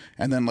motherfucker.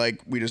 And then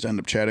like we just end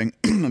up chatting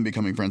and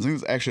becoming friends. I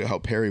think that's actually how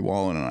Perry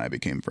Wallen and I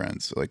became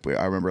friends. Like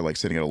I remember like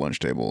sitting at a lunch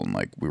table and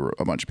like we were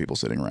a bunch of people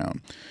sitting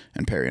around,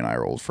 and Perry and I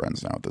are old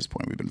friends now at this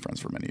point. We've been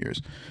friends for many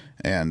years.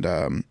 And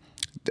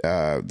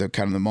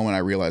the moment I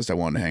realized I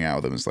wanted to hang out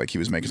with him is like he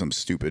was making some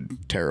stupid,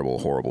 terrible,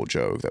 horrible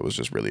joke that was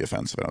just really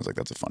offensive, and I was like,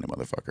 "That's a funny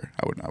motherfucker.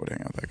 I would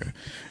hang out with that guy."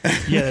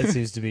 Yeah, that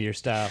seems to be your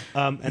style.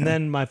 And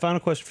then my final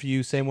question for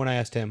you, same one I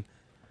asked him: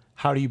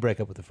 how do you break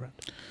up with a friend?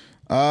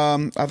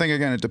 I think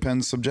again, it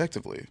depends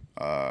subjectively.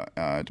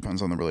 It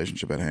depends on the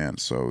relationship at hand.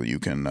 So you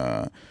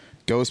can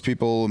ghost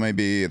people,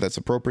 maybe that's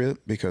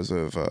appropriate because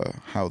of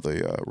how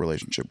the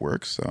relationship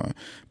works.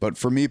 But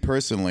for me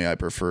personally, I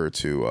prefer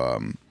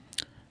to.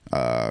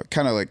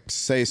 Kind of like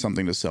say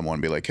something to someone,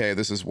 be like, hey,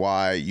 this is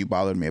why you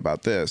bothered me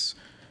about this.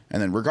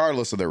 And then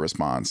regardless of their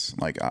response,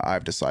 like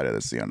I've decided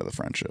it's the end of the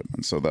friendship.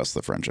 And so thus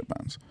the friendship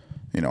ends.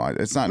 You know,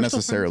 it's not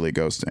necessarily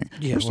ghosting.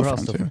 Yeah, we're all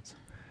still friends.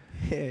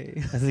 Hey.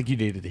 I think you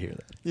needed to hear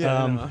that.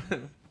 Yeah.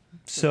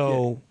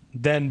 So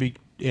then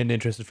in the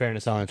interest of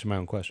fairness, I'll answer my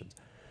own questions.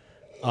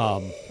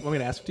 Want me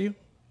to ask to you?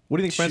 What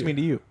do you think friends mean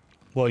to you?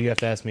 Well, you have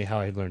to ask me how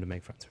I learned to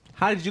make friends.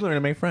 How did you learn to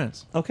make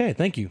friends? Okay,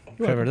 thank you,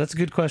 Trevor. That's a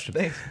good question.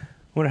 Thanks.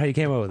 Wonder how you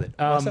came up with it.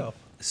 Myself.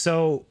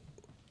 So,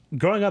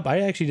 growing up,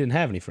 I actually didn't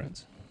have any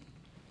friends.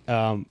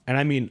 And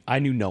I mean, I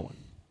knew no one.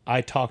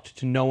 I talked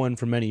to no one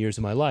for many years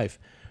of my life.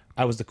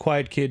 I was the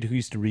quiet kid who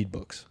used to read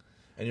books.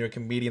 And you're a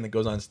comedian that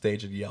goes on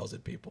stage and yells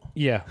at people.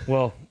 Yeah,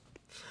 well,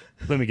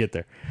 Let me get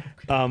there.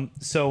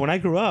 So when I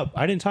grew up,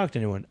 I didn't talk to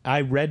anyone.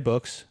 I read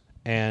books,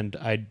 and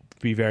I'd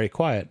be very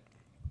quiet.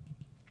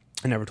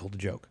 I never told a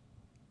joke.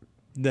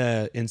 In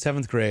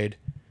 7th grade,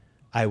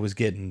 I was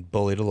getting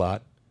bullied a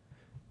lot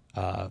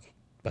by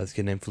this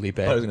kid named Felipe.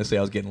 I was gonna say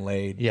I was getting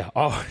laid. Yeah.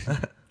 Oh,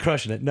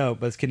 crushing it. No,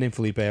 but this kid named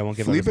Felipe. I won't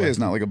give Felipe him is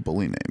not like a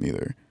bully name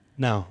either.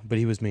 No, but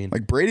he was mean.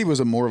 Like Brady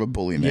was more of a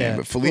bully name, Yeah,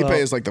 but Felipe well,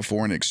 is like the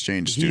foreign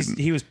exchange student.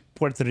 He was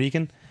Puerto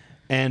Rican,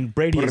 and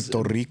Brady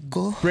Puerto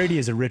Rico? Brady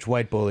is a rich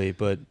white bully,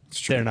 but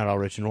true. they're not all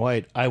rich and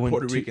white. I went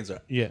Puerto to, Ricans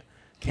are. Yeah.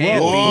 Can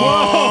be.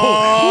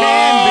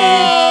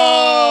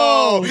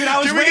 Oh, Dude, I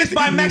was raised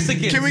by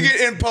Mexicans. Can we get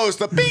in post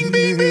the bing,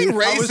 bing, bing,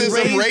 I was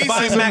racism, raised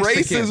by racism,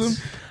 Mexicans.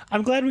 racism?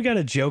 I'm glad we got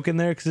a joke in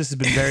there because this has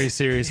been very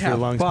serious for a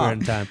long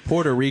period of time.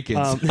 Puerto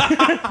Ricans.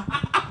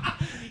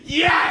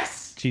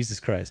 Yes! Jesus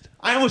Christ.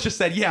 I almost just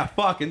said, yeah,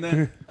 fuck, and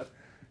then...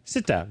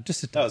 Sit down.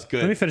 Just sit down. That was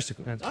good. Let me finish the...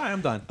 All right, I'm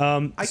done.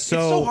 It's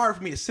so- so hard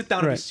for me to sit down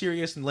and be Right.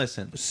 serious and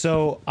listen.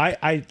 So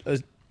I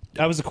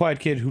was a quiet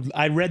kid who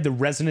I read the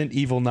Resident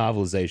Evil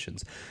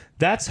novelizations.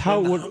 That's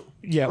how it would...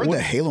 Yeah. I read what-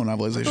 the Halo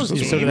novelizations. Those so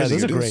were did I. amazing,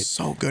 Those are dude. great.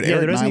 So good. Yeah, the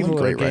Eric Resident Nyland, Evil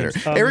great writer.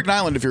 games. Eric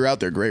Nyland, if you're out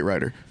there, great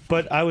writer.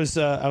 But I was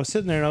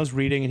sitting there and I was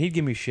reading, and he'd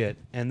give me shit.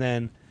 And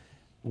then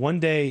one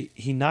day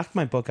he knocked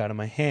my book out of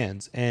my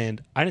hands,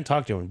 and I didn't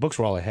talk to him. Books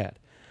were all I had.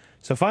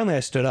 So finally I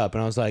stood up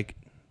and I was like,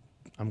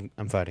 I'm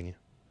fighting you.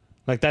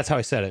 Like, that's how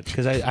I said it,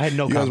 because I had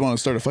no You guys want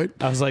to start a fight?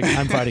 I was like,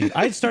 I'm fighting you.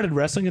 I had started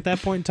wrestling at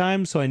that point in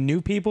time, so I knew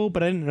people,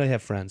 but I didn't really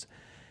have friends.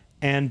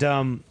 And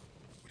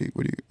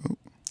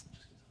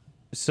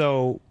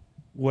so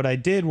what I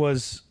did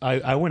was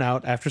I went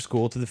out after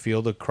school to the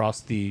field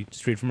across the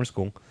street from our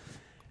school,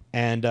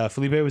 and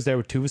Felipe was there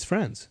with 2 of his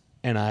friends,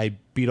 and I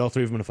beat all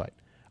 3 of them in a fight.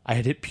 I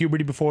had hit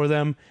puberty before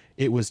them.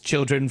 It was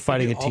children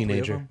fighting a All 3 of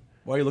teenager. them?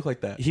 Why do you look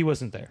like that? He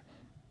wasn't there.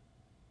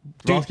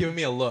 Ralph's giving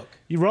me a look.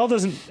 Raul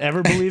doesn't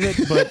ever believe it,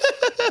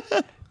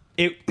 but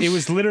it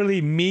was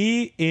literally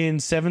me in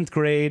 7th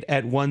grade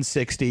at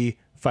 160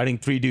 fighting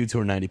 3 dudes who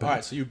were 90 pounds. All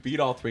right, so you beat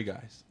all 3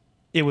 guys.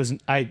 It was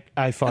I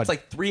fought. That's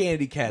like 3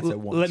 Andy Cats at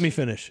once. Let me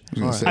finish.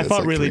 gonna say I that's fought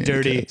like really 3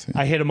 dirty. handicaps,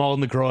 yeah. I hit them all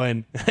in the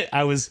groin.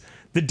 I was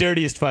the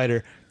dirtiest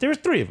fighter. There was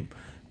 3 of them.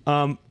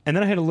 And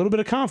then I had a little bit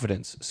of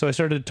confidence. So I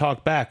started to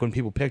talk back when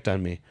people picked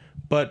on me.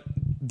 But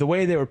the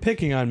way they were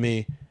picking on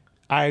me,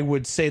 I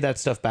would say that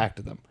stuff back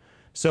to them.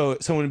 So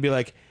someone would be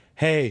like,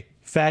 hey,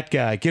 fat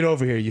guy, get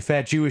over here, you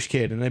fat Jewish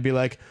kid. And I'd be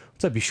like,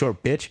 what's up, you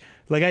short bitch?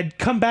 Like, I'd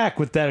come back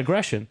with that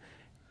aggression.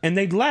 And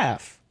they'd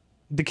laugh.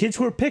 The kids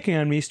who were picking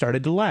on me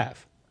started to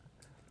laugh.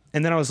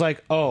 And then I was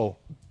like, oh,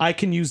 I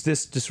can use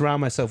this to surround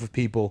myself with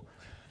people,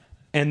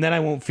 and then I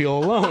won't feel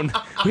alone,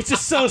 which is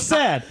so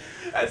sad.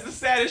 That's the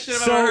saddest shit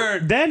I've So ever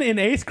heard. then in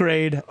 8th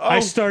grade, I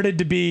started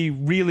to be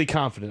really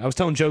confident. I was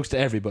telling jokes to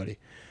everybody.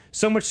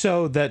 So much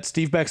so that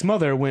Steve Beck's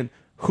mother went,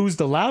 who's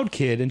the loud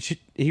kid? And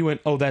he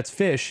went, oh, that's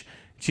Fish.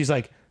 She's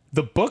like,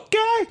 the book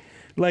guy?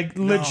 Like,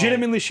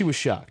 legitimately, she was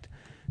shocked.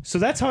 So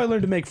that's how I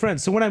learned to make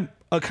friends. So when I'm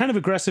kind of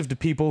aggressive to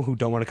people who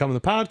don't want to come on the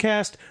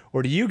podcast,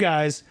 or to you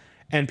guys,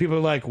 and people are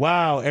like,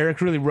 wow,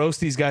 Eric really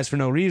roasts these guys for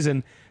no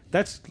reason,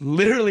 that's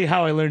literally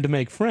how I learned to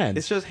make friends.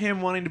 It's just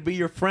him wanting to be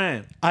your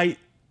friend. I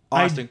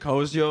Austin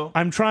Kozio.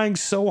 I'm trying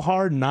so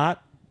hard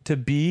not to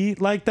be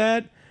like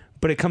that,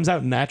 but it comes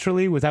out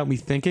naturally without me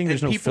thinking.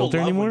 There's no people filter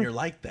love anymore. when you're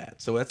like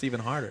that, so that's even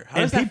harder. How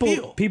And does that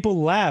feel?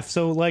 people laugh.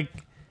 So like,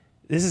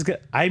 this is good.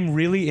 I'm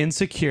really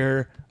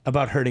insecure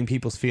about hurting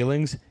people's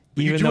feelings,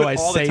 you even do though it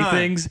I all the say time.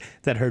 things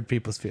that hurt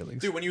people's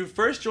feelings. Dude, when you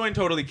first joined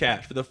Totally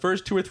Cash, for the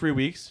first 2 or 3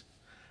 weeks,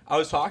 I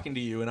was talking to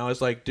you, and I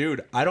was like,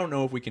 dude, I don't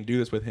know if we can do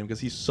this with him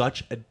because he's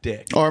such a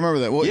dick. Oh, I remember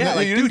that. Well, Yeah, no,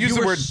 like, you didn't dude, use you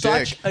the were word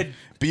such dick,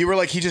 but you were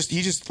like, he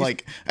just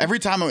like every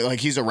time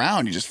like he's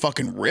around, he just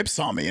fucking rips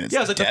on me, and it's Yeah,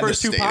 it was like the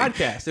first 2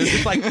 devastating. podcasts. It was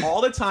just like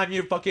all the time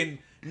you're fucking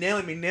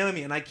nailing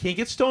me, and I can't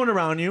get stoned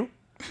around you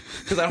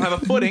because I don't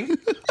have a footing.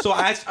 So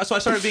I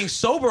started being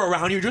sober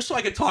around you just so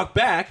I could talk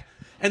back,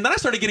 and then I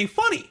started getting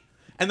funny.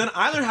 And then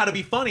I learned how to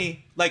be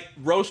funny, like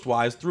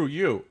roast-wise, through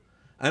you.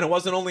 And it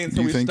wasn't only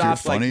until You we think you're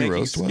stopped like funny making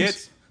roast-wise?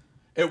 skits.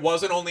 It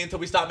wasn't only until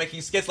we stopped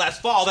making skits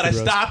last fall that I roast.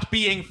 stopped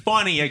being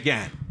funny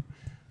again.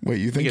 Wait,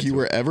 you think you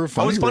were ever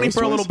funny? I was funny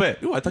for a little roast-wise?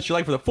 bit. Ooh, I thought you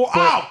liked for the 4.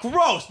 Oh,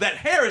 gross! That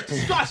hair is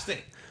disgusting.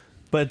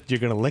 But you're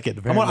gonna lick it. I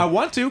Apparently.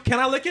 want to. Can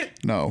I lick it?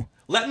 No.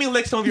 Let me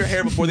lick some of your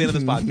hair before the end of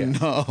this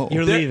podcast. No.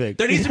 You're leaving.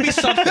 There needs to be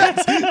something.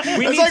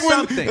 We need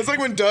something. It's like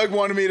when Doug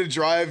wanted me to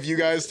drive you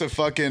guys to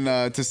fucking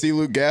to see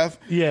Luke Gaff.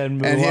 Yeah,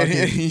 in and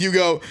Milwaukee. you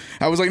go.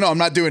 I was like, no, I'm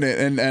not doing it.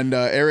 And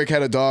Eric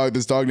had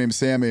this dog named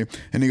Sammy,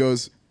 and he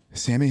goes,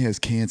 Sammy has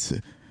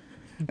cancer.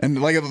 And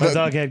like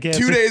dog had cancer.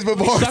 2 days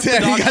before sucked the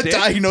that, he dog's got dick?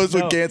 diagnosed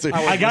No, with cancer.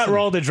 I got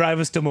Raul to drive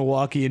us to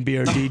Milwaukee and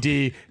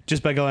BRDD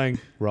just by going,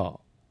 Raul,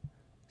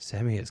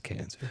 Sammy has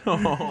cancer.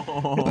 And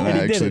I he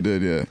actually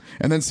did did, yeah.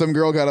 And then some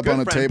girl got up Good on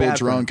a friend, table bad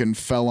drunk and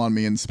fell on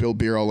me and spilled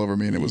beer all over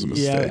me, and it was a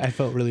mistake. Yeah, I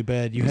felt really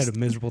bad. You had a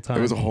miserable time.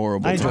 it was a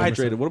horrible I time. enjoyed myself.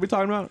 Hydrated. What are we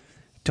talking about?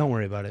 Don't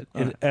worry about it.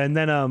 And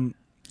then I'm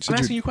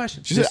asking you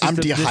questions. She said, This is I'm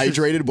the- this is-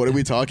 dehydrated. What are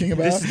we talking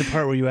about? this is the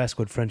part where you ask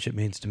what friendship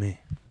means to me.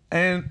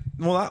 And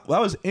well,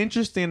 that was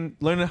interesting.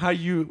 Learning how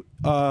you.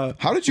 How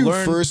did you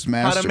learn first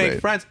How to masturbate? make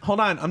friends? Hold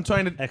on, I'm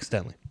trying to.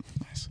 Accidentally.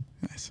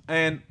 Nice.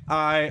 And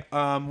I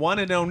want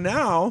to know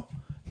now,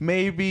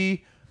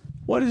 maybe,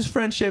 what does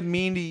friendship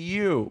mean to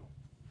you?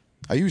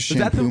 I used Is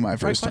that shampoo the my right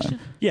first question?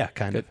 time. Yeah,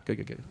 kind of.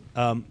 Good.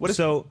 What does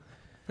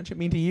Friendship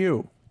mean to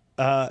you?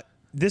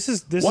 this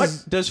is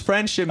What does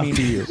friendship mean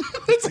to you?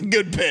 That's a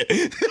good bit.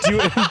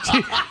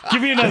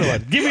 give me another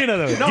one. Give me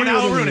another one. No, Give me now another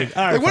I'll ruin one. it.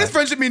 All right, Like, what fine. does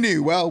friendship mean to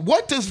you? Well,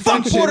 what does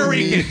Fuck friendship Puerto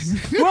mean?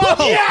 Ricans.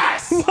 Whoa!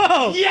 Yes!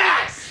 Whoa!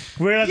 Yes!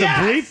 We're gonna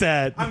have to bleep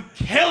that. I'm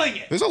killing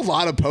it. There's a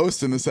lot of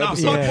posts in this No,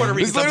 episode. fuck Puerto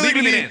There's Ricans. I'm literally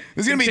leaving gonna it be in.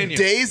 there's gonna be Continue.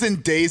 days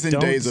and days and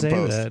Don't days of say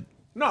posts. that.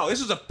 No,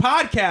 this is a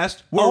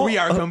podcast where we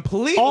are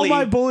completely. All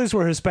my bullies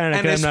were Hispanic,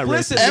 and and I'm not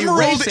explicitly racist.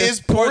 Emerald racist is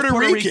towards Puerto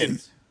Rican.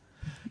 Ricans.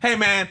 Hey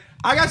man,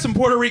 I got some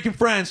Puerto Rican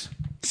friends.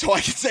 So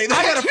I can say that.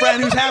 I got a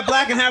friend who's half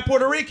black and half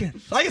Puerto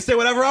Rican. I can say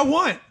whatever I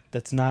want.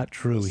 That's not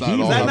true. not He's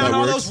all Is that how not that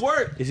how works. those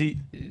work? Is he?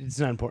 It's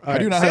not important. How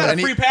do you All not I have got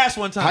any? a free pass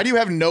one time. How do you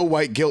have no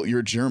white guilt?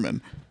 You're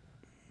German.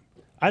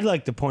 I'd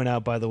like to point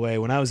out, by the way,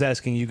 when I was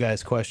asking you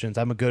guys questions,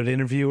 I'm a good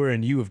interviewer,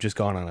 and you have just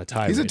gone on a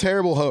tirade. He's a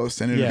terrible host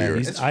and interviewer.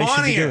 he's- It's I should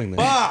be funnier. doing this.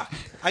 Fuck.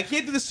 I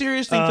can't do the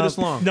serious thing for this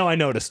long. No, I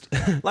noticed.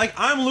 Like,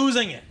 I'm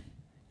losing it.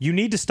 You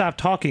need to stop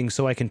talking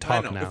so I can I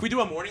talk know. now. If we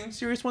do a morning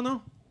serious one,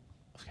 though.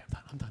 Okay,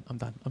 I'm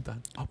done.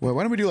 Oh. Well,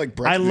 why don't we do like I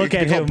breakfast? look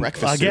at him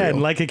breakfast again cereal.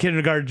 like a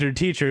kindergarten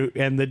teacher,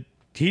 and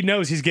he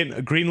knows he's getting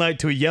a green light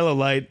to a yellow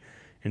light,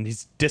 and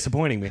he's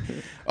disappointing me.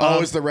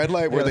 Oh, it's the red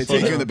light where they slow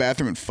take you down. in the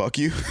bathroom and fuck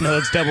you? No,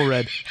 it's double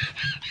red.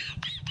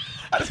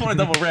 I just want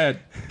a double red.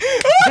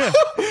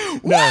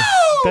 No,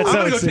 that's I'm how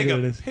gonna go it's take it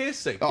a is.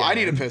 piss again. Oh, I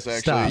need to piss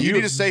actually. Stop. You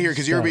need to stay here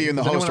because you're Stop. being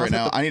the Does anyone host right else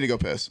now. have to- I need to go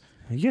piss.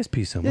 You guys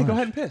pee so much. Yeah, go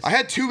ahead and piss. I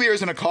had 2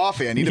 beers and a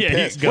coffee. I need to Yeah,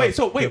 piss.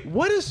 go. Wait,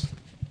 what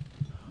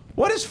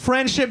does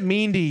friendship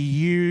mean to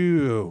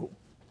you?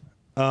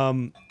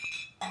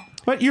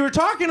 But you were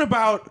talking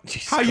about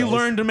how you Christ.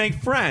 learned to make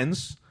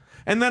friends,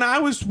 and then I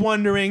was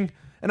wondering,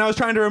 and I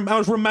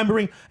was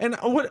remembering, and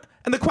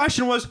the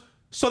question was,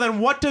 so then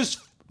what does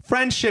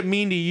friendship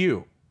mean to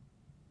you?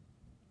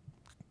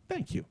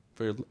 Thank you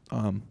for your,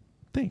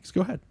 thanks.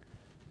 Go ahead.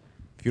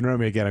 If you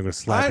interrupt me again, I'm going to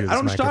slap I you with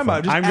don't this know what you're talking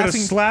microphone. about. I'm going to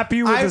slap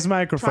you with this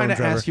microphone, I'm trying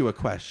to Trevor. ask you a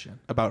question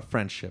about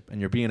friendship, and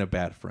you're being a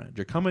bad friend.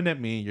 You're coming at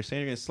me. You're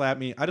saying you're going to slap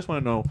me. I just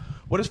want to know,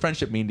 what does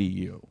friendship mean to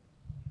you?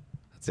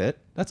 That's it.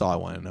 That's all I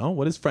want to know.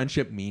 What does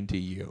friendship mean to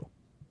you?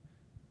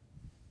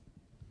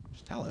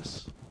 Just tell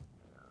us.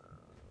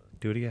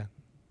 Do it again.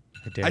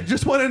 I dare I you.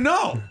 just want to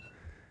know.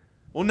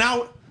 Well,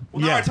 now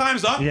Yeah. our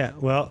time's up. Yeah,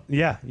 well,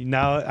 yeah.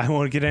 Now I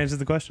won't get to answer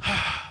the question.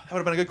 That would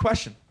have been a good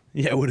question.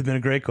 Yeah, it would have been a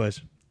great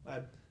question.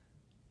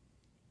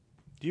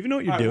 Do you even know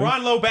what you're All right, doing? we're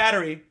on low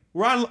battery.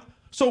 We're on.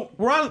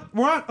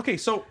 Okay,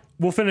 so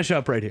We'll finish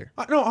up right here.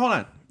 no, hold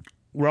on.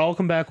 We'll all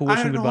come back. We'll wish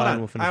them hold goodbye, on. and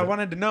we'll finish I up.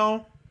 wanted to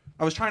know.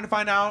 I was trying to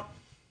find out.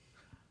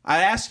 I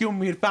asked you when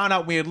we had found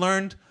out we had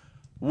learned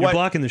what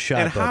blocking the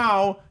shot, and bud.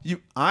 how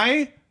you.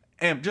 I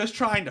am just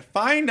trying to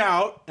find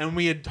out, and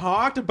we had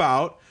talked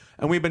about,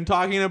 and we've been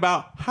talking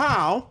about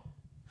how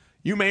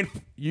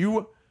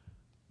you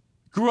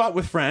grew up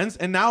with friends,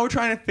 and now we're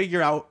trying to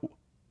figure out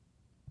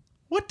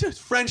what does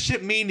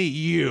friendship mean to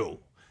you.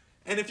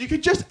 And if you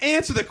could just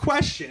answer the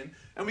question,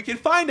 and we can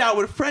find out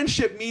what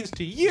friendship means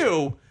to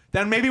you,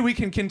 then maybe we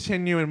can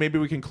continue and maybe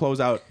we can close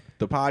out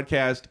the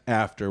podcast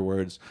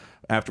afterwards,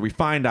 after we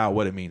find out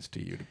what it means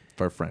to you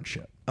for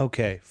friendship.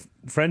 Okay,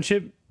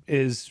 friendship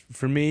is,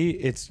 for me,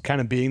 it's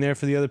kind of being there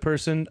for the other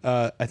person.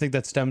 I think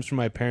that stems from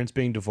my parents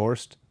being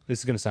divorced. This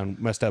is going to sound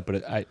messed up,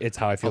 but it's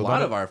how I feel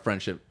about it. our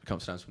friendship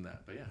stems from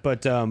that, but yeah.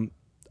 But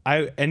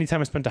anytime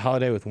I spent a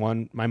holiday with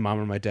my mom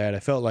or my dad, I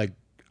felt like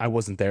I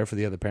wasn't there for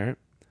the other parent.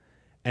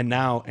 And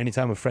now,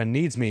 anytime a friend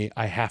needs me,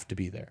 I have to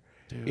be there.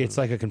 Dude. It's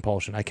like a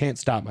compulsion. I can't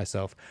stop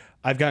myself.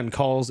 I've gotten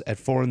calls at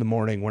 4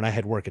 a.m. when I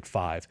had work at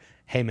 5.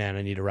 Hey man,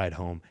 I need a ride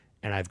home,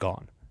 and I've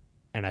gone,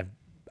 and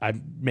I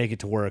make it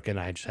to work, and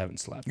I just haven't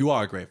slept. You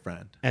are a great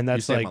friend. And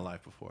that's you saved like my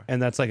life before. And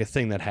that's like a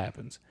thing that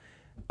happens.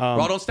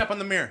 Raul, don't step on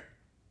the mirror.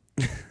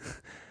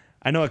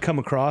 I know I come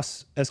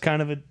across as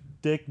kind of a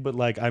dick, but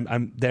like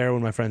I'm there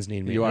when my friends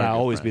need me. You are and a I'll good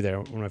always friend. be there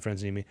when my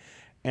friends need me.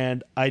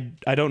 And I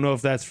don't know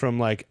if that's from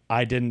like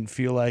I didn't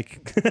feel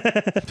like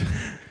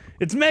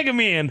it's Mega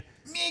Man.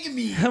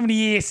 How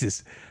many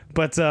aces?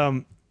 But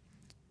I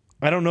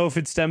don't know if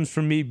it stems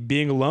from me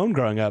being alone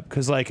growing up,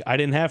 because like I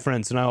didn't have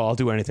friends, so now I'll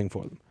do anything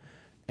for them,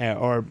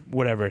 or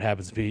whatever it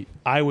happens to be.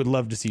 I would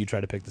love to see you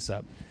try to pick this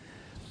up.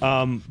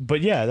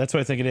 But yeah, that's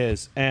what I think it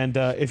is. And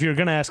if you're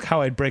gonna ask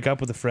how I'd break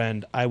up with a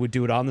friend, I would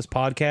do it on this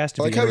podcast. If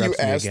I like he how you interrupts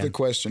me asked again. the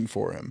question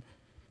for him.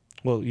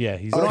 Well, yeah,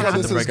 he's. I like don't how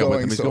have this to is break up with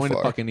going him. He's so going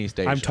far. to fucking East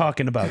Asia. I'm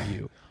talking about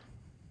you.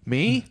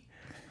 Me?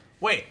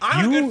 Wait,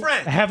 I'm a You good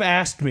friend. have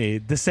asked me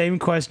the same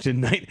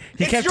question. He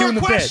It's kept your doing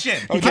the question.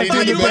 bit. He Okay, kept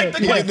he doing did the the bit.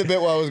 bit. He did the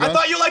bit while I was I gone.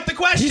 thought you liked the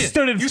question. He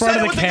stood in You front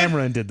said of it the with a good-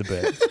 camera and did the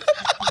bit.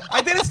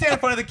 I didn't stand in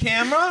front of the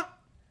camera.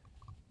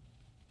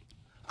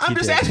 I'm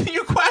just did. asking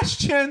you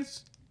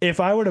questions. If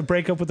I were to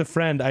break up with a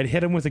friend, I'd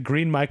hit him with a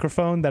green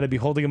microphone that I'd be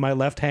holding in my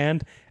left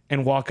hand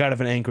and walk out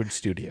of an Anchorage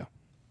studio.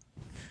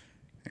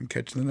 and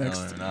catch the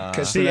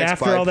next. See,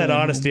 after all that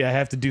honesty, I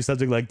have to do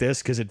something like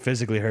this because it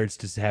physically hurts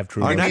to have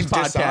true Our love. next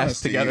podcast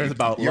Dishonesty. together is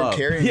about You're love.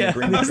 carrying Yeah, your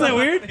green isn't that drum.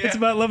 weird? It's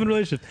about love and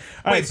relationships.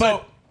 All Wait, right,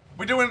 so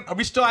are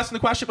we still asking the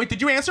question? Wait,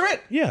 did you answer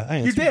it? Yeah, I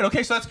You answered. did.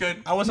 Okay, so that's good.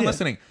 I wasn't Yeah.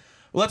 listening.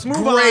 Let's move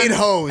on. Great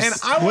host. And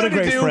I What a wanted to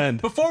great do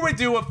friend. before we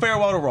do a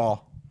farewell to Raw.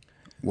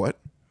 What?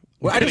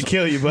 We're gonna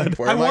kill you, bud.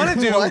 Where I am want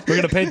to do. What? We're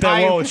gonna paint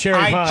that wall with cherry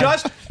pie.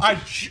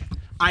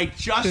 I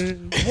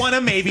just want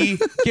to maybe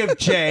give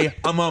Jay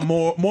a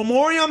memorial.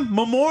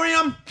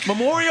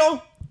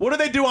 What do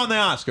they do on the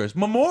Oscars?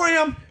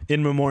 Memoriam.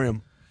 In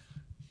memoriam.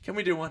 Can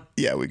we do one?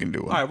 Yeah, we can do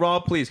one. All right, Raw,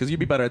 please, because you'd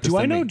be better at this. Do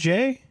I than know me.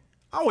 Jay?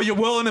 Oh, well, you're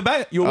willing to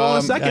bet. You're willing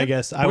a second. I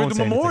guess I We're won't the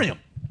say anything. memoriam.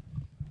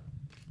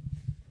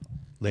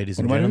 Ladies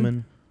and What am I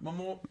gentlemen,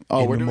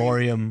 Oh, in we're doing.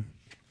 memoriam,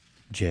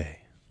 Jay.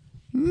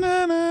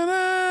 Na, na,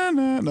 na,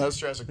 na. No, that's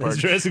Jurassic Park.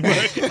 Jurassic Park.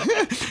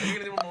 Are you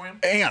gonna do memoriam?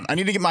 Hang on, I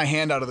need to get my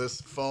hand out of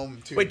this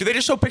foam too. Wait, do they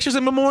just show pictures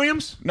in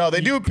memoriams? No,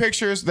 they do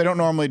pictures. They don't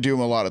normally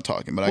do a lot of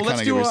talking, but Well, I kind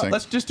let's of get what do. you're saying.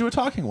 Let's just do a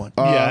talking one.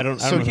 Yeah, I don't.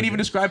 so I We don't can know. even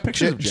describe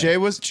pictures of Jay.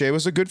 Jay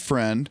was a good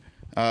friend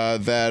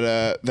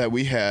that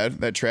we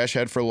had, that Trash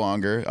had for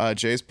longer.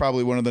 Jay's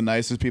probably one of the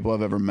nicest people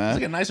I've ever met.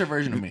 Like a nicer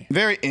version of me.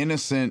 Very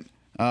innocent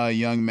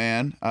young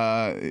man.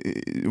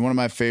 One of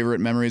my favorite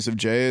memories of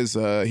Jay is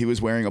he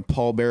was wearing a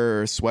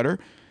pallbearer sweater,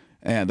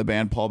 and the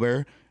band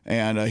Pallbearer,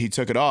 and he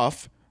took it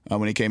off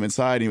when he came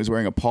inside. And he was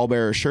wearing a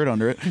pallbearer shirt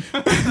under it.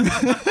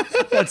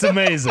 That's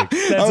amazing.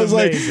 That's I was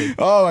amazing. like,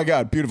 oh my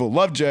God, beautiful.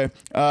 Love Jay.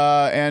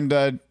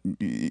 Jay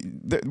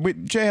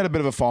had a bit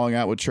of a falling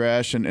out with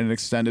Trash, and it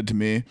extended to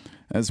me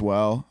as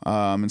well.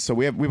 And so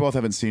we both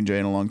haven't seen Jay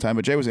in a long time,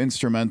 but Jay was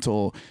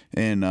instrumental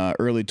in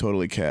early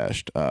Totally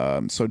Cashed.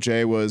 So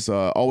Jay was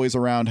always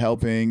around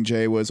helping.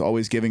 Jay was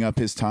always giving up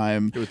his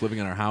time. He was living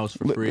in our house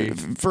for free.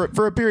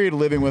 For a period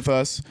living with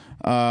us.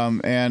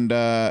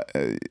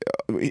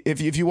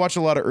 If you watch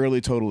a lot of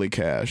early Totally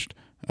Cashed,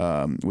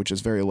 which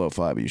is very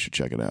lo-fi, but you should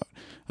check it out.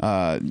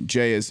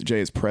 Jay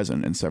is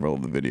present in several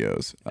of the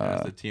videos.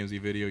 That's the TMZ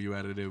video you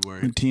edited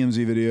where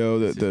TMZ video,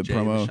 the Jay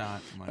promo,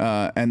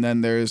 shot, and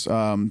then there's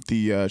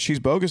the She's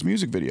Bogus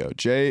music video.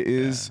 Jay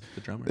is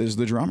the drummer.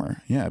 the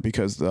drummer, yeah,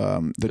 because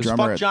the Just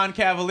drummer. fuck John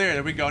Cavalier.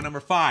 There we go, number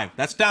 5.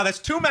 That's down. That's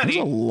too many.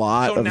 There's a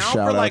lot so of now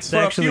shout-outs. for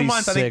a Actually, few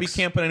months, I think we 6.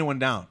 can't put anyone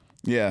down.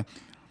 Yeah,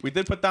 We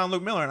did put down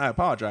Luke Miller, and I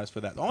apologize for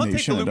that. I want you to take the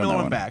shouldn't Luke have done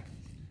Miller that one one. back.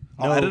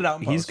 I'll edit it out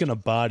in He's post. gonna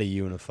body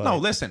you in a fight. No,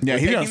 listen. Yeah, we're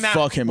he's taking gonna that,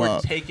 fuck him we're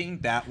up. taking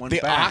that one the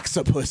back.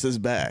 octopus is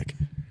back.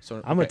 So,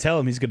 I'm gonna tell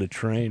him he's gonna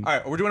train. All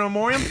right, we're doing a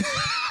memoriam.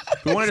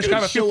 We want to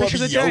describe a few Show up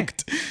pictures of Jay.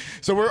 yoked.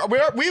 So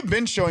we've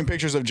been showing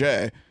pictures of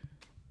Jay.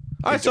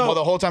 All right, so Well,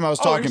 the whole time I was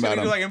talking about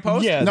him. Do like in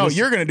post? Yeah. No, this-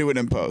 you're gonna do it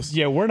in post.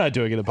 Yeah, we're not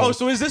doing it. Oh,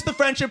 so is this the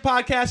friendship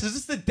podcast? Is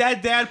this the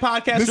Dead Dad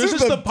podcast? This or is is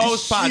this the the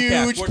post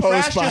podcast? huge Where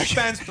post Trash just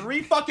podcast. spends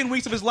 3 fucking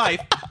weeks of his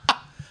life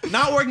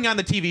not working on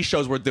the TV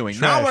shows we're doing,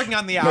 Trash. not working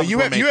on the No, albums you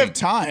we're have making.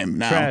 time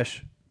now.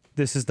 Trash.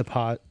 This is the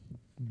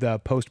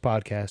post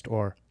podcast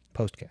or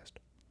postcast.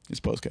 It's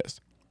postcast.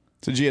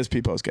 It's a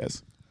GSP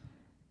postcast.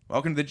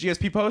 Welcome to the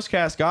GSP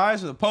Postcast,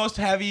 guys, the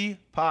post-heavy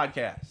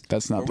podcast.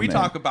 That's not where the we name.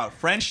 talk about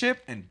friendship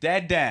and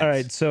dead dads. All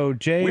right, so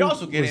Jay. We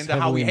also get was into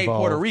how we heavily hate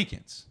involved. Puerto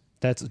Ricans.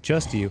 That's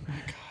just you.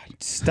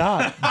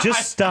 Stop.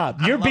 Just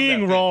stop. You're love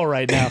being that bit. raw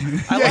right now.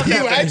 I Yeah, love you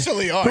that bit.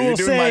 actually are. Who You're will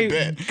doing my say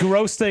bit.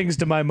 gross things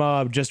to my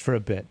mom just for a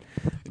bit.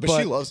 But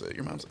she loves it.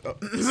 Your mom's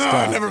like,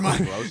 never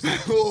mind.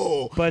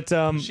 Oh. But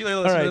Sheila all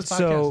listens to right, this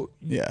so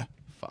Yeah.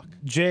 Fuck.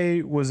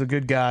 Jay was a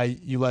good guy.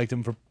 You liked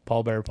him for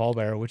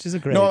Pallbearer, which is a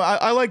great. No,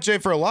 I like Jay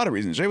for a lot of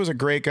reasons. Jay was a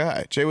great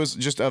guy. Jay was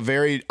just a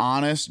very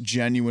honest,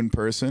 genuine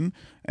person.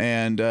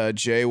 And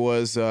Jay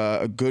was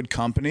a good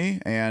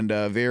company and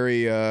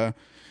very,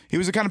 he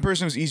was the kind of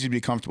person who was easy to be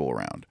comfortable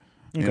around.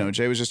 You know,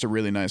 Jay was just a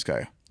really nice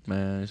guy.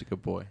 Man, he's a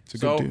good boy. a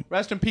good dude.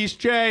 Rest in peace,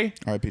 Jay.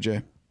 All right,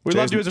 PJ. We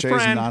loved you as a Jay's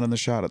friend. not in the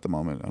shot at the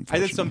moment, I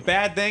unfortunately. did some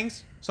bad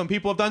things. Some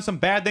people have done some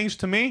bad things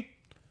to me.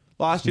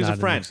 Lost you as Not a an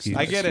friend. excuse.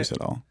 I get Excuse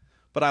it. at all.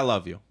 But I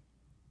love you.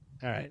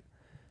 All right.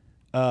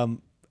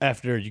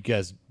 After you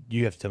guys,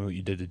 you have to tell me what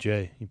you did to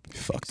Jay. You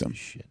Fucked piece of him.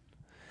 Shit.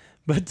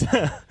 But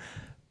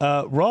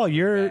Raul,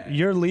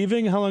 you're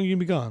leaving. How long are you gonna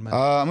be gone, man?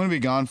 I'm going to be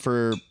gone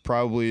for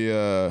probably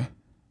a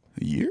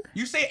year.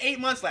 You say 8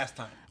 months last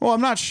time. Well,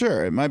 I'm not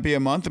sure. It might be a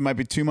month. It might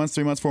be 2 months,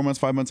 3 months, 4 months,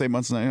 5 months, 8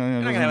 months. You're You're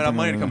not gonna have enough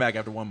money to come back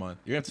after 1 month.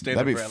 You're gonna have to stay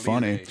That'd there be for at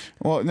funny. least 8.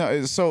 Well,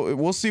 no. So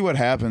we'll see what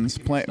happens.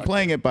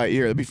 Playing it by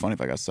ear. It'd be funny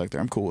if I got stuck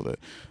there. I'm cool with it.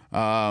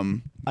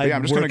 But yeah,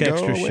 I'm just work gonna go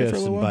extra away for a shifts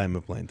little and while. buy him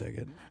a plane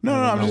ticket. No,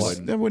 I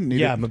I wouldn't need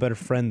it. Yeah, I'm a better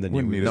friend than you.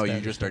 Wouldn't need No, it.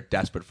 you just are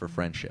desperate for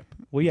friendship.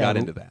 Well, yeah, Got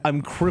into that.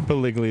 I'm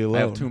cripplingly alone. I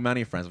have too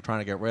many friends. I'm trying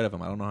to get rid of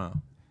them. I don't know how.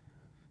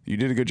 You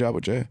did a good job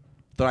with Jay.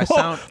 Did I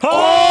sound?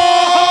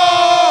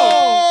 Oh!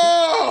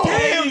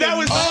 Damn, that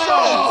was so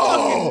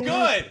fucking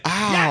good.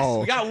 Ow. Yes,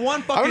 we got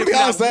one fucking. I'm gonna be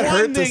honest. That one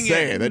hurt to thing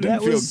say. in. That didn't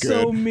That feel was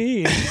good. so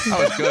mean. That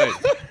was good.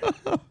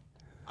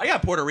 I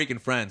got Puerto Rican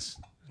friends.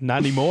 Not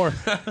anymore.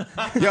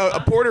 Yo, a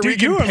Puerto Dude,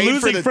 Rican you are paid for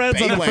losing the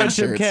friends on the Bayland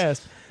friendship shirts.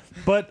 cast.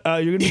 But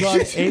you're gonna be gone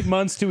 8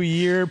 months to a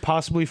year,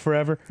 possibly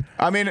forever.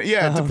 I mean,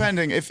 yeah,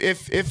 depending.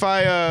 If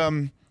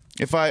I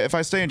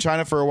stay in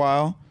China for a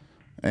while,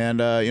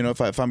 And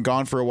if I'm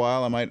gone for a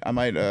while, I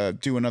might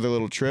do another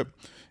little trip.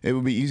 It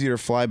would be easier to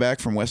fly back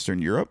from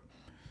Western Europe.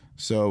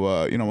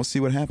 So we'll see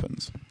what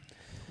happens.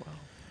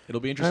 It'll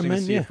be interesting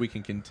to see if we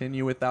can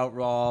continue without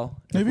Raul.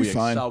 It'll be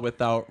fine. Excel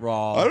without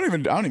Raul. I don't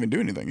even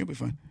do anything. It'll be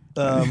fine.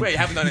 Wait, you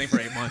haven't done anything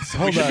for 8 months.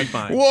 We should be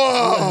fine.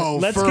 Whoa!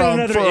 Let's get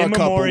another in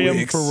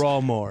memoriam for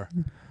Raul Moore.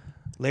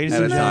 Ladies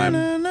and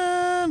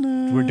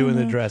gentlemen, we're doing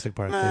the Jurassic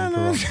Park thing for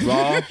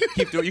Raul. Raul,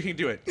 keep doing it. You can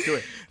do it. Do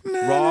it.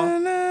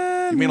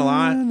 Raul, you mean a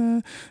lot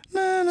to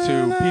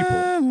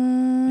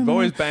people. You've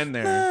always been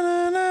there.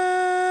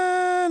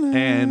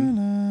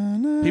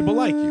 And people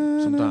like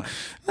you sometimes.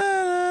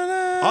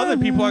 Other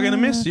people are going to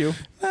miss you.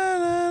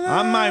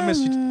 I might miss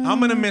you. I'm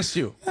going to miss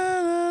you. We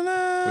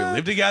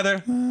live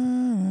together.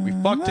 We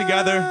fuck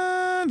together.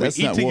 We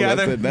eat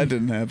together. That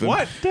didn't happen.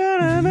 What?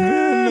 And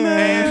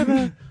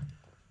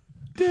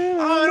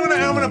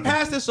I'm going to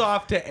pass this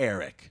off to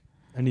Eric.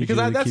 Because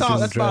that's all.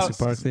 That's about.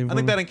 Park theme I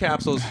think that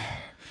encapsulates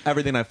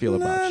everything I feel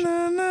about you.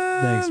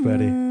 Thanks,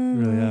 buddy.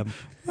 Really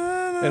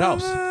It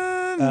helps.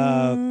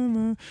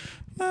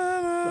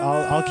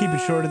 I'll keep it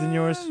shorter than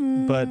yours,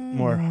 but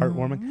more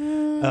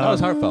heartwarming. That was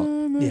heartfelt.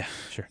 Yeah,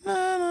 sure.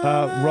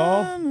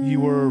 Raul, you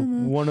were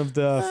one of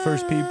the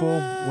first people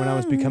when I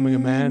was becoming a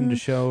man to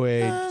show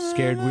a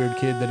scared, weird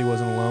kid that he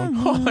wasn't alone.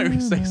 Oh, I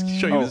was going to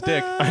show you his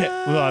dick.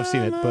 Well, I've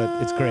seen it,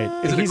 but it's great.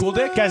 Is it a cool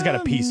dick? Guy's got a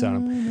piece on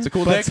him. It's a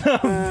cool dick?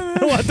 I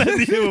want that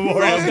to do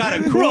more. Raul's got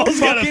a cool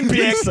fucking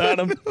piece dick on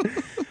him.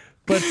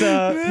 But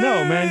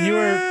no, man,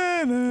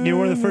 you're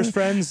one of the first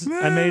friends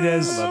I made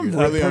as a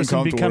really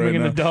person becoming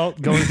an now.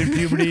 adult, going through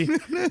puberty.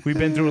 We've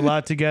been through a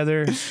lot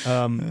together.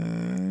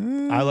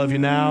 I love you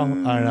now,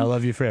 and I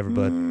love you forever,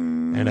 bud.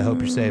 And I hope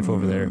you're safe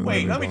over there.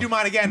 Wait, let me do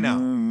mine again now.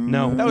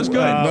 No, that was good.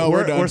 No,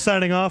 we're done. We're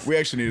signing off. We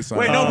actually need to sign.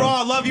 Wait, no, Raul,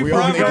 I love you we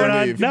all need to forever.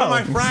 leave. You've been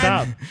my friend.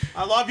 Stop.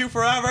 I love you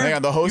forever. Hang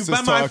on, the host You've is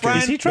been my talking.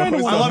 friend. Is he trying to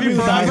I love you I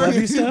forever. love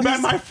you You've stuff?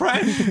 been my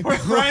friend. We're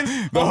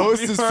friends. The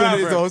host is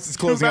finished. The host is You've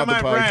closing been out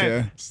the my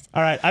friend. podcast.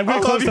 All right, I'm going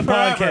I to love close the you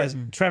forever.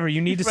 podcast. Trevor, you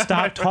need to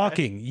stop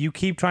talking. You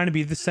keep trying to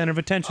be the center of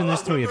attention.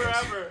 There's three of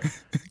us.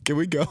 Can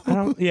we go?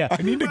 Yeah.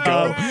 I need to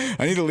go.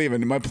 I need to leave,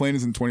 and my plane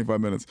is in 25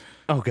 minutes.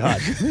 Oh,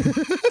 God.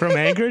 From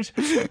Anchorage?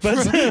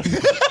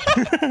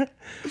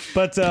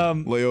 But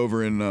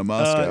Layover in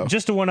Moscow.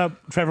 just to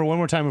one-up Trevor one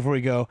more time before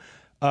we go.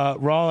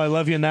 Raul, I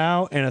love you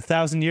now, and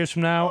 1,000 years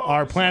from now,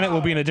 our planet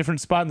will be in a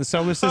different spot in the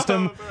solar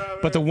system.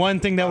 But the one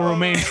thing that will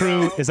remain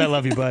true is I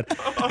love you, bud.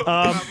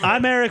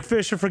 I'm Erik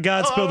Fisher for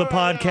Godspill the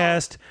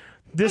podcast.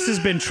 This has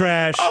been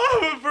trash.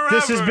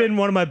 This has been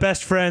one of my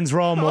best friends,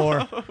 Raul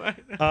Moore.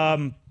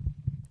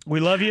 We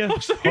love you.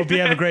 Hope you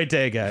have a great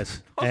day,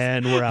 guys.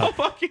 And we're out.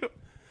 Fuck you.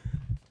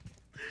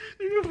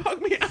 You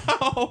fuck me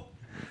out.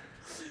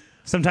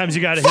 Sometimes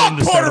you got to hit them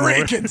to Puerto start a war.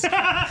 Ricans.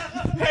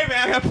 Hey,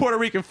 man, I got Puerto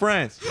Rican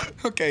friends.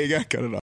 Okay, you got to cut it off.